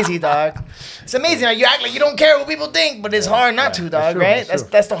it's crazy, dog. It's amazing. Like, you act like you don't care what people think, but it's hard not to, dog. true, Right? that's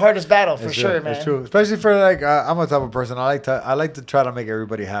true. That's the hardest battle for sure, man. That's true. Especially for like, I'm a type of person. I like to try to make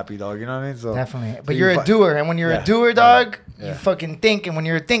everybody happy, dog. You know what I mean? So Definitely. so But you're a doer, and when you're a doer, dog, you fucking think, and when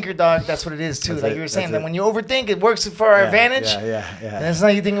you're a thinker, dog, that's what it is too. That's like it, you were saying, that's that it. when you overthink, it works for our advantage. Yeah. And it's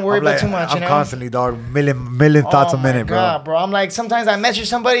not you think worry I'm about like, too much. I'm you know? constantly, dog. Million thoughts a minute, Oh my God, bro. I'm like, sometimes I message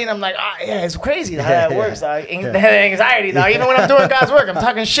somebody and I'm like, yeah, it's crazy how that works, dog. Anxiety, dog. Even when I'm doing God's work, I'm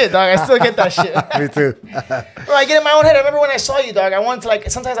talking shit, dog. I still get that shit. Me too. Bro, I get in my own head. I remember when I saw you, dog. I want to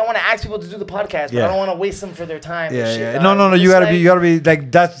sometimes I want to ask people to do the podcast, but I don't want to waste them for their time. and shit, dog. No. You It's gotta be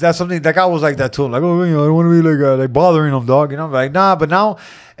like that's something. Like I was like that too. I'm like, oh, I don't want to be like bothering them, dog. You know, like nah. But now,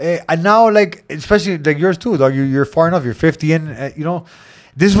 and now like especially like yours too, dog. You're far enough. You're 50 and you know.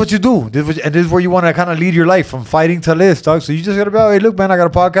 This is what you do. This is where you want to kind of lead your life from fighting to this, dog. So you just gotta be like, hey, look, man, I got a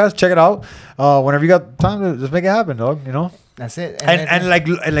podcast. Check it out. Whenever you got time, to just make it happen, dog. You know. That's it. And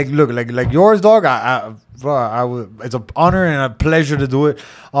look, yours, dog. It's an honor and a pleasure to do it.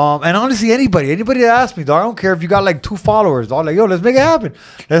 And honestly, anybody that asks me, dog, I don't care if you got like 2 followers, dog. Like, yo, let's make it happen.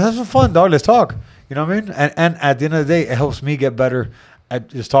 Let's have some fun, dog. Let's talk. You know what I mean? And at the end of the day, it helps me get better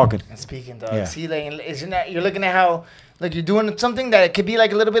just talking. And speaking, dog. Yeah. See, like, you're looking at how, like, you're doing something that it could be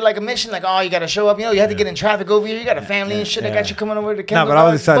like a little bit like a mission. Like, oh, you got to show up. You know, you have to get in traffic over here. You got a family and shit. I got you coming over to Kendall. But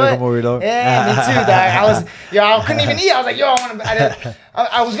I was excited to come over here, though. Yeah, me too, dog. I couldn't even eat. I was like,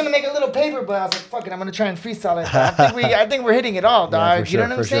 I was gonna make a little paper, but I was like, fuck it, I'm gonna try and freestyle it. I think we're hitting it all, dog. You know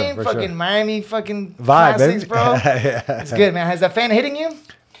what I'm saying? Fucking Miami, fucking vibe, classics, baby. bro. It's good, man. Has that fan hitting you?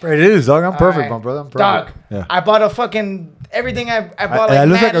 It is, dog. I'm perfect, right. my brother. I'm perfect. Dog, Yeah. I bought a fucking everything. I bought like I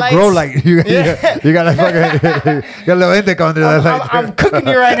look mad like a lights. grow like you got like fucking you got a little intake under that light. I'm cooking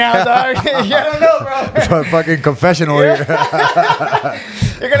you right now, dog. I don't know, bro. It's a fucking confessional here.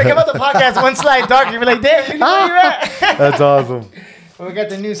 You're gonna come out the podcast one slide, dog. You're like, damn, where you at? That's awesome. We got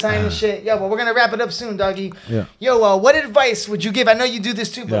the new sign and shit. Yo, but we're gonna wrap it up soon, doggy. Yeah. Yo, what advice would you give? I know you do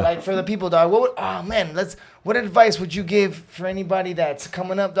this too, but Yeah. like for the people, dog. What advice would you give for anybody that's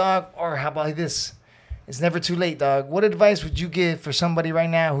coming up, dog? Or how about this? It's never too late, dog. What advice would you give for somebody right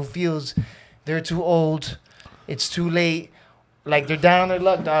now who feels they're too old, it's too late, like they're down on their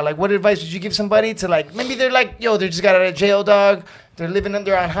luck, dog? Like, what advice would you give somebody to, like, maybe they're like, yo, they just got out of jail, dog. They're living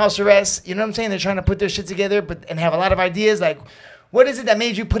under on house arrest. You know what I'm saying? They're trying to put their shit together, and have a lot of ideas. Like, what is it that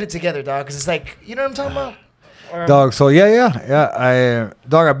made you put it together, dog? Because it's like, you know what I'm talking about? Or, Dog, so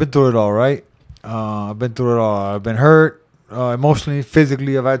I've been through it all, right? I've been through it all. I've been hurt emotionally,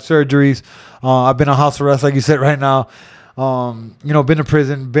 physically. I've had surgeries. I've been on house arrest, like you said, right now. Been in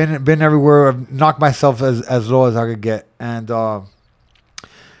prison, been everywhere. I've knocked myself as low as I could get. And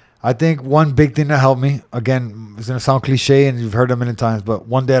I think one big thing that helped me, again, it's going to sound cliche and you've heard it a million times, but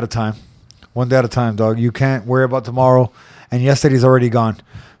one day at a time. One day at a time, dog. You can't worry about tomorrow. And yesterday's already gone.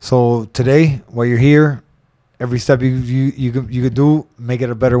 So today, while you're here, every step you could do, make it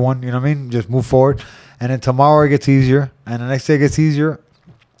a better one. You know what I mean? Just move forward. And then tomorrow it gets easier. And the next day it gets easier.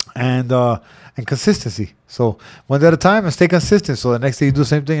 And consistency. So one day at a time and stay consistent. So the next day you do the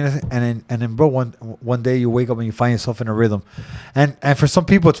same thing. And then bro, one day you wake up and you find yourself in a rhythm. And for some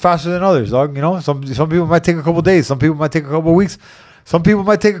people it's faster than others, dog. You know, some people might take a couple days. Some people might take a couple weeks. Some people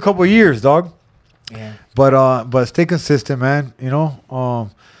might take a couple years, dog. Yeah. But stay consistent, man. You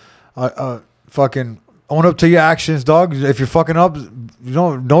know, fucking own up to your actions, dog. If you're fucking up, you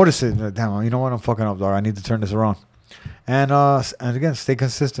don't notice it. Damn, you know what? I'm fucking up, dog. I need to turn this around. And again, stay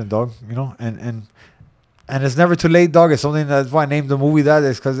consistent, dog. You know, and it's never too late, dog. It's something that's why I named the movie that.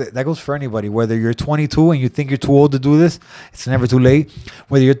 Is because that goes for anybody. Whether you're 22 and you think you're too old to do this, it's never too late.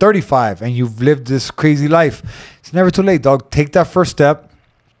 Whether you're 35 and you've lived this crazy life, it's never too late, dog. Take that first step.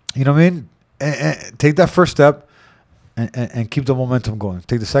 You know what I mean? And take that first step and keep the momentum going.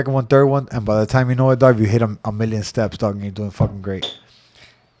 Take the second one, third one, and by the time you know it, dog, you hit a million steps, dog, and you're doing fucking great.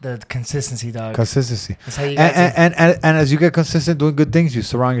 The consistency, dog. Consistency. That's how you and as you get consistent doing good things, you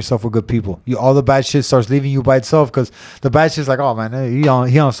surround yourself with good people. All the bad shit starts leaving you by itself because the bad shit's like, oh man, he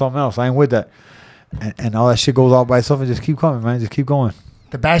on something else. I ain't with that. And all that shit goes out by itself and just keep coming, man. Just keep going.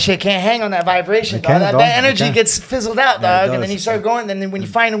 The bad shit can't hang on that vibration, dog. That energy gets fizzled out, dog. And then you start going, and then when you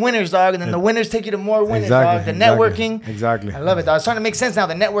find the winners, dog, and then the winners take you to more winners, dog. The networking. Exactly. I love it, dog. It's starting to make sense now,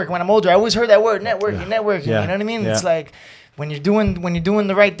 the networking. When I'm older, I always heard that word, networking. You know what I mean? It's like when you're doing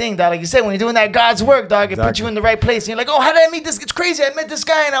the right thing, dog. Like you said, when you're doing that God's work, dog, it puts you in the right place. And you're like, oh, how did I meet this? It's crazy. I met this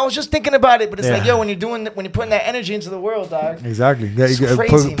guy, and I was just thinking about it. But it's like, yo, when you're putting that energy into the world, dog. Exactly. It's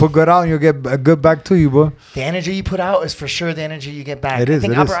crazy. Put good out, and you'll get good back to you, bro. The energy you put out is for sure the energy you get back. It is. I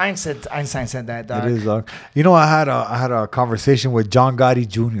think Albert Einstein said that, dog. It is, dog. You know, I had a conversation with John Gotti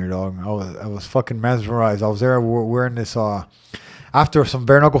Jr., dog. I was fucking mesmerized. I was there wearing this after some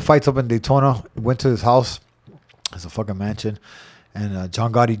bare knuckle fights up in Daytona. Went to his house. It's a fucking mansion. And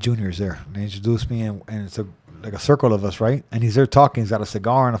John Gotti Jr. is there. And they introduced me, and it's like a circle of us, right? And he's there talking. He's got a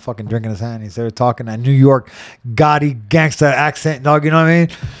cigar and a fucking drink in his hand. He's there talking that New York Gotti gangsta accent, dog. You know what I mean?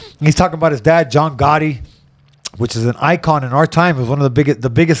 And he's talking about his dad, John Gotti, which is an icon in our time. He was one of the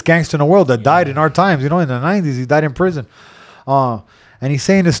biggest gangster in the world that died in our times. You know, in the 90s, he died in prison. And he's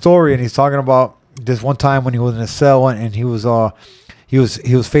saying the story, and he's talking about this one time when he was in a cell, and he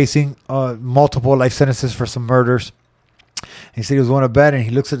was facing multiple life sentences for some murders. He said he was going to bed, and he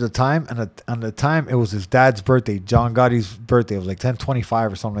looks at the time, and on the time, it was his dad's birthday, John Gotti's birthday. It was like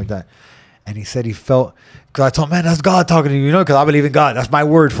 10:25 or something like that. And he said he felt, because I told him, man, that's God talking to you, you know, because I believe in God. That's my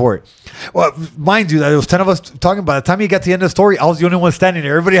word for it. Well, mind you, that it was 10 of us talking. By the time you get to the end of the story, I was the only one standing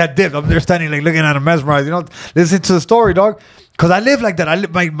there. Everybody had dipped. I'm there standing, like, looking at him, mesmerized, you know, listen to the story, dog. Because I live like that. I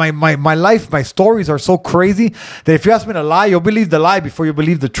live my life, my stories are so crazy that if you ask me to lie, you'll believe the lie before you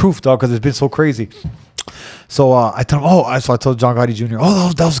believe the truth, dog, because it's been so crazy. So I told him, so I told John Gotti Jr.,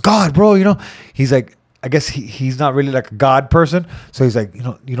 that was God, bro, you know. He's like, I guess he's not really like a God person. So he's like,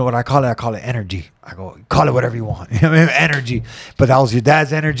 you know what I call it? I call it energy. I go, call it whatever you want. You know what I mean? Energy. But that was your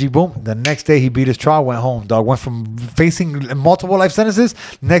dad's energy. Boom. The next day he beat his trial, went home, dog. Went from facing multiple life sentences.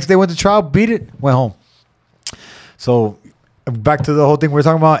 Next day went to trial, beat it, went home. So back to the whole thing we're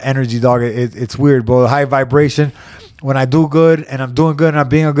talking about, energy, dog. It's weird, bro. High vibration. When I do good and I'm doing good and I'm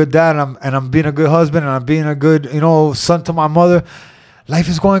being a good dad and I'm being a good husband and I'm being a good, son to my mother, life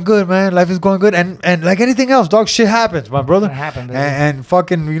is going good, man. Life is going good. And like anything else, dog, shit happens, my brother. It happened, baby. And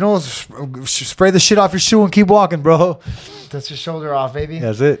fucking, spray the shit off your shoe and keep walking, bro. Dust your shoulder off, baby.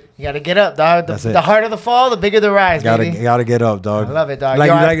 That's it. You got to get up, dog. The harder the fall, the bigger the rise, baby. You gotta get up, dog. I love it, dog.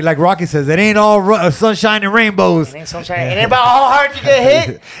 Like Rocky says, it ain't all sunshine and rainbows. It ain't sunshine. It ain't about how hard you get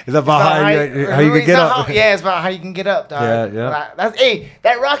hit. It's about how you can get up. Yeah, it's about how you can get up, dog. Yeah.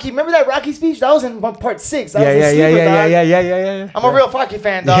 That Rocky, remember that Rocky speech? That was in part 6. That was Yeah. I'm a real Rocky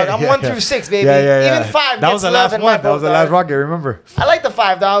fan, dog. I'm 1 through 6, baby. Yeah. Even 5 that was the last one. That was the last Rocky, I remember. I like the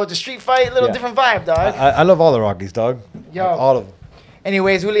 5, dog. With the street fight, little different vibe, dog. I love all the Rockies, dog. Yo. All of them.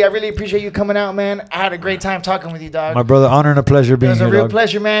 Anyways, Uly, I really appreciate you coming out, man. I had a great time talking with you, dog. My brother, honor and a pleasure being here, It was a real dog.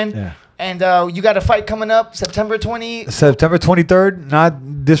 pleasure, man. Yeah. And you got a fight coming up September 20th. September 23rd, not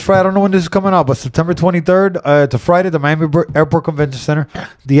this Friday. I don't know when this is coming out, but September 23rd, it's a Friday, the Miami Airport Convention Center.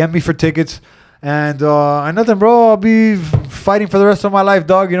 DM me for tickets. And nothing, bro. I'll be fighting for the rest of my life,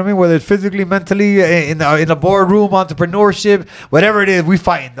 dog. You know what I mean? Whether it's physically, mentally, in the boardroom, entrepreneurship, whatever it is, we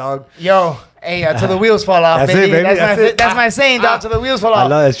fighting, dog. Yo. Hey, till the wheels fall off, That's baby. it, baby. That's my saying, dog. Till the wheels fall off. I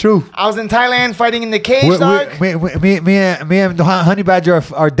love it's true. I was in Thailand fighting in the cage, dog. Me and the Honey Badger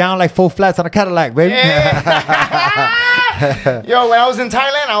are down like 4 flats on a Cadillac, baby. Yeah. Yo, when I was in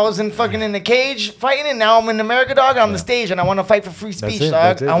Thailand, I was in the cage fighting, and now I'm in America, dog. I'm on the stage, and I want to fight for free speech,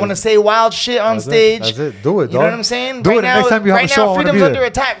 dog. I want to say wild shit on stage. That's it. Do it, dog. You know what I'm saying? Do it. Next time you have a show, I want to freedom's be under there.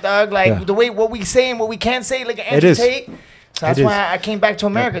 attack, dog. Like the way what we say and what we can't say, like Andrew Tate. So that's why I came back to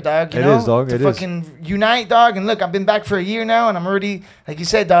America, dog. You know, dog. To fucking unite, dog. And look, I've been back for a year now, and I'm already, like you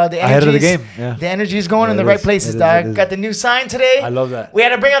said, dog. The ahead of the game. Yeah. The energy is going in the right places, dog. Got the new sign today. I love that. We had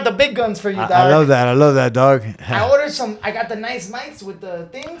to bring out the big guns for you, dog. I love that, dog. I ordered some. I got the nice mics with the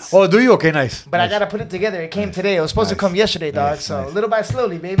things. Oh, do you? Okay, nice. But I gotta put it together. It came today. It was supposed to come yesterday, dog. So little by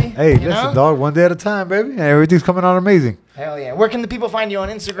slowly, baby. Hey, listen, dog. One day at a time, baby. And everything's coming out amazing. Hell yeah. Where can the people find you on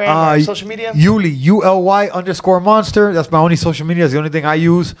Instagram or social media? Uly, ULY_monster. That's my only social media. It's the only thing I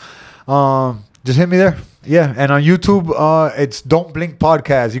use. Just hit me there. Yeah. And on YouTube, it's Don't Blink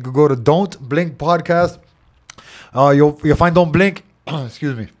Podcast. You could go to Don't Blink Podcast. You'll find Don't Blink.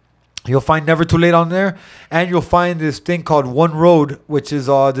 Excuse me. You'll find Never Too Late on there. And you'll find this thing called One Road, which is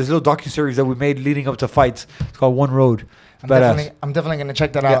this little docuseries that we made leading up to fights. It's called One Road. I'm definitely gonna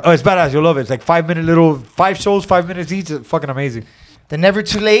check that out. Oh, it's badass. You'll love it. It's like 5 shows, 5 minutes each. It's fucking amazing. The Never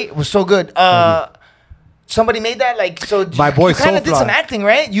Too Late was so good. Somebody made that, like, so my boy you kind of did Soulfly. some acting,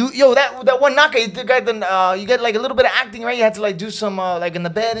 right? That one knockout, you got like a little bit of acting, right? You had to like do some like in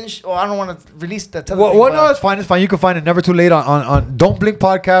the bed and I don't want to release the Well, no, it's fine. It's fine. You can find it Never Too Late on Don't Blink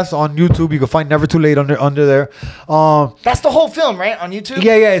Podcast on YouTube. You can find Never Too Late under there. That's the whole film, right? On YouTube?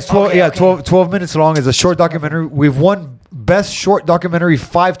 Yeah. It's 12 minutes long. It's a short documentary. We've won Best Short Documentary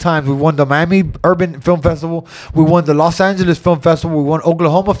 5 times. We won the Miami Urban Film Festival. We won the Los Angeles Film Festival. We won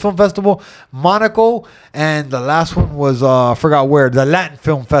Oklahoma Film Festival, Monaco, and the last one was I forgot where, the Latin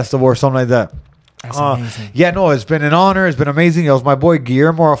Film Festival or something like that. That's amazing. Yeah, no, it's been an honor. It's been amazing. It was my boy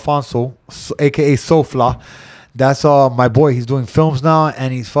Guillermo Alfonso, aka Sofla. That's my boy. He's doing films now,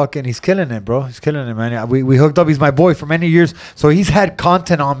 and he's killing it, bro. He's killing it, man. We hooked up. He's my boy for many years, so he's had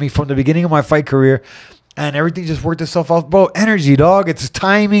content on me from the beginning of my fight career. And everything just worked itself out. Bro, energy, dog. It's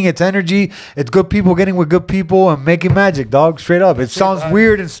timing. It's energy. It's good people getting with good people and making magic, dog. Straight up. It sounds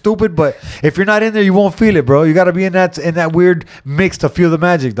weird and stupid, but if you're not in there, you won't feel it, bro. You got to be in that weird mix to feel the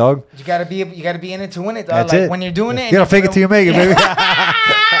magic, dog. You got to be in it to win it, dog. That's like it. when you're doing it. You got to fake it till you make it, baby.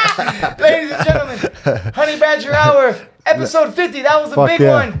 Ladies and gentlemen, Honey Badger Hour, episode 50. That was a big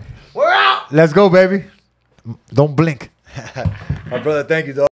one. We're out. Let's go, baby. Don't blink. My brother, thank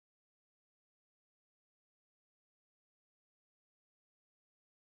you, dog.